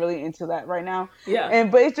I'm like really into that right now. Yeah.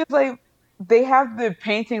 But it's just like they have the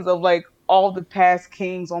paintings of like all the past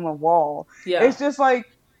kings on the wall. Yeah. It's just like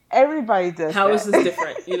everybody does. How that. is this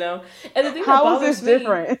different? You know. And the thing How that is bothers this me,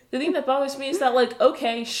 different? the thing that bothers me is that like,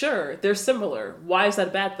 okay, sure, they're similar. Why is that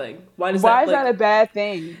a bad thing? Why is that like, a bad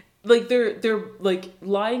thing? Like they're like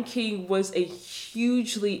Lion King was a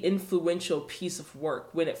hugely influential piece of work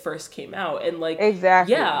when it first came out, and like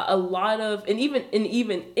exactly, yeah, a lot of and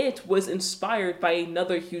even it was inspired by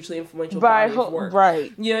another hugely influential body of work,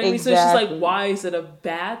 right? You know what I mean? So it's just like, why is it a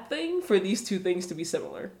bad thing for these two things to be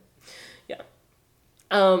similar? Yeah.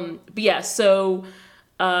 But yeah, so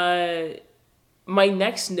my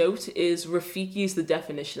next note is Rafiki is the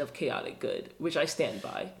definition of chaotic good, which I stand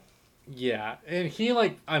by. Yeah, and he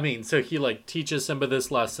he teaches Simba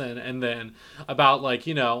this lesson, and then about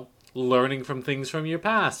learning from things from your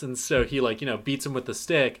past, and so he beats him with the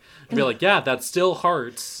stick and be like, yeah, that still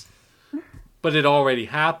hurts, but it already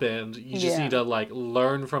happened. You just need to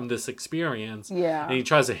learn from this experience. Yeah, and he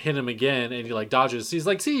tries to hit him again, and he dodges. He's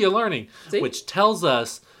like, see, you're learning, which tells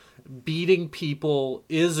us beating people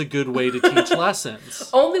is a good way to teach lessons.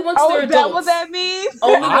 Only once they're adults. Is that what that means?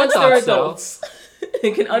 Only once they're adults.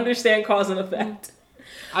 It can understand cause and effect.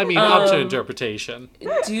 I mean, up to interpretation.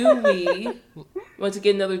 Do we want to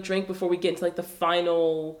get another drink before we get into the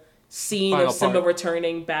final scene of Simba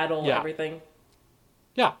returning, battle, everything?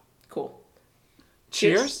 Yeah. Cool.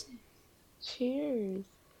 Cheers. Cheers.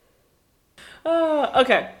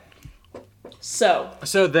 Okay. So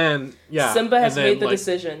then, Simba has made the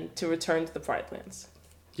decision to return to the Pride Lands.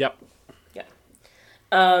 Yep.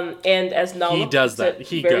 And as Nala he does that.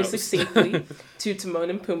 He very goes. succinctly to Timon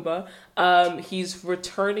and Pumbaa, he's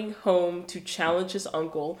returning home to challenge his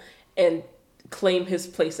uncle and claim his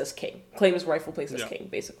place as king. Claim his rightful place as king,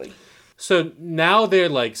 basically. So now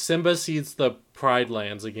they're Simba sees the Pride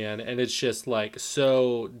Lands again, and it's just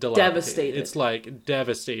so devastated. It's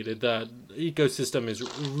devastated. The ecosystem is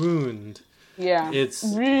ruined. Yeah. It's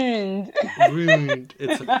ruined.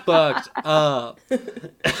 It's fucked up.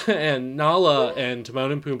 And Nala and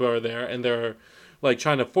Timon and Pumbaa are there, and they're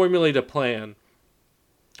trying to formulate a plan.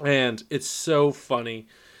 And it's so funny.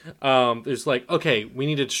 There's okay, we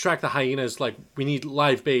need to distract the hyenas. We need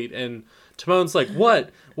live bait. And Timon's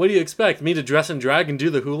what? What do you expect? Me to dress and drag and do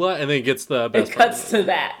the hula? And then it gets the best. It cuts to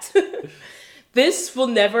that. This will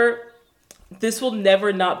never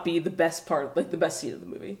not be the best part, the best scene of the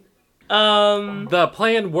movie. The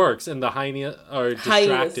plan works, and the hyenas are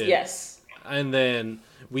distracted. Yes. And then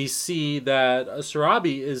we see that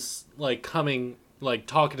Sarabi is coming,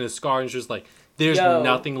 talking to Scar, and she's there's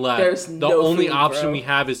nothing left. There's the only option we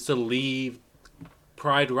have is to leave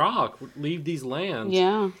Pride Rock, leave these lands.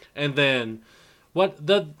 Yeah. And then what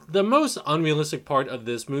the most unrealistic part of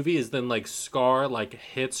this movie is then Scar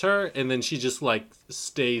hits her, and then she just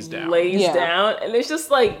stays down, lays down, and it's just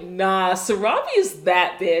nah, Sarabi is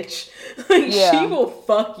that bitch. She will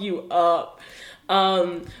fuck you up.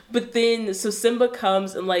 But then so Simba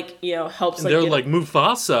comes and helps. And they're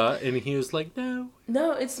Mufasa, and he was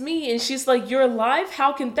no, it's me. And she's you're alive?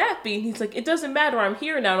 How can that be? And he's it doesn't matter. I'm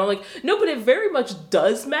here now. And I'm no, but it very much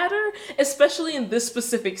does matter, especially in this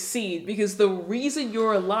specific scene, because the reason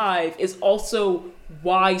you're alive is also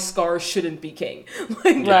why Scar shouldn't be king.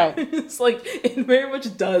 Right. It's it very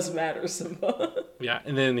much does matter, Simba. Yeah,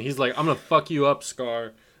 and then he's I'm gonna fuck you up,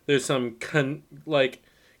 Scar. There's some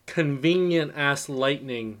convenient ass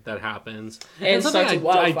lightning that happens. And something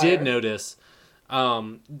I did notice.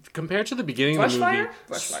 Compared to the beginning of the movie,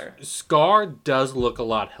 Scar does look a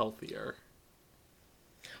lot healthier.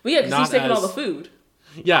 Well, yeah, because he's taking all the food.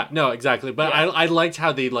 Yeah, no, exactly. But I liked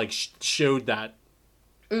how they showed that.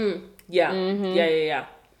 Yeah, yeah.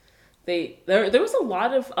 There was a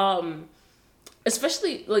lot of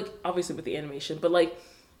especially obviously with the animation, but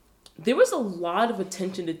there was a lot of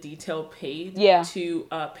attention to detail paid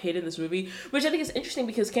in this movie, which I think is interesting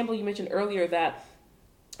because Campbell, you mentioned earlier that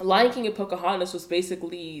Lion King and Pocahontas was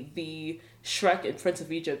basically the Shrek and Prince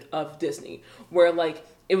of Egypt of Disney, where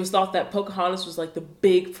it was thought that Pocahontas was the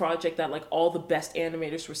big project that all the best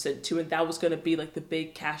animators were sent to, and that was going to be the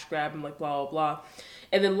big cash grab and blah blah blah.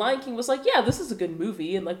 And then Lion King was yeah, this is a good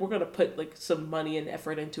movie, and we're gonna put some money and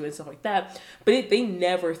effort into it and stuff like that. But they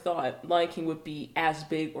never thought Lion King would be as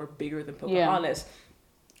big or bigger than Pocahontas.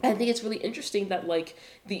 I think it's really interesting that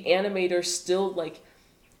the animators still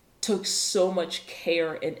took so much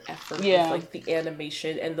care and effort with the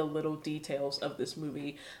animation and the little details of this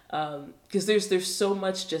movie, because there's so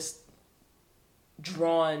much just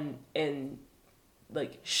drawn and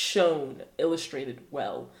shown, illustrated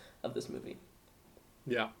well of this movie.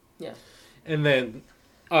 Yeah. Yeah. And then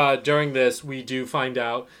during this, we do find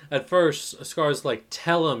out, at first, Scar's like,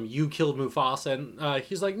 tell him you killed Mufasa. And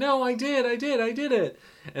he's like, no, I did it.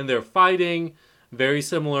 And they're fighting. Very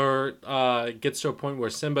similar, gets to a point where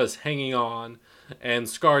Simba's hanging on. And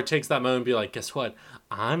Scar takes that moment and be like, guess what?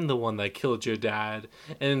 I'm the one that killed your dad.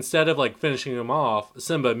 And instead of like finishing him off,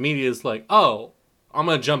 Simba immediately is like, oh, I'm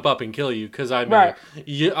going to jump up and kill you because I'm a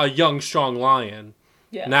young, strong lion.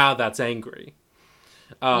 Yeah. Now that's angry.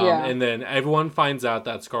 And then everyone finds out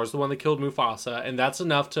that Scar's the one that killed Mufasa, and that's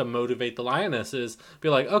enough to motivate the lionesses. Be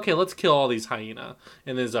like, okay, let's kill all these hyena.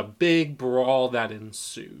 And there's a big brawl that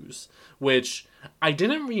ensues, which I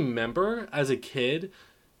didn't remember as a kid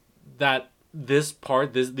that these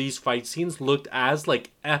fight scenes looked as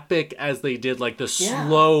like epic as they did, like the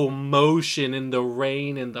slow motion in the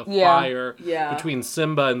rain and the fire between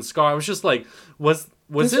Simba and Scar. I was just like, was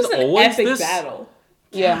it always epic this battle?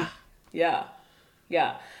 Yeah.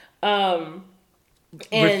 And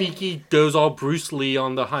Rafiki goes all Bruce Lee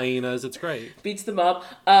on the hyenas. It's great. Beats them up.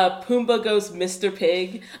 Pumbaa goes Mr.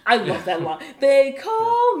 Pig. I love that line. They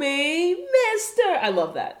call me Mr. I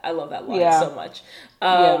love that line so much.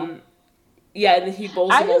 And then he bowls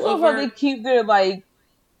them all over. I just love how they keep their like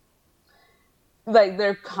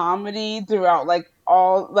their comedy throughout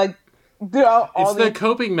all it's the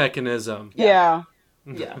coping mechanism. Yeah.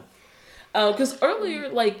 Because earlier,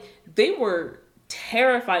 they were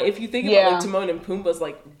terrified. If you think about Timon and Pumbaa's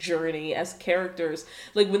journey as characters,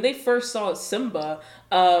 when they first saw Simba,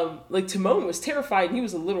 Timon was terrified and he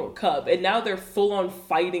was a literal cub, and now they're full on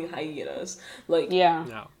fighting hyenas.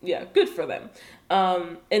 Good for them.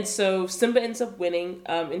 And so Simba ends up winning,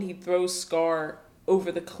 and he throws Scar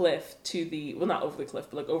over the cliff not over the cliff,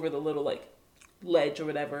 but over the little ledge or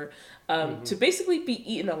whatever, to basically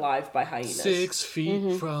be eaten alive by hyenas. 6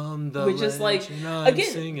 feet from the which ledge, is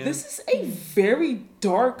again, singing. This is a very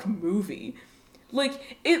dark movie.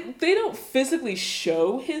 They don't physically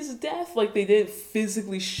show his death, they didn't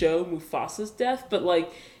physically show Mufasa's death, but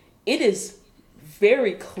it is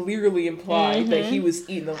very clearly implied that he was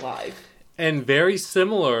eaten alive. And very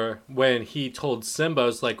similar when he told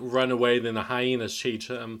Simba, run away, then the hyenas chase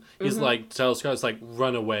him. He's tells Scar,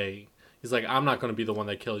 run away. He's like, I'm not going to be the one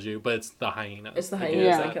that kills you, but it's the hyenas. It's the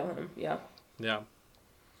hyenas that kill him, Yeah.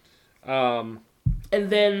 And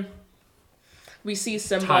then we see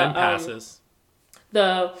Simba... Time passes.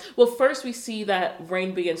 First we see that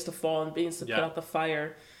rain begins to fall and begins to put out the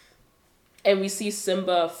fire. And we see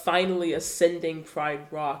Simba finally ascending Pride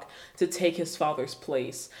Rock to take his father's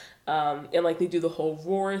place. And they do the whole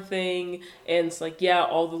roar thing. And it's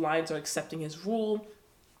all the lions are accepting his rule.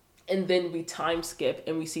 And then we time skip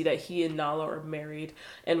and we see that he and Nala are married,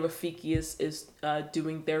 and Rafiki is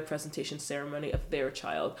doing their presentation ceremony of their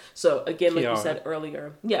child. So again, like you said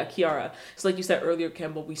earlier, Kiara. So like you said earlier,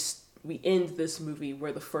 Campbell, we end this movie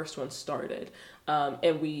where the first one started,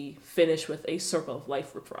 and we finish with a Circle of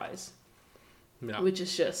Life reprise, which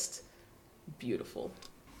is just beautiful.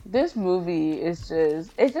 This movie is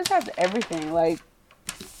it just has everything.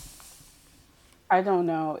 I don't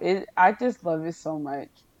know. I just love it so much.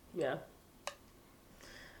 Yeah.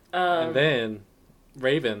 And then,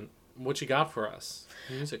 Raven, what you got for us,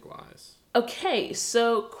 music-wise? Okay,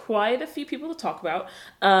 so quite a few people to talk about,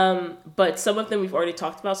 but some of them we've already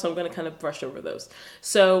talked about, so I'm going to kind of brush over those.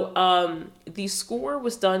 So, the score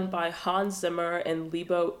was done by Hans Zimmer and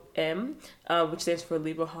Lebo M, which stands for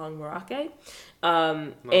Lebo Hang Morake.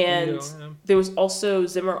 And there was also,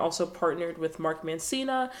 Zimmer also partnered with Mark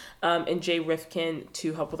Mancina and Jay Rifkin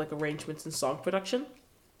to help with arrangements and song production.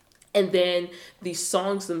 And then the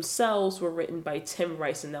songs themselves were written by Tim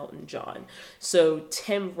Rice and Elton John. So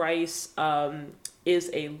Tim Rice is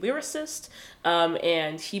a lyricist,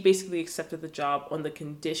 and he basically accepted the job on the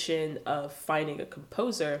condition of finding a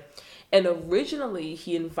composer. And originally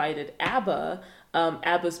he invited ABBA,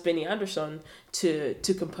 ABBA's Benny Andersson, to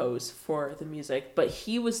compose for the music, but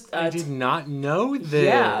he was... I did not know this.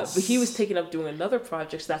 Yeah, but he was taking up doing another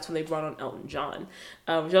project, so that's when they brought on Elton John.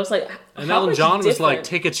 Which I was like, and Elton John was like,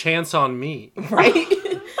 take a chance on me. Right?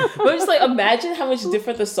 But just imagine how much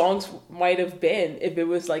different the songs might have been if it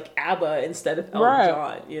was ABBA instead of Elton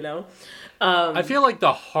John, you know? I feel like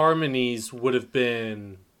the harmonies would have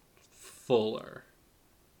been fuller.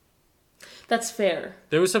 That's fair.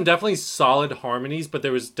 There was some definitely solid harmonies, but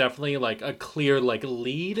there was definitely a clear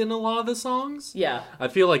lead in a lot of the songs. Yeah. I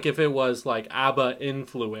feel like if it was ABBA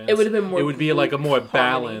influence, it would have been more. It would be a more harmony.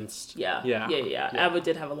 balanced. Yeah. ABBA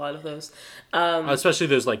did have a lot of those, especially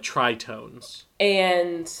those tritones.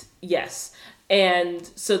 And yes,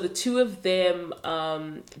 and so the two of them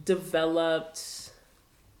developed.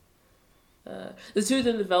 The two of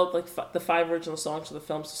them developed like the 5 original songs for the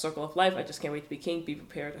films The Circle of Life, I Just Can't Wait to Be King, Be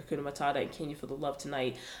Prepared, Hakuna Matata, and Can You Feel the Love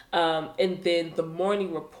Tonight. And then the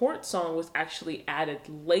Morning Report song was actually added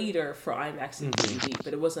later for IMAX and DVD,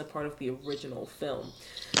 but it wasn't part of the original film.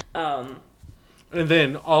 And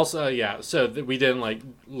then also, so we didn't like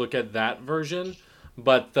look at that version,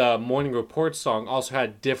 but the Morning Report song also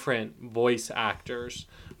had different voice actors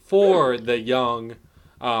for the young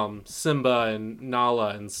Simba and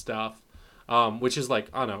Nala and stuff. Which is like,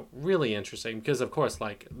 I don't know, really interesting because of course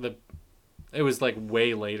like it was like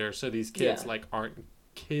way later, so these kids like aren't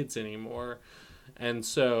kids anymore. And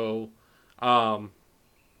so so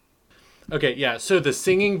the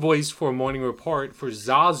singing voice for Morning Report for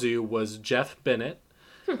Zazu was Jeff Bennett.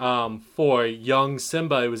 For young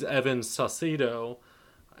Simba it was Evan Saucedo,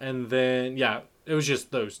 and then it was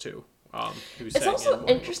just those two. It's also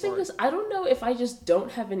interesting because I don't know if I just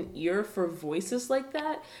don't have an ear for voices like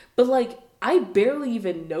that, but like I barely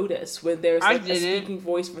even notice when there's like a speaking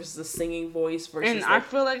voice versus a singing voice versus. And I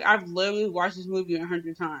feel like I've literally watched this movie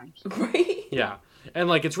 100 times. Right? Yeah, and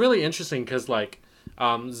like it's really interesting because like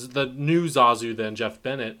the new Zazu, then Jeff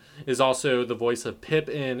Bennett, is also the voice of Pip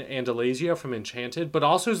in Andalasia from Enchanted, but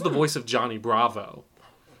also is the voice of Johnny Bravo.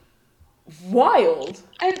 Wild.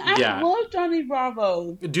 And I love Johnny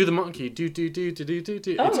Bravo. Do the monkey. Do.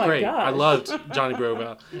 Oh It's great. gosh. I loved Johnny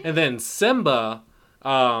Bravo. And then Simba,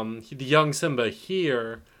 the young Simba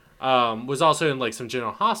here, was also in like some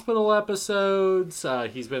General Hospital episodes.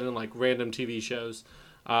 He's been in like random TV shows.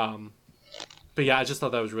 But I just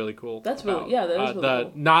thought that was really cool. That's really, that is really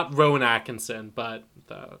cool. Not Rowan Atkinson, but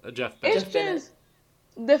Jeff Bennett. It's just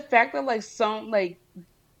the fact that like somebody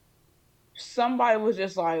was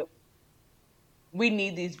just like, we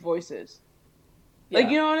need these voices. Like,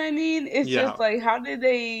 you know what I mean? It's just like, how did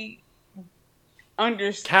they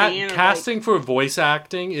understand? Casting for voice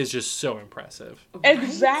acting is just so impressive.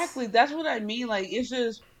 Exactly. That's what I mean. Like, it's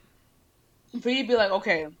just for you to be like,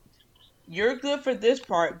 okay, you're good for this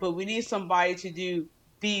part, but we need somebody to do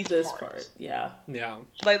this part. Yeah.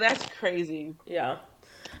 Like, that's crazy. Yeah.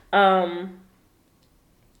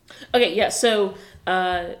 Okay, so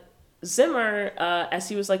Zimmer, as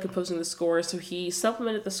he was like composing the score, so he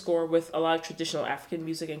supplemented the score with a lot of traditional African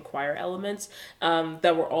music and choir elements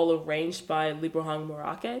that were all arranged by Librahang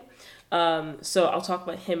Morake. So I'll talk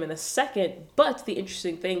about him in a second, but the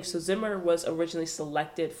interesting thing, so Zimmer was originally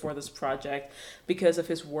selected for this project because of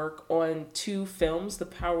his work on 2 films, The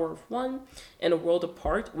Power of One and A World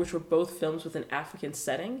Apart, which were both films with an African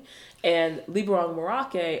setting. And Librahang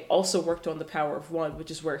Morake also worked on The Power of One,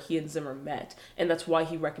 which is where he and Zimmer met, and that's why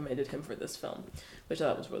he recommended him for this film, which I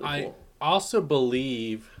thought was really cool. I also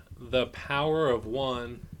believe The Power of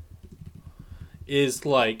One is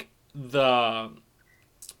like the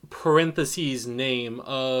parentheses name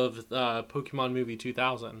of Pokemon Movie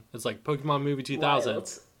 2000. It's like Pokemon Movie 2000,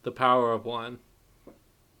 Wild. The Power of One.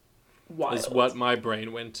 Wild. Is what my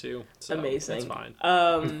brain went to. So amazing. That's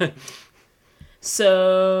fine.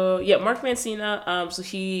 So Mark Mancina, so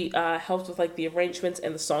he helped with like the arrangements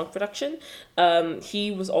and the song production.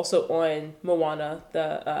 He was also on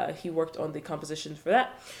Moana. He worked on the compositions for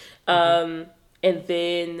that. And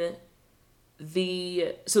then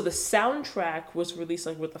the soundtrack was released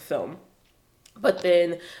like with the film, but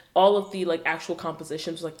then all of the like actual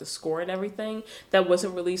compositions, like the score and everything, that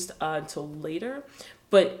wasn't released until later.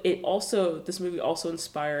 But this movie also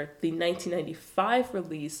inspired the 1995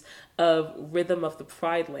 release of Rhythm of the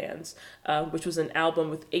Pride Lands, which was an album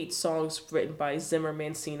with 8 songs written by Zimmer,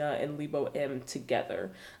 Mancina, and Lebo M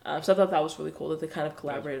together. So I thought that was really cool that they kind of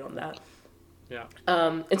collaborated on that. Yeah.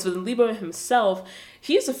 And so then Lebo himself,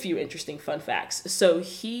 he has a few interesting fun facts. So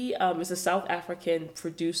he is a South African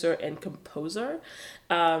producer and composer.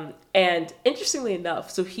 And interestingly enough,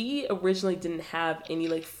 so he originally didn't have any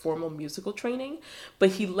like formal musical training,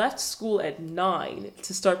 but he left school at 9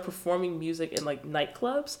 to start performing music in like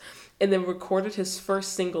nightclubs, and then recorded his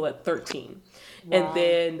first single at 13. Wow. And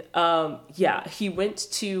then, he went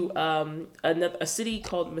to a city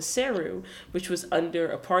called Maseru, which was under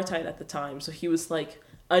apartheid at the time. So he was like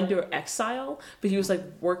under exile, but he was like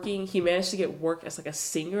working. He managed to get work as like a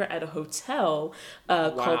singer at a hotel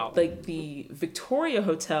called like the Victoria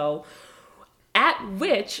Hotel, at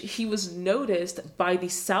which he was noticed by the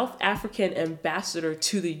South African ambassador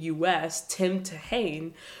to the U.S., Tim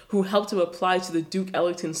Tahane, who helped him apply to the Duke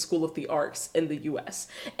Ellington School of the Arts in the U.S.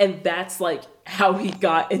 And that's like how he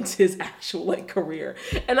got into his actual like career.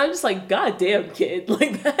 And I'm just like, God damn, kid,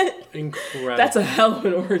 like that. Incredible. That's a hell of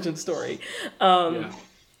an origin story.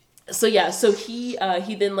 so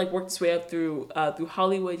he then like worked his way up through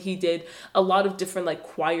Hollywood. He did a lot of different like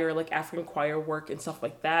choir, like African choir work and stuff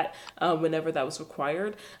like that, whenever that was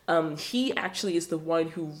required. He actually is the one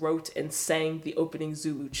who wrote and sang the opening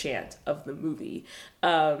Zulu chant of the movie.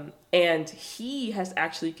 And he has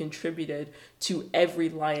actually contributed to every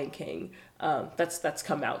Lion King that's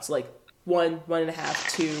come out. So like 1,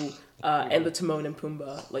 1.5, 2, and the Timon and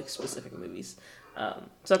Pumbaa like specific movies.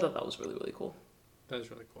 So I thought that was really, really cool. That is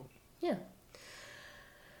really cool. Yeah.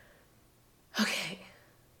 Okay.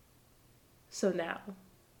 So now,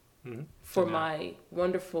 for my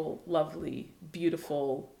wonderful, lovely,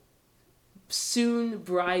 beautiful, soon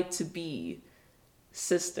bride-to-be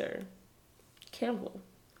sister, Campbell,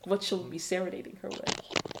 what shall we be serenading her with?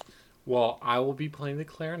 Well, I will be playing the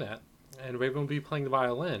clarinet, and Raven will be playing the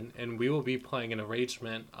violin, and we will be playing an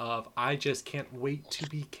arrangement of I Just Can't Wait to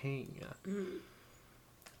Be King.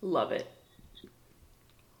 Love it.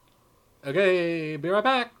 Okay, be right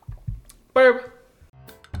back. Burp.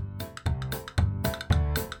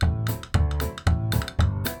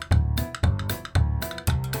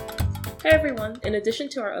 Hey everyone! In addition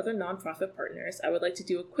to our other nonprofit partners, I would like to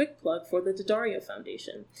do a quick plug for the Daddario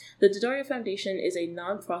Foundation. The Daddario Foundation is a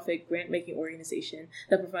nonprofit grant-making organization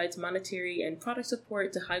that provides monetary and product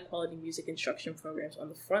support to high-quality music instruction programs on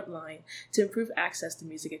the front line to improve access to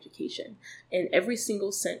music education. And every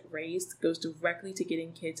single cent raised goes directly to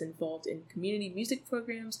getting kids involved in community music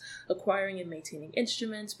programs, acquiring and maintaining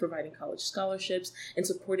instruments, providing college scholarships, and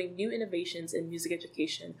supporting new innovations in music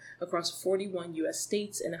education across 41 U.S.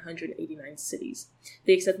 states and 189 cities.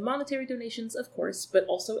 They accept monetary donations, of course, but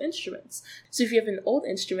also instruments. So if you have an old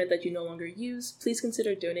instrument that you no longer use, please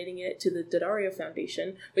consider donating it to the Daddario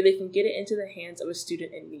Foundation, where they can get it into the hands of a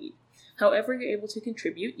student in need. However you're able to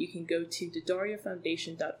contribute, you can go to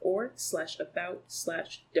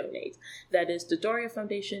daddariofoundation.org/about/donate. That is Daddario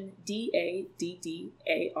Foundation, DADDARIO,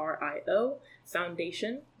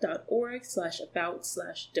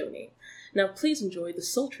 foundation.org/about/donate. Now please enjoy the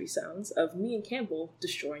sultry sounds of me and Campbell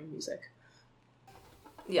destroying music.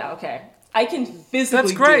 Yeah, okay. I can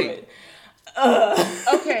physically do it.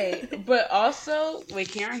 Okay, but also, wait,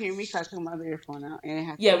 can't hear me? Cause I took my earphone out and it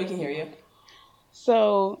has we can hear you.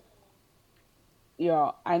 So,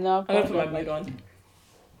 y'all, I know I'm gonna put my mute on.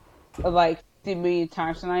 Like 50 million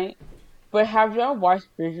times tonight, but have y'all watched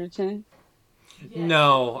Bridgerton? Yeah.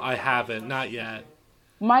 No, I haven't. Not yet.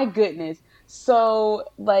 My goodness. So,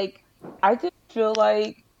 like, I just feel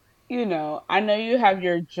like, you know, I know you have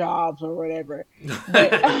your jobs or whatever, but,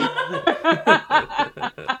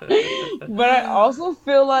 but I also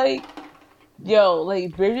feel like, yo,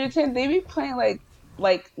 like, Bridgerton, they be playing,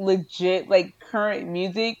 like legit, like, current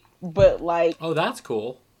music, but, like... Oh, that's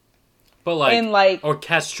cool. But, like, and, like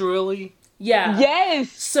orchestrally? Yeah. Yes!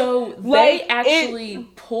 So, they actually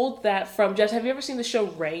pulled that from... Jess, have you ever seen the show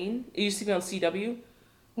Reign? It used to be on CW.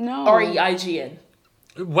 No. REIGN.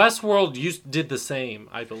 Westworld did the same,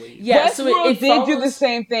 I believe. Yeah, Westworld so it did do the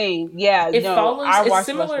same thing. Yeah, it follows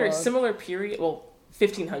a similar period. Well,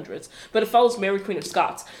 1500s, but it follows Mary Queen of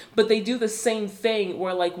Scots. But they do the same thing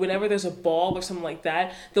where, like, whenever there's a ball or something like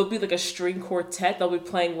that, there'll be like a string quartet. They'll be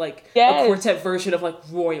playing like a quartet version of like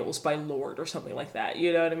Royals by Lorde or something like that.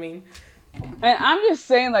 You know what I mean? And I'm just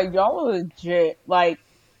saying, like, y'all are legit. Like,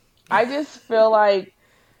 I just feel like,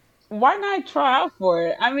 why not try out for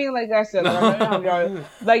it? I mean, like I said,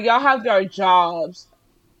 like, y'all have your jobs.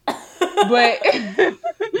 But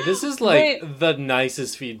this is like the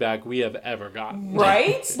nicest feedback we have ever gotten.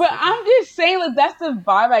 Right? But I'm just saying, like, that's the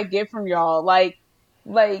vibe I get from y'all. Like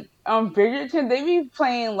Bridgerton, they be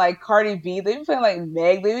playing like Cardi B, they be playing like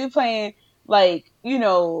Meg, they be playing like, you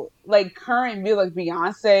know, like current music, like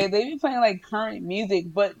Beyonce, they be playing like current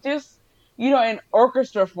music, but just, you know, in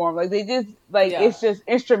orchestra form. Like, they just, like, it's just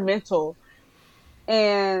instrumental.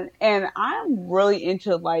 And I'm really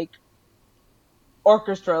into, like,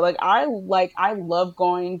 orchestra. Like, I love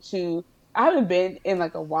going to, I haven't been in,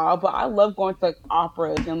 like, a while, but I love going to, like,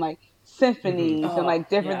 operas and, like, symphonies and, like,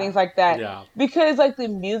 different things like that. Yeah. Because, like, the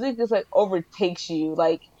music just, like, overtakes you.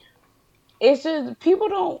 Like, it's just, people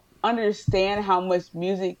don't understand how much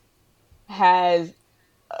music has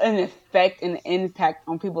an effect and an impact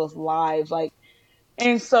on people's lives, like,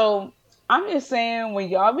 and so I'm just saying, when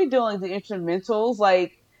y'all be doing like the instrumentals,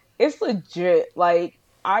 like, it's legit. Like,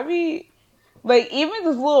 I be like, even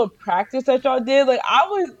this little practice that y'all did, like, I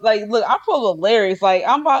was like, look, I pulled the lyrics, like,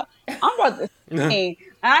 I'm about to sing,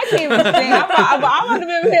 and I can't even sing. I'm about to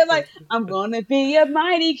be over here like, I'm gonna be a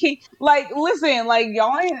mighty king. Like, listen, like,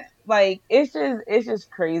 y'all ain't, like, it's just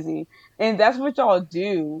crazy, and that's what y'all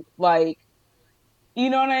do, like. You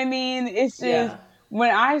know what I mean? It's just when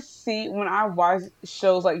I watch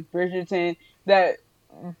shows like Bridgerton that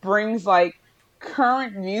brings like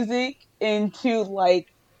current music into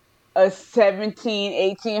like a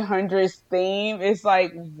 1800s theme, it's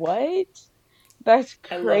like, what? That's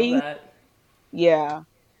I love crazy. that. Yeah.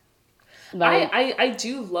 Like, I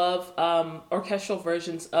do love orchestral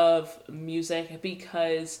versions of music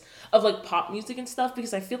because of like pop music and stuff,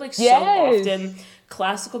 because I feel like so often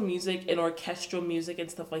classical music and orchestral music and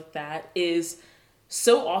stuff like that is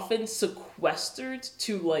so often sequestered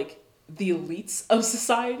to like the elites of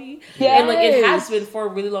society. And like it has been for a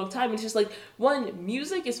really long time. It's just like, one,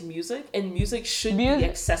 music is music, and music should be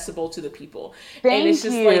accessible to the people. And it's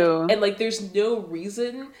just like, and like there's no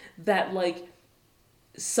reason that like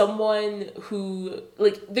someone who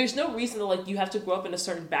like, there's no reason that like you have to grow up in a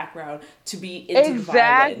certain background to be into the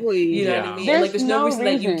violin. You know what I mean? And like there's no reason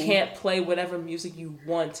that you can't play whatever music you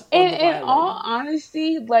want on the violin. In all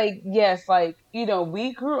honesty, like, yes, like, you know,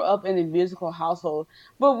 we grew up in a musical household,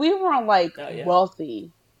 but we weren't like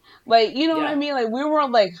wealthy. Like, you know what I mean? Like, we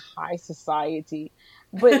weren't like high society.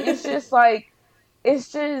 But it's just like,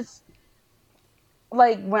 it's just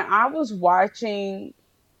like when I was watching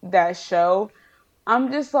that show,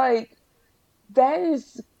 I'm just like, that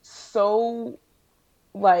is so,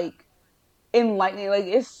 like, enlightening. Like,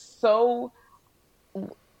 it's so,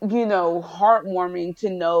 you know, heartwarming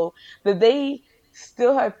to know that they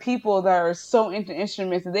still have people that are so into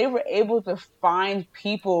instruments, and they were able to find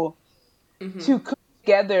people to come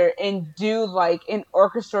together and do, like, an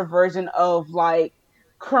orchestra version of, like,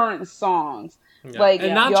 current songs. Like,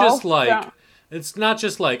 and not just, like... It's not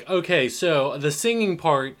just like, okay, so the singing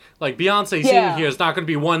part, like Beyonce singing here is not going to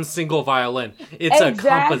be one single violin. It's a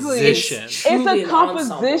composition. It's a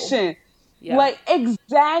composition. Yeah. Like,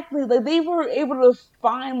 exactly. Like, they were able to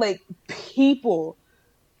find, like, people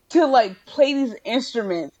to, like, play these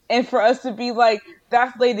instruments. And for us to be like,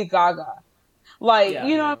 that's Lady Gaga. Like,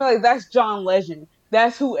 you know what I mean? Like, that's John Legend.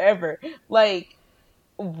 That's whoever. Like,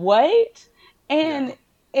 what? And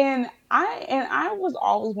I was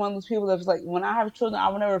always one of those people that was like, when I have children, I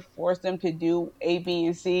would never force them to do A, B,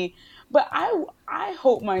 and C. But I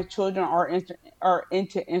hope my children are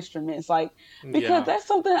into instruments, like, because that's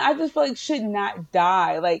something I just feel like should not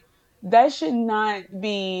die. Like, that should not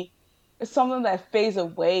be something that fades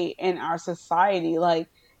away in our society. Like,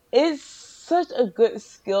 it's such a good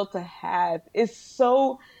skill to have. It's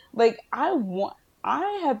so, like,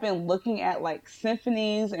 I have been looking at like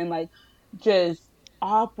symphonies and like just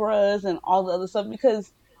operas and all the other stuff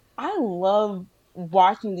because I love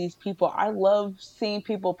watching these people. I love seeing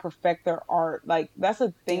people perfect their art. Like, that's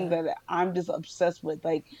a thing that I'm just obsessed with.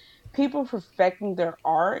 Like, people perfecting their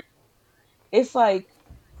art. It's like,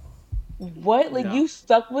 what? Like, you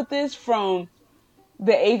stuck with this from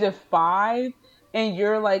the age of 5 and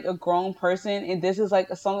you're like a grown person, and this is like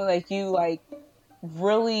something that you like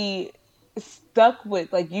really stuck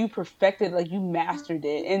with, like you perfected, like you mastered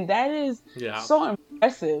it, and that is so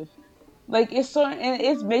impressive. Like, it's so, and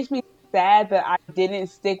it makes me sad that I didn't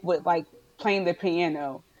stick with like playing the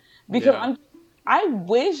piano, because I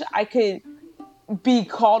wish I could be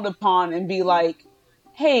called upon and be like,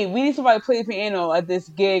 hey, we need somebody to play the piano at this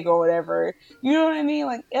gig or whatever. You know what I mean?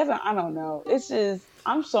 Like, I don't know. It's just,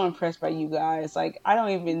 I'm so impressed by you guys. Like, I don't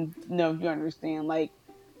even know if you understand. Like,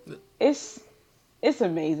 it's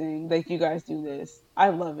amazing that you guys do this. I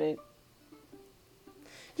love it.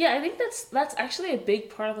 Yeah, I think that's actually a big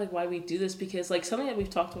part of like why we do this, because like something that we've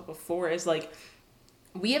talked about before is like,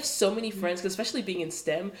 we have so many friends, especially being in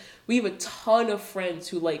STEM, we have a ton of friends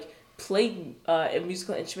who like played a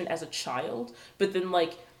musical instrument as a child, but then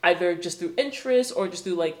like either just through interest or just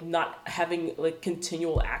through like not having like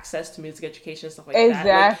continual access to music education and stuff like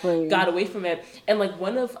that, like, got away from it. And like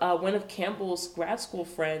one of Campbell's grad school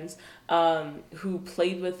friends who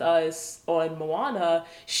played with us on Moana,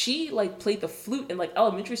 she like played the flute in like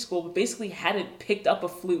elementary school, but basically hadn't picked up a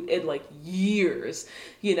flute in like years,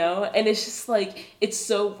 you know. And it's just like, that's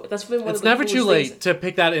been one of the never too late things to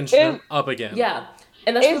pick that instrument up again. Yeah.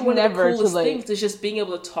 And that's been one of the coolest things, is just being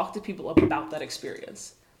able to talk to people about that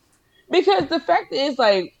experience. Because the fact is,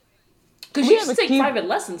 like, because you used to take private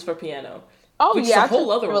lessons for piano. Oh, which yeah, is a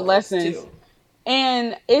whole other lessons too.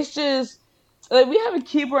 And it's just like, we have a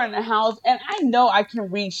keyboard in the house, and I know I can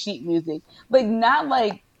read sheet music, like not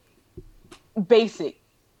like basic,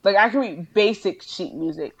 like I can read basic sheet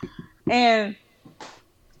music, and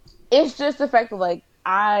it's just the fact that like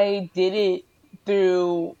I did it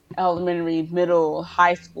through elementary, middle,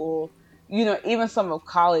 high school, you know, even some of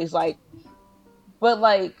college, like, but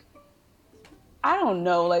like, I don't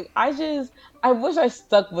know, like, I wish I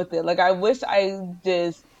stuck with it. Like, I wish I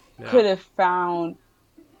just could have found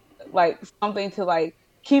like something to like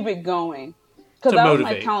keep it going. Because To that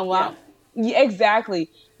motivate. was my talent. Yeah, exactly.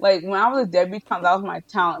 Like when I was a debutante, that was my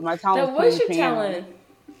talent. My talent That was was your playing the piano. talent.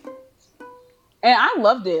 And I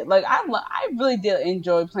loved it. Like I really did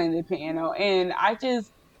enjoy playing the piano. And I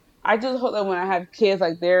just hope that when I have kids,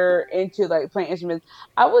 like they're into like playing instruments,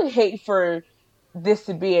 I would hate for this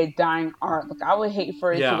to be a dying art. Like I would hate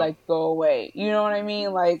for it to like go away. You know what I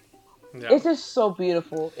mean? Like it's just so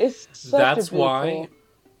beautiful. It's such That's a beautiful. why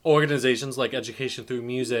organizations like Education Through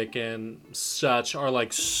Music and such are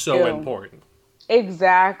like so important.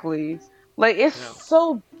 Exactly. Like it's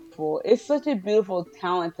so beautiful. It's such a beautiful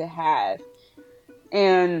talent to have.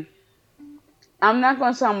 And I'm not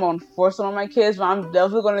going to say I'm going to force it on my kids, but I'm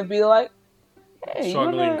definitely going to be like, hey,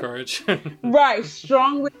 strongly encourage. Right,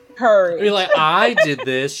 strongly encourage. Be like, I did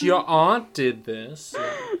this. Your aunt did this.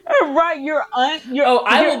 Right, your aunt.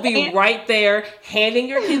 I will be right there, handing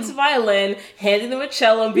your kids a violin, handing them a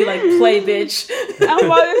cello, and be like, "Play, bitch." I'm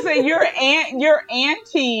about to say your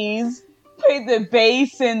aunties play the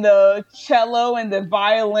bass and the cello and the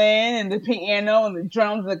violin and the piano and the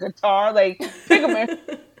drums and the guitar. Like, pick them in.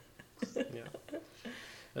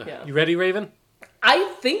 Yeah. You ready, Raven? I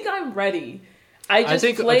think I'm ready. I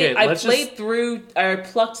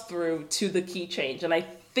plucked through to the key change, and I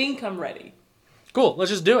think I'm ready. Cool.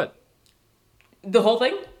 Let's just do it. The whole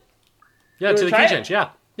thing? Yeah, to the key change. Yeah.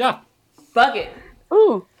 Fuck it.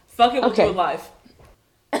 Ooh. Fuck it. We'll do it live.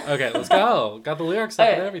 Okay, let's go. Got the lyrics up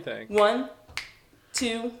and everything. 1,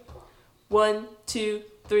 2, 1, 2,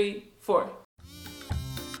 3, 4.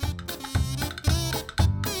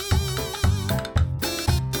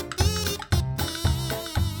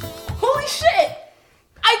 Holy shit!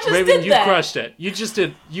 I just Raven, did that. you crushed it.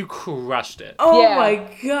 You crushed it. Oh my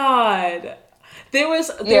god. There was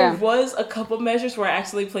a couple measures where I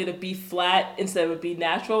actually played a B flat instead of a B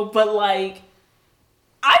natural, but like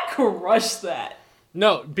I crushed that.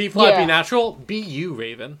 No, B flat, B natural, B you,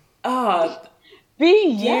 Raven. Be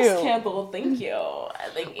you. Yes, Campbell, thank you.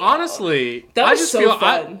 Thank you. Honestly, that was so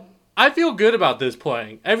fun. I feel good about this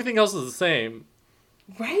playing. Everything else is the same.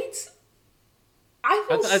 Right? I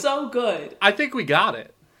feel so good. I think we got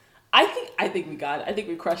it. I think we got it. I think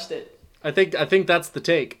we crushed it. I think that's the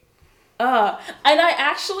take. And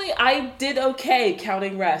I did okay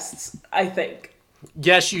counting rests, I think.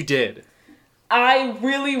 Yes, you did. I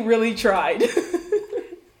really, really tried.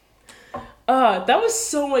 That was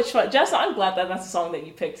so much fun. Jess, I'm glad that that's the song that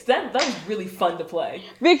you picked. That was really fun to play.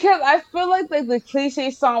 Because I feel like the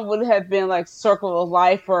cliche song would have been like Circle of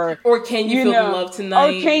Life or Can You Feel the Love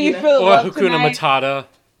Tonight? Or Can You Feel the Love Hakuna Tonight? Matata.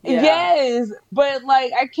 Yeah. Yes, but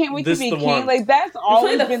like I Can't Wait to Be King. One. Like that's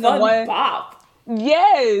always been the one. Bop.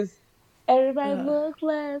 Yes. Everybody look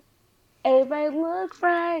left. Everybody look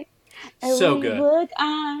right. So good. Look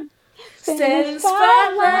on. Stand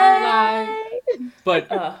spotlight. But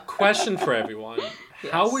question for everyone: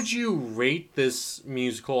 how would you rate this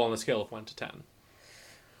musical on a scale of 1 to 10?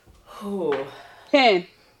 Oh. 10.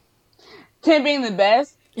 10 being the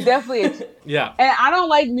best. Definitely a 10. Yeah. And I don't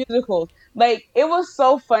like musicals. Like, it was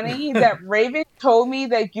so funny that Raven told me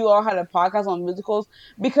that you all had a podcast on musicals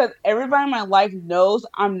because everybody in my life knows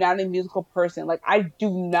I'm not a musical person. Like, I do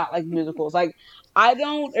not like musicals. Like, I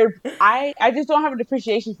just don't have an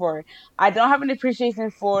appreciation for it. I don't have an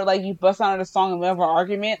appreciation for, like, you bust out a song and we have an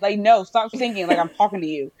argument. Like, no, stop singing like I'm talking to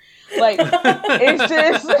you. Like, it's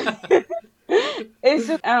just,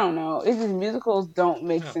 I don't know. It's just musicals don't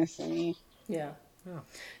make sense to me. Yeah.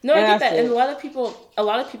 No, I get that, and a lot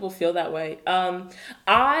of people feel that way.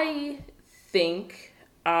 I think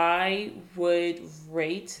I would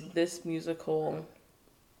rate this musical.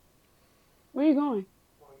 Where are you going?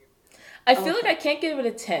 I feel like I can't give it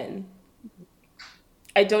a 10.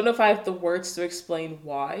 I don't know if I have the words to explain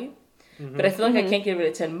why, but I feel like I can't give it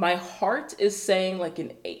a 10. My heart is saying like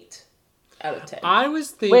an 8 out of 10. I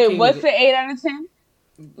was thinking. Wait, what's the 8 out of 10?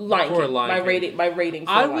 Lion King. My rating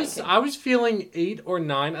for Lion King. I was feeling 8 or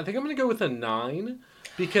 9. I think I'm gonna go with a 9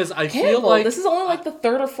 because I feel like this is only like the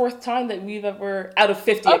third or fourth time that we've ever out of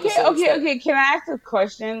 50 episodes. Okay. Can I ask a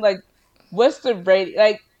question? Like, what's the rating?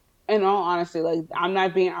 Like, in all honesty, like I'm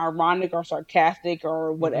not being ironic or sarcastic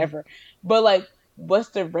or whatever, but like, what's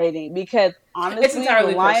the rating? Because honestly, it's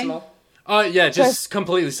entirely personal. Yeah, just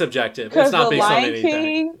completely subjective. It's not based on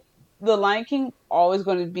anything. The Lion King always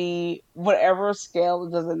going to be whatever scale.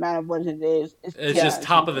 It doesn't matter what it is. It's just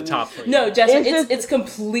top of the top for you. No, Jessica, it's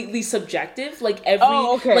completely subjective. Like I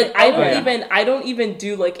don't even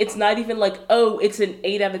do like it's not even like it's an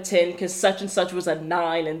 8 out of 10 because such and such was a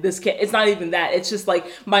 9 and this can't. It's not even that. It's just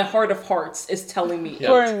like my heart of hearts is telling me.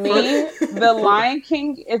 For me, the Lion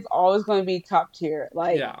King is always going to be top tier.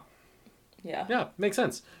 Like Yeah, makes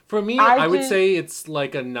sense. For me, I would say it's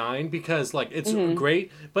like a 9 because like it's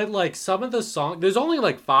great, but like some of the songs, there's only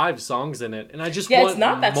like 5 songs in it, and I just want it's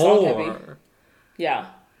not that more. song heavy. Yeah.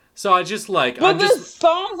 So I just like, but the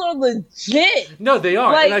songs are legit. No, they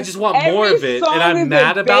are, and I just want more of it, and I'm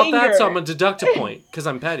mad about that, so I'm gonna deduct a point because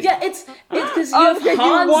I'm petty. Yeah, it's because you have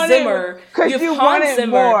Hans Zimmer, you have Hans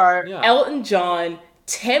Zimmer, Elton John,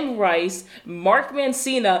 Tim Rice, Mark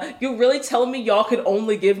Mancina. You're really telling me y'all could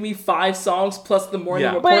only give me 5 songs plus the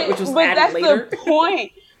Morning Report, which was added later? But that's the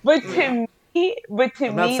point. But to me,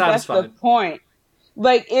 that's the point.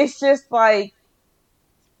 Like, it's just like,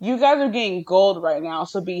 you guys are getting gold right now,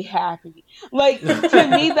 so be happy. Like, to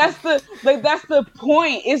me, that's the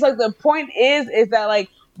point. It's like, the point is that, like,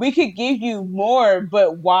 we could give you more,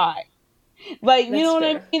 but why? Like, you know what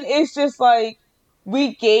I mean? It's just like,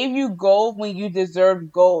 we gave you gold when you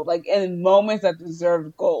deserved gold. Like, in moments that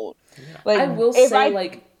deserved gold. Yeah. Like, I will say,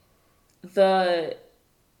 like, the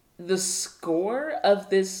score of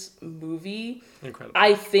this movie, incredible,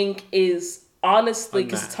 I think is... Honestly,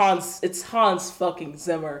 because it's Hans fucking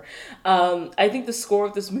Zimmer. I think the score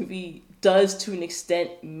of this movie does, to an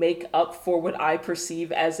extent, make up for what I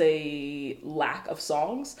perceive as a lack of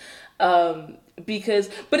songs.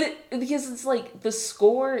 Because it's like the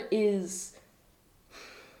score in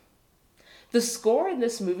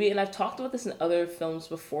this movie, and I've talked about this in other films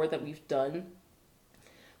before that we've done.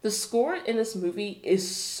 The score in this movie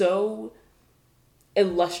is so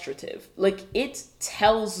illustrative. Like, it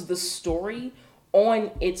tells the story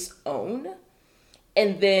on its own,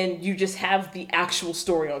 and then you just have the actual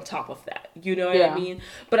story on top of that. You know what I mean?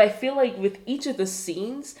 But I feel like with each of the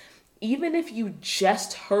scenes, even if you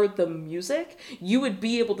just heard the music, you would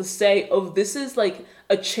be able to say, oh, this is like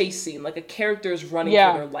a chase scene, like a character is running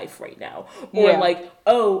for their life right now. Or like,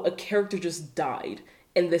 oh, a character just died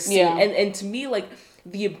in this scene. And to me, like,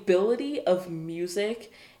 the ability of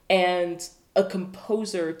music and a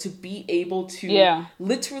composer to be able to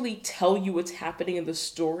literally tell you what's happening in the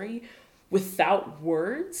story without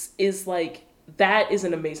words is like, that is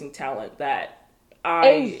an amazing talent that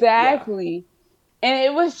Exactly. And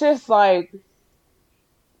it was just like,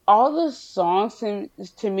 all the songs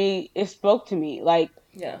to me, it spoke to me. Like,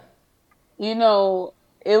 you know,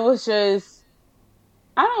 it was just,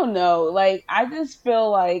 I don't know. Like, I just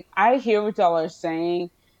feel like I hear what y'all are saying.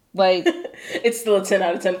 Like, it's still a 10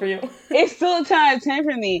 out of 10 for you. It's still a 10 out of 10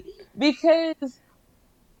 for me because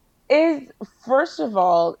first of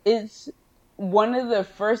all, it's one of the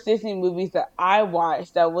first Disney movies that I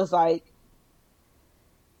watched that was like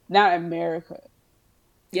not America.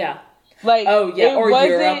 Yeah. Like, or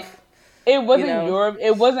Europe. It wasn't Europe.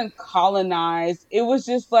 It wasn't colonized. It was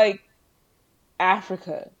just like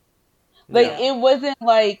Africa. Like, it wasn't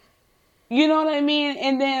like, you know what I mean?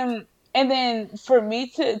 And then for me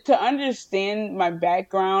to understand my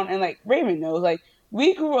background, and like Raven knows, like,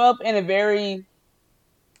 we grew up in a very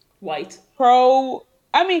white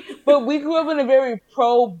but we grew up in a very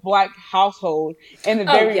pro-Black household in a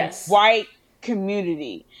very white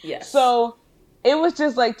community. Yes. So it was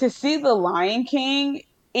just like, to see The Lion King,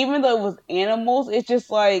 even though it was animals, it's just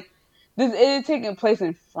like, it had taken place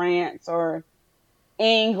in France or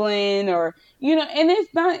England, or, you know, and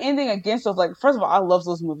it's not anything against those. Like, first of all, I love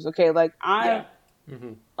those movies. Okay, like,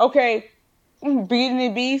 okay, Beauty and the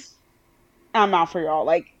Beast, I'm out for y'all.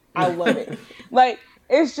 Like, I love it. Like,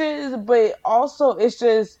 it's just, but also it's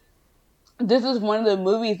just, this is one of the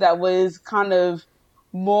movies that was kind of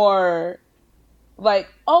more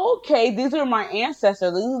like, oh, okay, these are my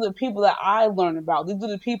ancestors. These are the people that I learned about. These are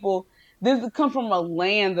the people. This come from a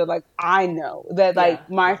land that, like, I know that, like,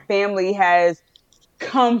 my family has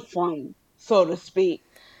come from, so to speak.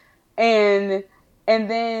 And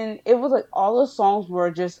then it was like, all the songs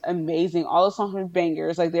were just amazing. All the songs were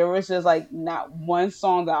bangers. Like, there was just like not one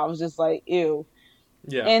song that I was just like, ew.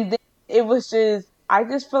 Yeah. And then it was just, I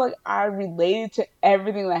just feel like I related to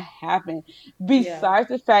everything that happened. Besides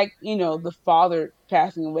the fact, you know, the father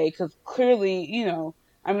passing away, because clearly, you know,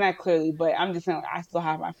 I'm not clearly, but I'm just saying, like, I still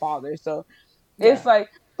have my father. So it's like,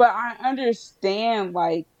 but I understand,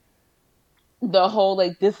 like, the whole,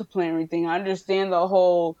 like, disciplinary thing. I understand the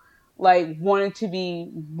whole, like, wanting to be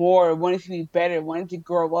more, wanting to be better, wanting to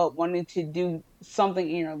grow up, wanting to do something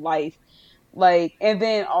in your life. Like, and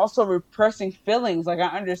then also repressing feelings. Like,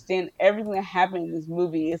 I understand everything that happened in this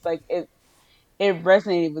movie. It's like, it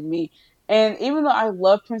resonated with me. And even though I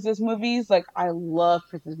love princess movies, like, I love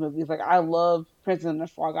princess movies. Like, I love Princess and the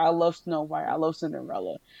Frog. I love Snow White. I love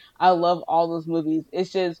Cinderella. I love all those movies.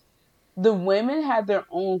 It's just, the women had their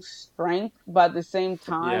own strength, but at the same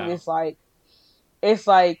time, it's like,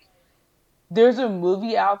 there's a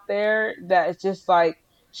movie out there that is just like,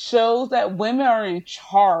 shows that women are in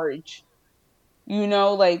charge. You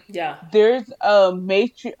know, like there's a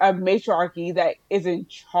matriarchy that is in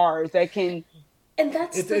charge that can. And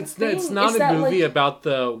that's it's not a movie about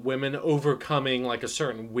the women overcoming like a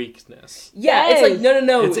certain weakness. Yeah, it's like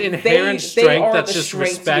no. It's inherent strength that's just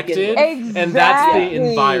respected, exactly. And that's the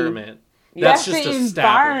environment. That's just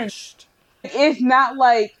established. It's not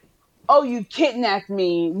like, oh, you kidnapped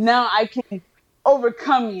me. Now I can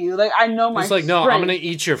overcome you. Like, I know my strength. No, I'm gonna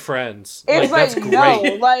eat your friends. It's like that's no,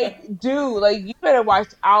 great. like, dude, like, you better watch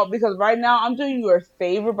out, because right now I'm doing you a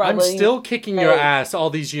favor by I'm still kicking your ass all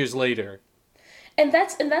these years later. And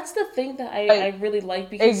that's the thing that I really like,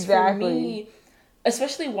 because for me,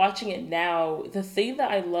 especially watching it now, the thing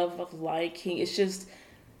that I love of Lion King is just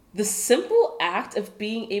the simple act of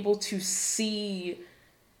being able to see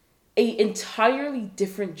a entirely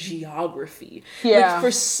different geography. Like, for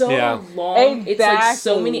so long, it's like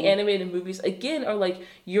so many animated movies again are like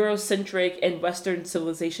Eurocentric and Western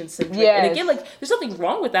civilization centric. And again, like, there's nothing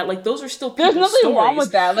wrong with that. Like, those are still people's stories. There's nothing wrong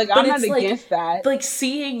with that. Like, I'm not against that. Like,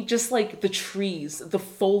 seeing just like the trees, the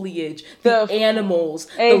foliage, the animals,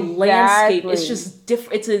 the landscape. It's just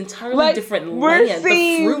different. It's an entirely different land.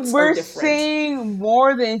 The fruits are different. We're seeing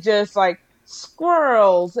more than just like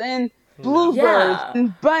squirrels and bluebirds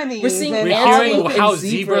and bunnies. We're seeing hearing how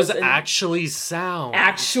zebras actually sound.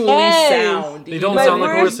 They don't sound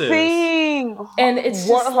like horses. We're seeing it's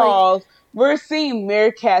warthogs. Like, we're seeing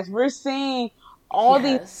meerkats. We're seeing all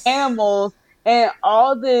these animals and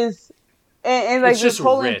all this, and like this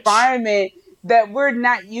whole environment that we're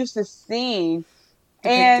not used to seeing.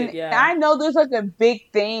 And I know there's like a big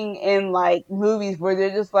thing in like movies where they're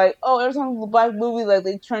just like, oh, every time there's a black movie, like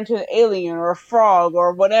they turn to an alien or a frog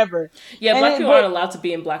or whatever. Yeah, black people aren't allowed to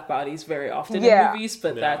be in black bodies very often in movies,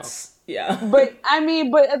 but that's But I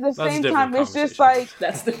mean, but at the same time, it's just like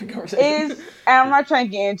that's a different conversation. And I'm not trying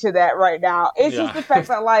to get into that right now. It's just the fact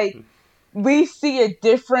that like we see a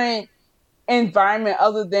different environment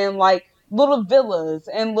other than like little villas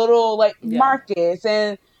and little like markets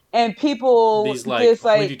and people these like just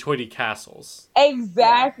like hoity-toity castles.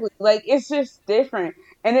 Exactly. Like, it's just different.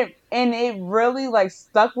 And it really like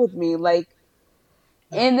stuck with me. Like,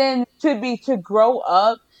 and then to grow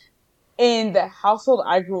up in the household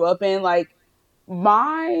I grew up in, like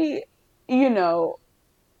my,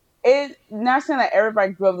 it not saying that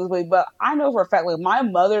everybody grew up this way, but I know for a fact, like my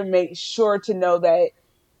mother made sure to know that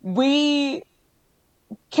we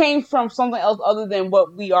came from something else other than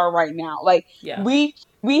what we are right now. Like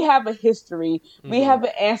we have a history. Mm-hmm. We have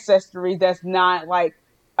an ancestry that's not like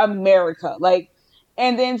America. Like,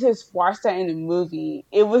 and then just watch that in the movie,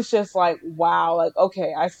 it was just like, wow, like,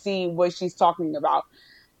 okay, I see what she's talking about.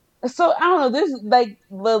 So I don't know, this like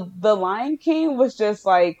the Lion King was just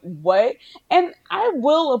like, what? And I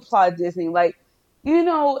will applaud Disney. Like,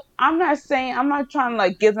 I'm not trying to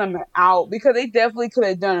like give them an out, because they definitely could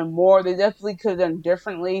have done it more. They definitely could have done it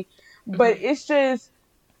differently. Mm-hmm. But it's just,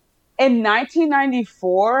 in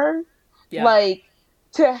 1994, like,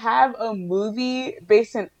 to have a movie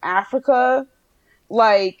based in Africa,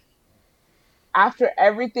 like, after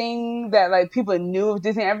everything that, like, people knew of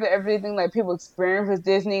Disney, after everything, like, people experienced with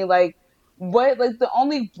Disney, like, what, like, the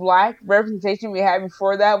only black representation we had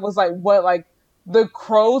before that was, like, what, like, the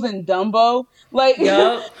crows and Dumbo, like,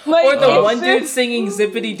 like, or the one dude singing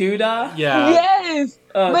Zippity Doodah. Yes,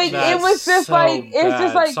 like, it was just so like, it's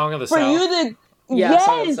just like Song of the for South. you to,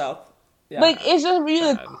 Song of the South. Yeah. Like, it's just for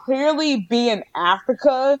you to clearly be in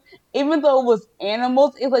Africa, even though it was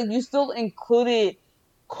animals. It's like you still included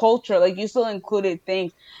culture, like you still included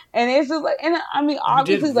things, and it's just like, and I mean,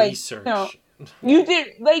 obviously, like, research. You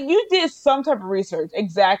did some type of research,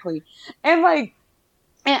 exactly, and like.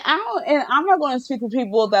 And I'm not going to speak to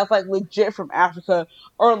people that's like legit from Africa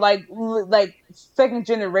or like second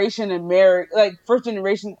generation American, like first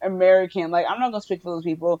generation American. Like, I'm not going to speak for those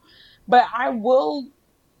people, but I will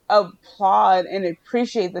applaud and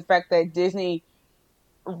appreciate the fact that Disney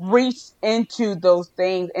reached into those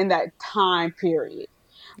things in that time period,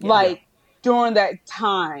 like during that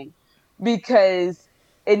time, because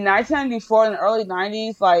in 1994 in the early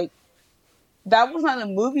 90s, like, that was not the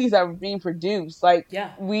movies that were being produced. Like,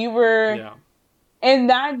 we were, and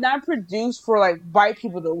not produced for like white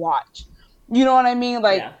people to watch. You know what I mean?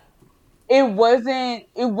 Like, that wasn't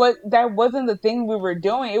the thing we were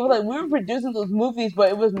doing. It was like, we were producing those movies, but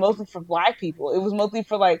it was mostly for black people. It was mostly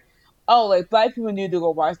for like, oh, like, black people need to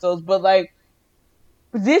go watch those. But like,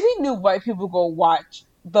 Disney knew white people go watch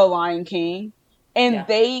The Lion King, and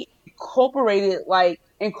they incorporated like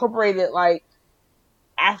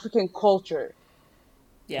African culture,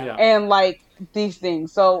 and like these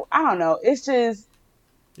things. So I don't know. It's just,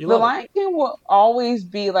 The Lion King will always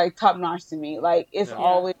be like top notch to me. Like it's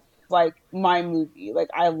always like my movie. Like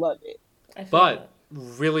I love it. But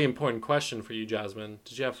really important question for you, Jasmine.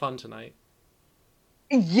 Did you have fun tonight?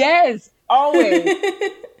 Yes, always.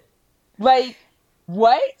 Like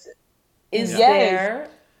what? Is there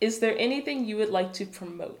anything you would like to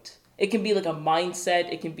promote? It can be like a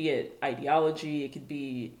mindset, it can be an ideology, it could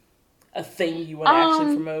be a thing you want to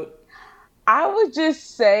actually promote. I would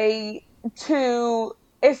just say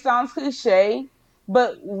it sounds cliche,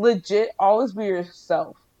 but legit, always be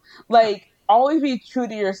yourself. Like, always be true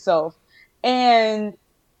to yourself. And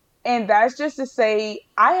that's just to say,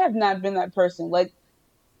 I have not been that person. Like,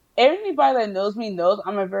 anybody that knows me knows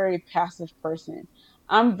I'm a very passive person.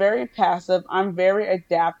 I'm very passive. I'm very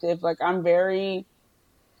adaptive. Like, I'm very,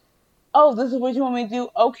 oh, this is what you want me to do?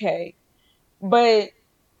 Okay. But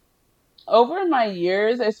over my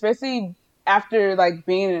years, especially after like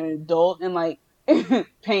being an adult and like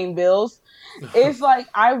paying bills, it's like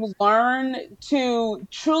I've learned to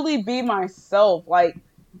truly be myself. Like,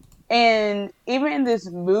 and even in this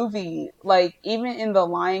movie, like even in The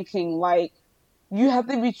Lion King, like you have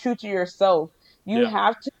to be true to yourself. You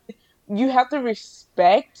have to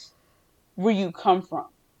respect where you come from.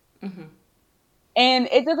 Mm-hmm. And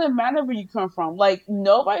it doesn't matter where you come from. Like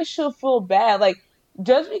nobody should feel bad. Like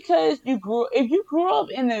just because if you grew up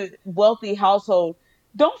in a wealthy household,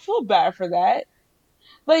 don't feel bad for that.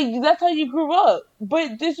 Like that's how you grew up.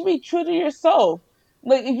 But just be true to yourself.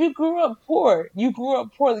 Like if you grew up poor, you grew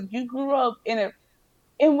up poor. Like you grew up in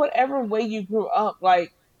whatever way you grew up.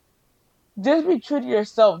 Like just be true to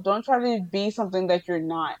yourself. Don't try to be something that you're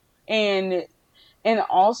not. And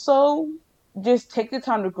also just take the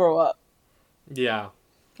time to grow up. Yeah.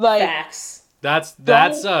 Like facts. That's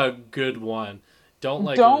a good one. Don't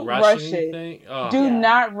rush anything. Do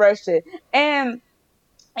not rush it. And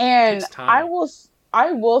I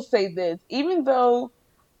will say this, even though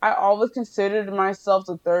I always considered myself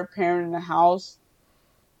the third parent in the house,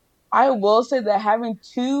 I will say that having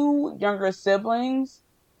two younger siblings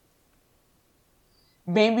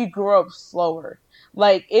made me grow up slower.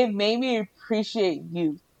 Like it made me appreciate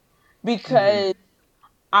youth because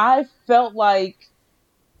I felt like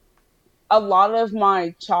a lot of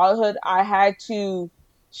my childhood, I had to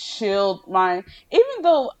shield even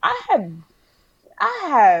though I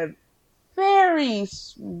had very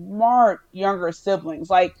smart younger siblings.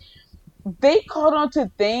 Like, they caught on to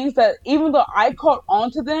things that even though I caught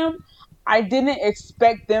on to them, I didn't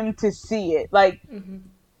expect them to see it. Like,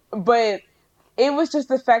 but it was just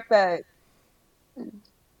the fact that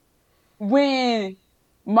when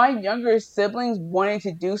my younger siblings wanted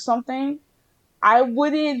to do something, I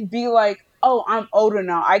wouldn't be like, oh, I'm older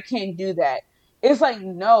now, I can't do that. It's like,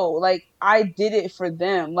 no, like, I did it for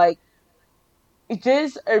them. Like,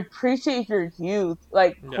 just appreciate your youth.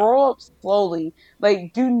 Like, grow up slowly.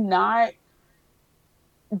 Like, do not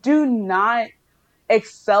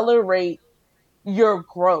accelerate your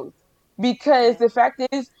growth. Because the fact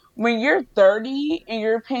is, when you're 30 and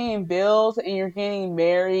you're paying bills and you're getting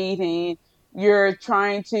married and you're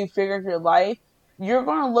trying to figure out your life, you're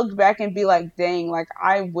going to look back and be like, dang, like,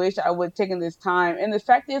 I wish I would have taken this time. And the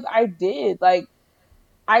fact is, I did. Like,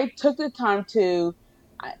 I took the time to,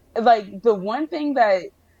 like, the one thing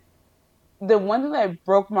that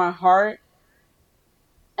broke my heart,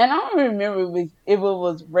 and I don't remember if it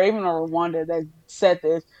was Raven or Rwanda that said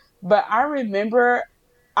this, but I remember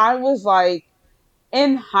I was, like,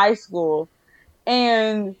 in high school,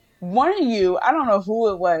 and one of you, I don't know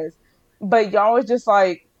who it was, but y'all was just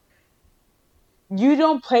like, you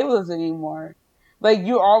don't play with us anymore. Like,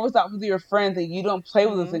 you're always out with your friends and you don't play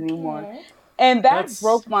with us anymore. Mm-hmm. And that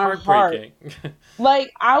broke my heart.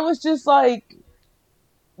 Like, I was just like,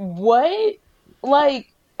 what?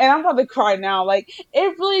 Like, and I'm about to cry now. Like,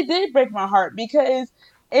 it really did break my heart because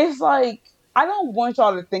it's like, I don't want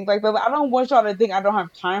y'all to think like that. I don't want y'all to think I don't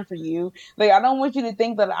have time for you. Like, I don't want you to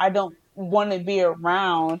think that I don't want to be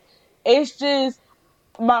around. It's just,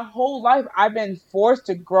 my whole life I've been forced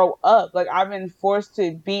to grow up. Like, I've been forced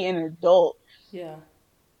to be an adult. Yeah.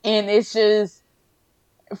 And it's just,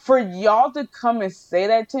 for y'all to come and say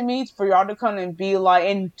that to me, for y'all to come and be like,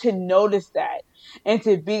 and to notice that, and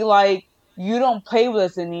to be like, you don't play with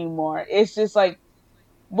us anymore. It's just like,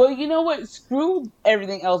 well, you know what? Screw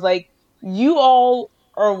everything else. Like, you all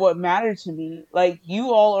are what matter to me. Like,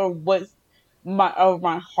 you all are what's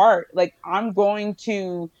my heart. Like, I'm going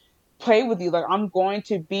to play with you. Like, I'm going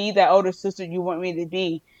to be that older sister you want me to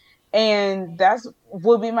be. And that's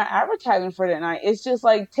will be my advertising for that night. It's just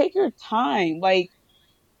like, take your time. Like,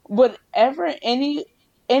 whatever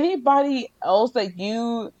anybody else that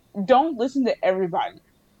you don't listen to everybody.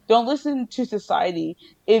 don't listen to society.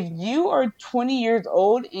 If you are 20 years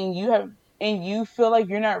old and you feel like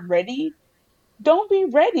you're not ready, don't be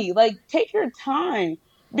ready. Like, take your time.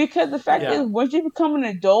 Because the fact is, once you become an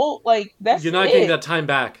adult, like, that's you're not getting that time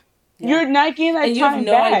back. You're not getting that time back. And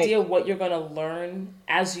you have no idea what you're going to learn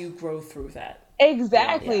as you grow through that.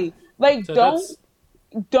 Exactly. Yeah. Like, so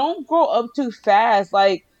don't grow up too fast.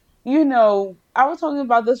 Like, you know, I was talking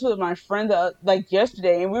about this with my friend like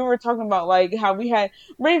yesterday, and we were talking about like how we had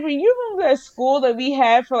Raven. You remember that school that we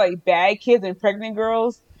had for like bad kids and pregnant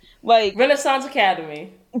girls, like Renaissance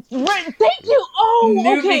Academy. Thank you. Oh,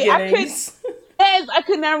 New okay. Beginnings. I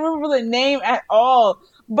could not remember the name at all,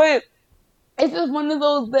 but it's just one of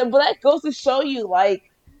those. But that goes to show you, like,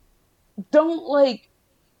 don't like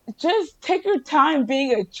just take your time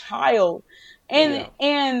being a child, and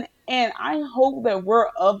I hope that we're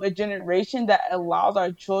of a generation that allows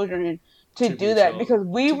our children to do that, because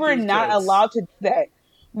we were not allowed to do that.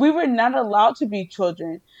 We were not allowed to be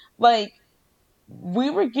children. Like, we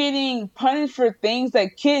were getting punished for things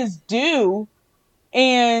that kids do,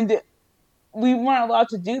 and we weren't allowed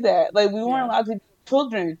to do that. Like, we weren't allowed to be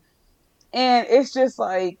children. And it's just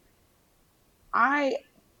like,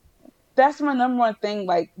 that's my number one thing.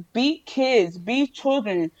 Like, be kids, be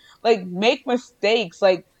children, like, make mistakes,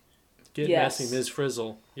 like, get messy, Ms.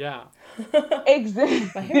 Frizzle. Yeah.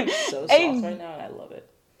 Exactly. My hair is so soft right now, and I love it.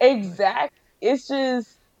 Exactly. It's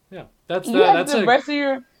just, that's you have the rest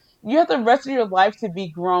of your life to be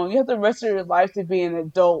grown. You have the rest of your life to be an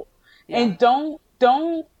adult, and don't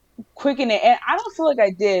quicken it. And I don't feel like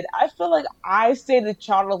I did. I feel like I stayed a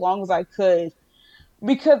child as long as I could,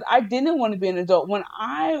 because I didn't want to be an adult. When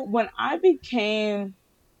I became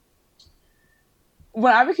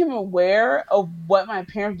aware of what my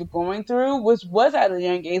parents were going through, which was at a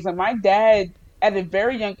young age, like my dad, at a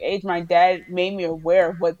very young age, my dad made me aware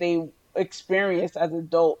of what they experienced as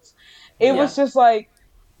adults. It was just like,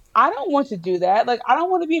 I don't want to do that. Like, I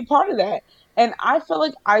don't want to be a part of that. And I feel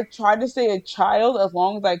like I tried to stay a child as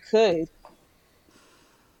long as I could,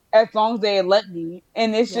 as long as they let me.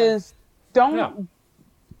 And it's just, don't.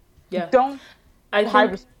 I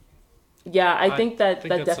think that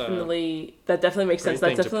definitely makes sense.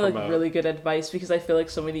 That's definitely like really good advice, because I feel like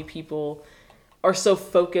so many people are so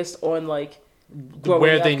focused on like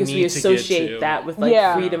growing up because we associate that with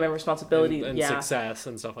like freedom and responsibility and success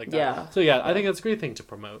and stuff like that. Yeah. So I think that's a great thing to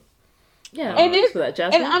promote. Yeah, and thanks for that,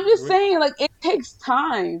 Jasmine. And I'm just saying, like, it takes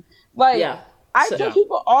time. Like, I tell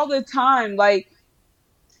people all the time, like,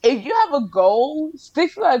 if you have a goal,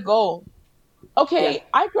 stick to that goal. Okay,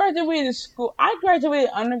 I graduated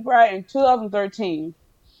undergrad in 2013.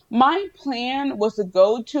 My plan was to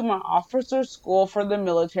go to my officer school for the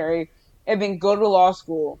military and then go to law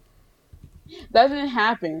school. That didn't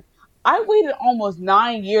happen. I waited almost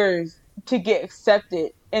 9 years to get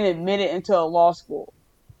accepted and admitted into a law school.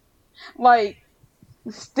 Like,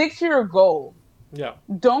 stick to your goal. Yeah.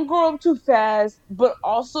 Don't grow up too fast, but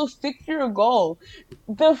also stick to your goal.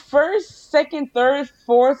 The first, second, third,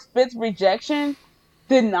 fourth, fifth rejection,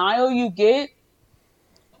 denial you get,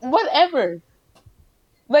 whatever.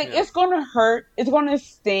 Like, it's gonna hurt, it's gonna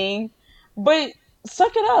sting, but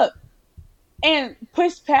suck it up and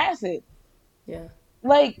push past it. Yeah.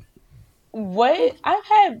 Like, what?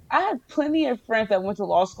 I had plenty of friends that went to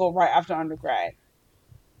law school right after undergrad.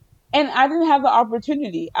 And I didn't have the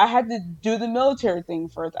opportunity. I had to do the military thing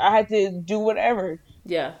first. I had to do whatever.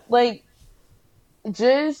 Yeah. Like,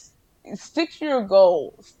 just stick to your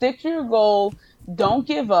goal. Stick to your goal. Don't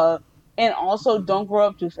give up. And also, don't grow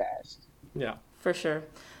up too fast. Yeah. For sure.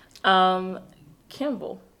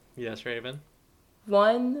 Campbell. Yes, Raven?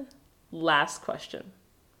 One last question.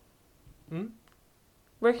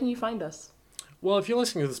 Where can you find us? Well, if you're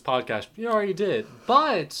listening to this podcast, you already did.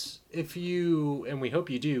 But if you, and we hope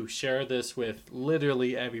you do, share this with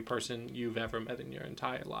literally every person you've ever met in your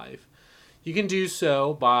entire life, you can do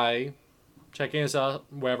so by checking us out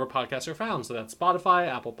wherever podcasts are found. So that's Spotify,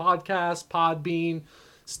 Apple Podcasts, Podbean,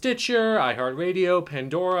 Stitcher, iHeartRadio,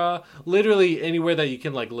 Pandora, literally anywhere that you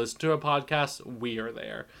can like listen to a podcast, we are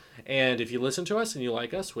there. And if you listen to us and you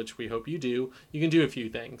like us, which we hope you do, you can do a few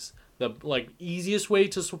things. The like easiest way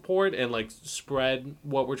to support and like spread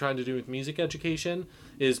what we're trying to do with music education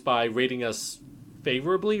is by rating us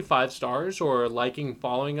favorably, 5 stars, or liking,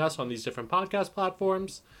 following us on these different podcast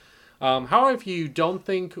platforms. However, if you don't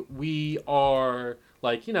think we are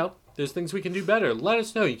like, you know, there's things we can do better, let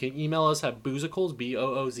us know. You can email us at boozicals,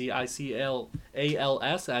 BOOZICLALS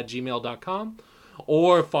 @gmail.com,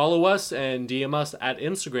 or follow us and DM us at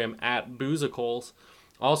Instagram at boozicals.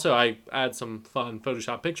 Also, I add some fun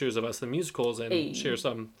Photoshop pictures of us, the musicals, and share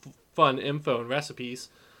some fun info and recipes.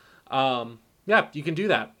 Yeah, yeah, you can do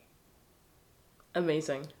that.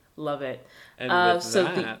 Amazing. Love it. And so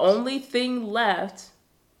the only thing left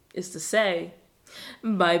is to say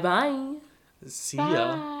bye-bye. See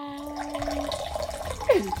ya.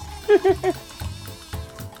 Bye.